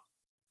well.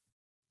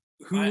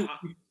 Who?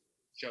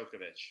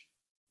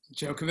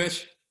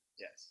 Djokovic?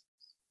 Yes.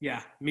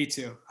 Yeah, me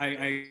too. I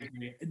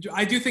agree.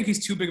 I do think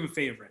he's too big of a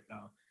favorite,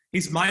 though.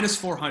 He's minus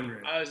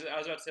 400. I was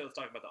about to say, let's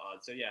talk about the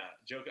odds. So yeah,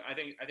 I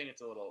think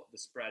it's the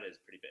spread is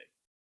pretty big.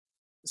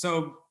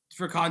 So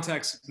for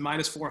context,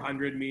 minus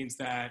 400 means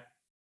that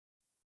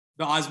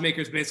the odds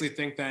makers basically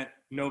think that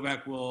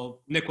Nick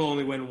will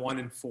only win 1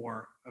 in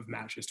 4 of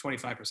matches,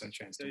 25%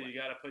 chance to win. So you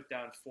got to put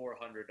down $400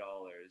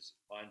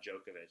 on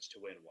Djokovic to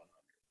win 100.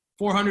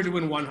 400 to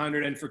win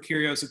 100, and for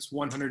Kyrgios, it's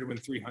 100 to win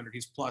 300.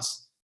 He's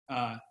plus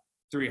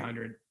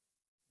 300.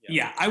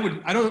 Yeah, I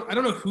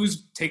don't know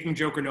who's taking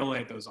Joker Nole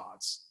at those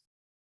odds.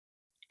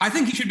 I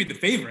think he should be the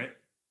favorite,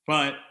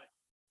 but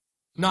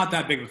not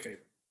that big of a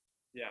favorite.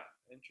 Yeah,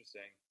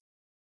 interesting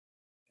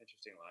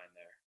line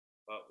there.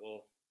 But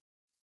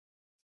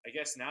I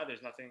guess now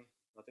there's nothing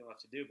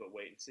left to do but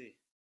wait and see.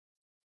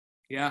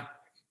 Yeah,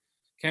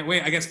 can't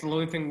wait. I guess the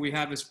only thing we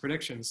have is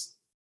predictions.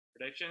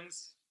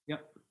 Predictions?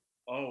 Yep.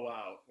 Oh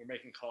wow, we're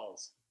making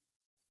calls.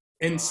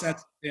 In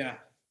sets, yeah.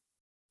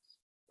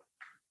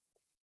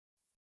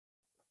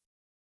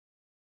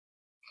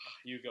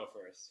 You go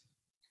first.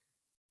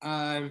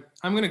 I'm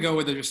gonna go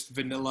with just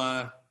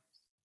vanilla.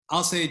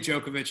 I'll say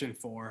Djokovic in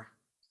 4.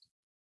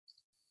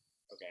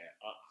 Okay.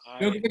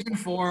 Djokovic in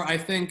 4. I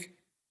think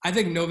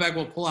Novak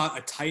will pull out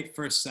a tight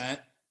first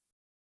set,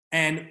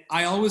 and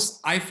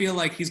I feel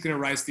like he's gonna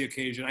rise to the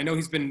occasion. I know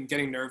he's been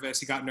getting nervous.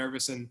 He got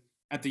nervous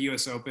at the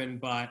U.S. Open,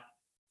 but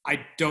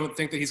I don't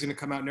think that he's gonna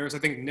come out nervous. I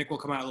think Nick will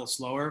come out a little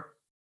slower.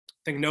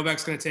 I think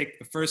Novak's gonna take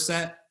the first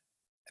set.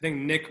 I think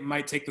Nick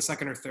might take the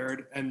second or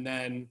third, and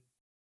then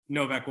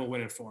Novak will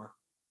win in 4.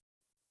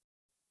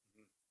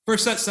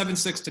 First set,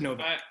 7-6 to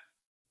Novak.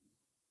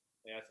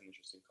 Yeah, that's an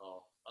interesting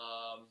call.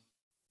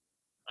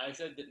 I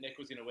said that Nick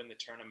was going to win the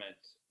tournament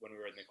when we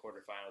were in the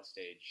quarterfinal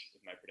stage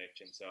with my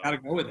prediction. So gotta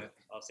go with it.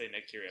 I'll say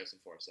Nick Kyrgios in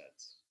 4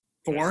 sets.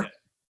 4?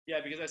 Yeah,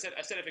 because I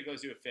said if it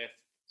goes to a 5th,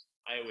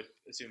 I would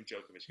assume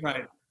Djokovic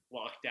can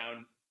lock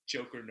down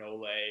Joker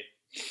Nole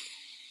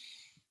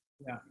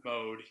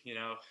mode, you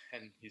know,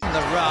 and he's on the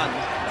run,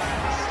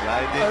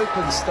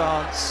 open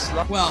stance.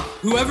 Well,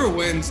 whoever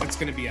wins, it's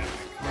going to be epic.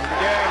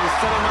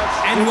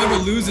 Yeah, and whoever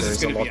loses, There's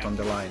it's going a to be lot on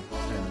the line.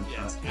 And,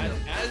 yes,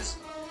 as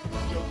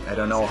I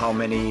don't know how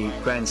many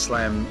Grand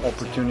Slam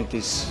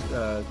opportunities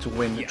to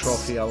win the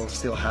trophy I will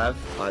still have.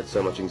 I had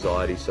so much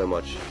anxiety, I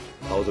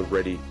was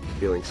already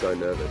feeling so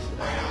nervous.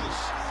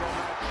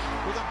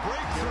 With a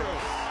breakthrough.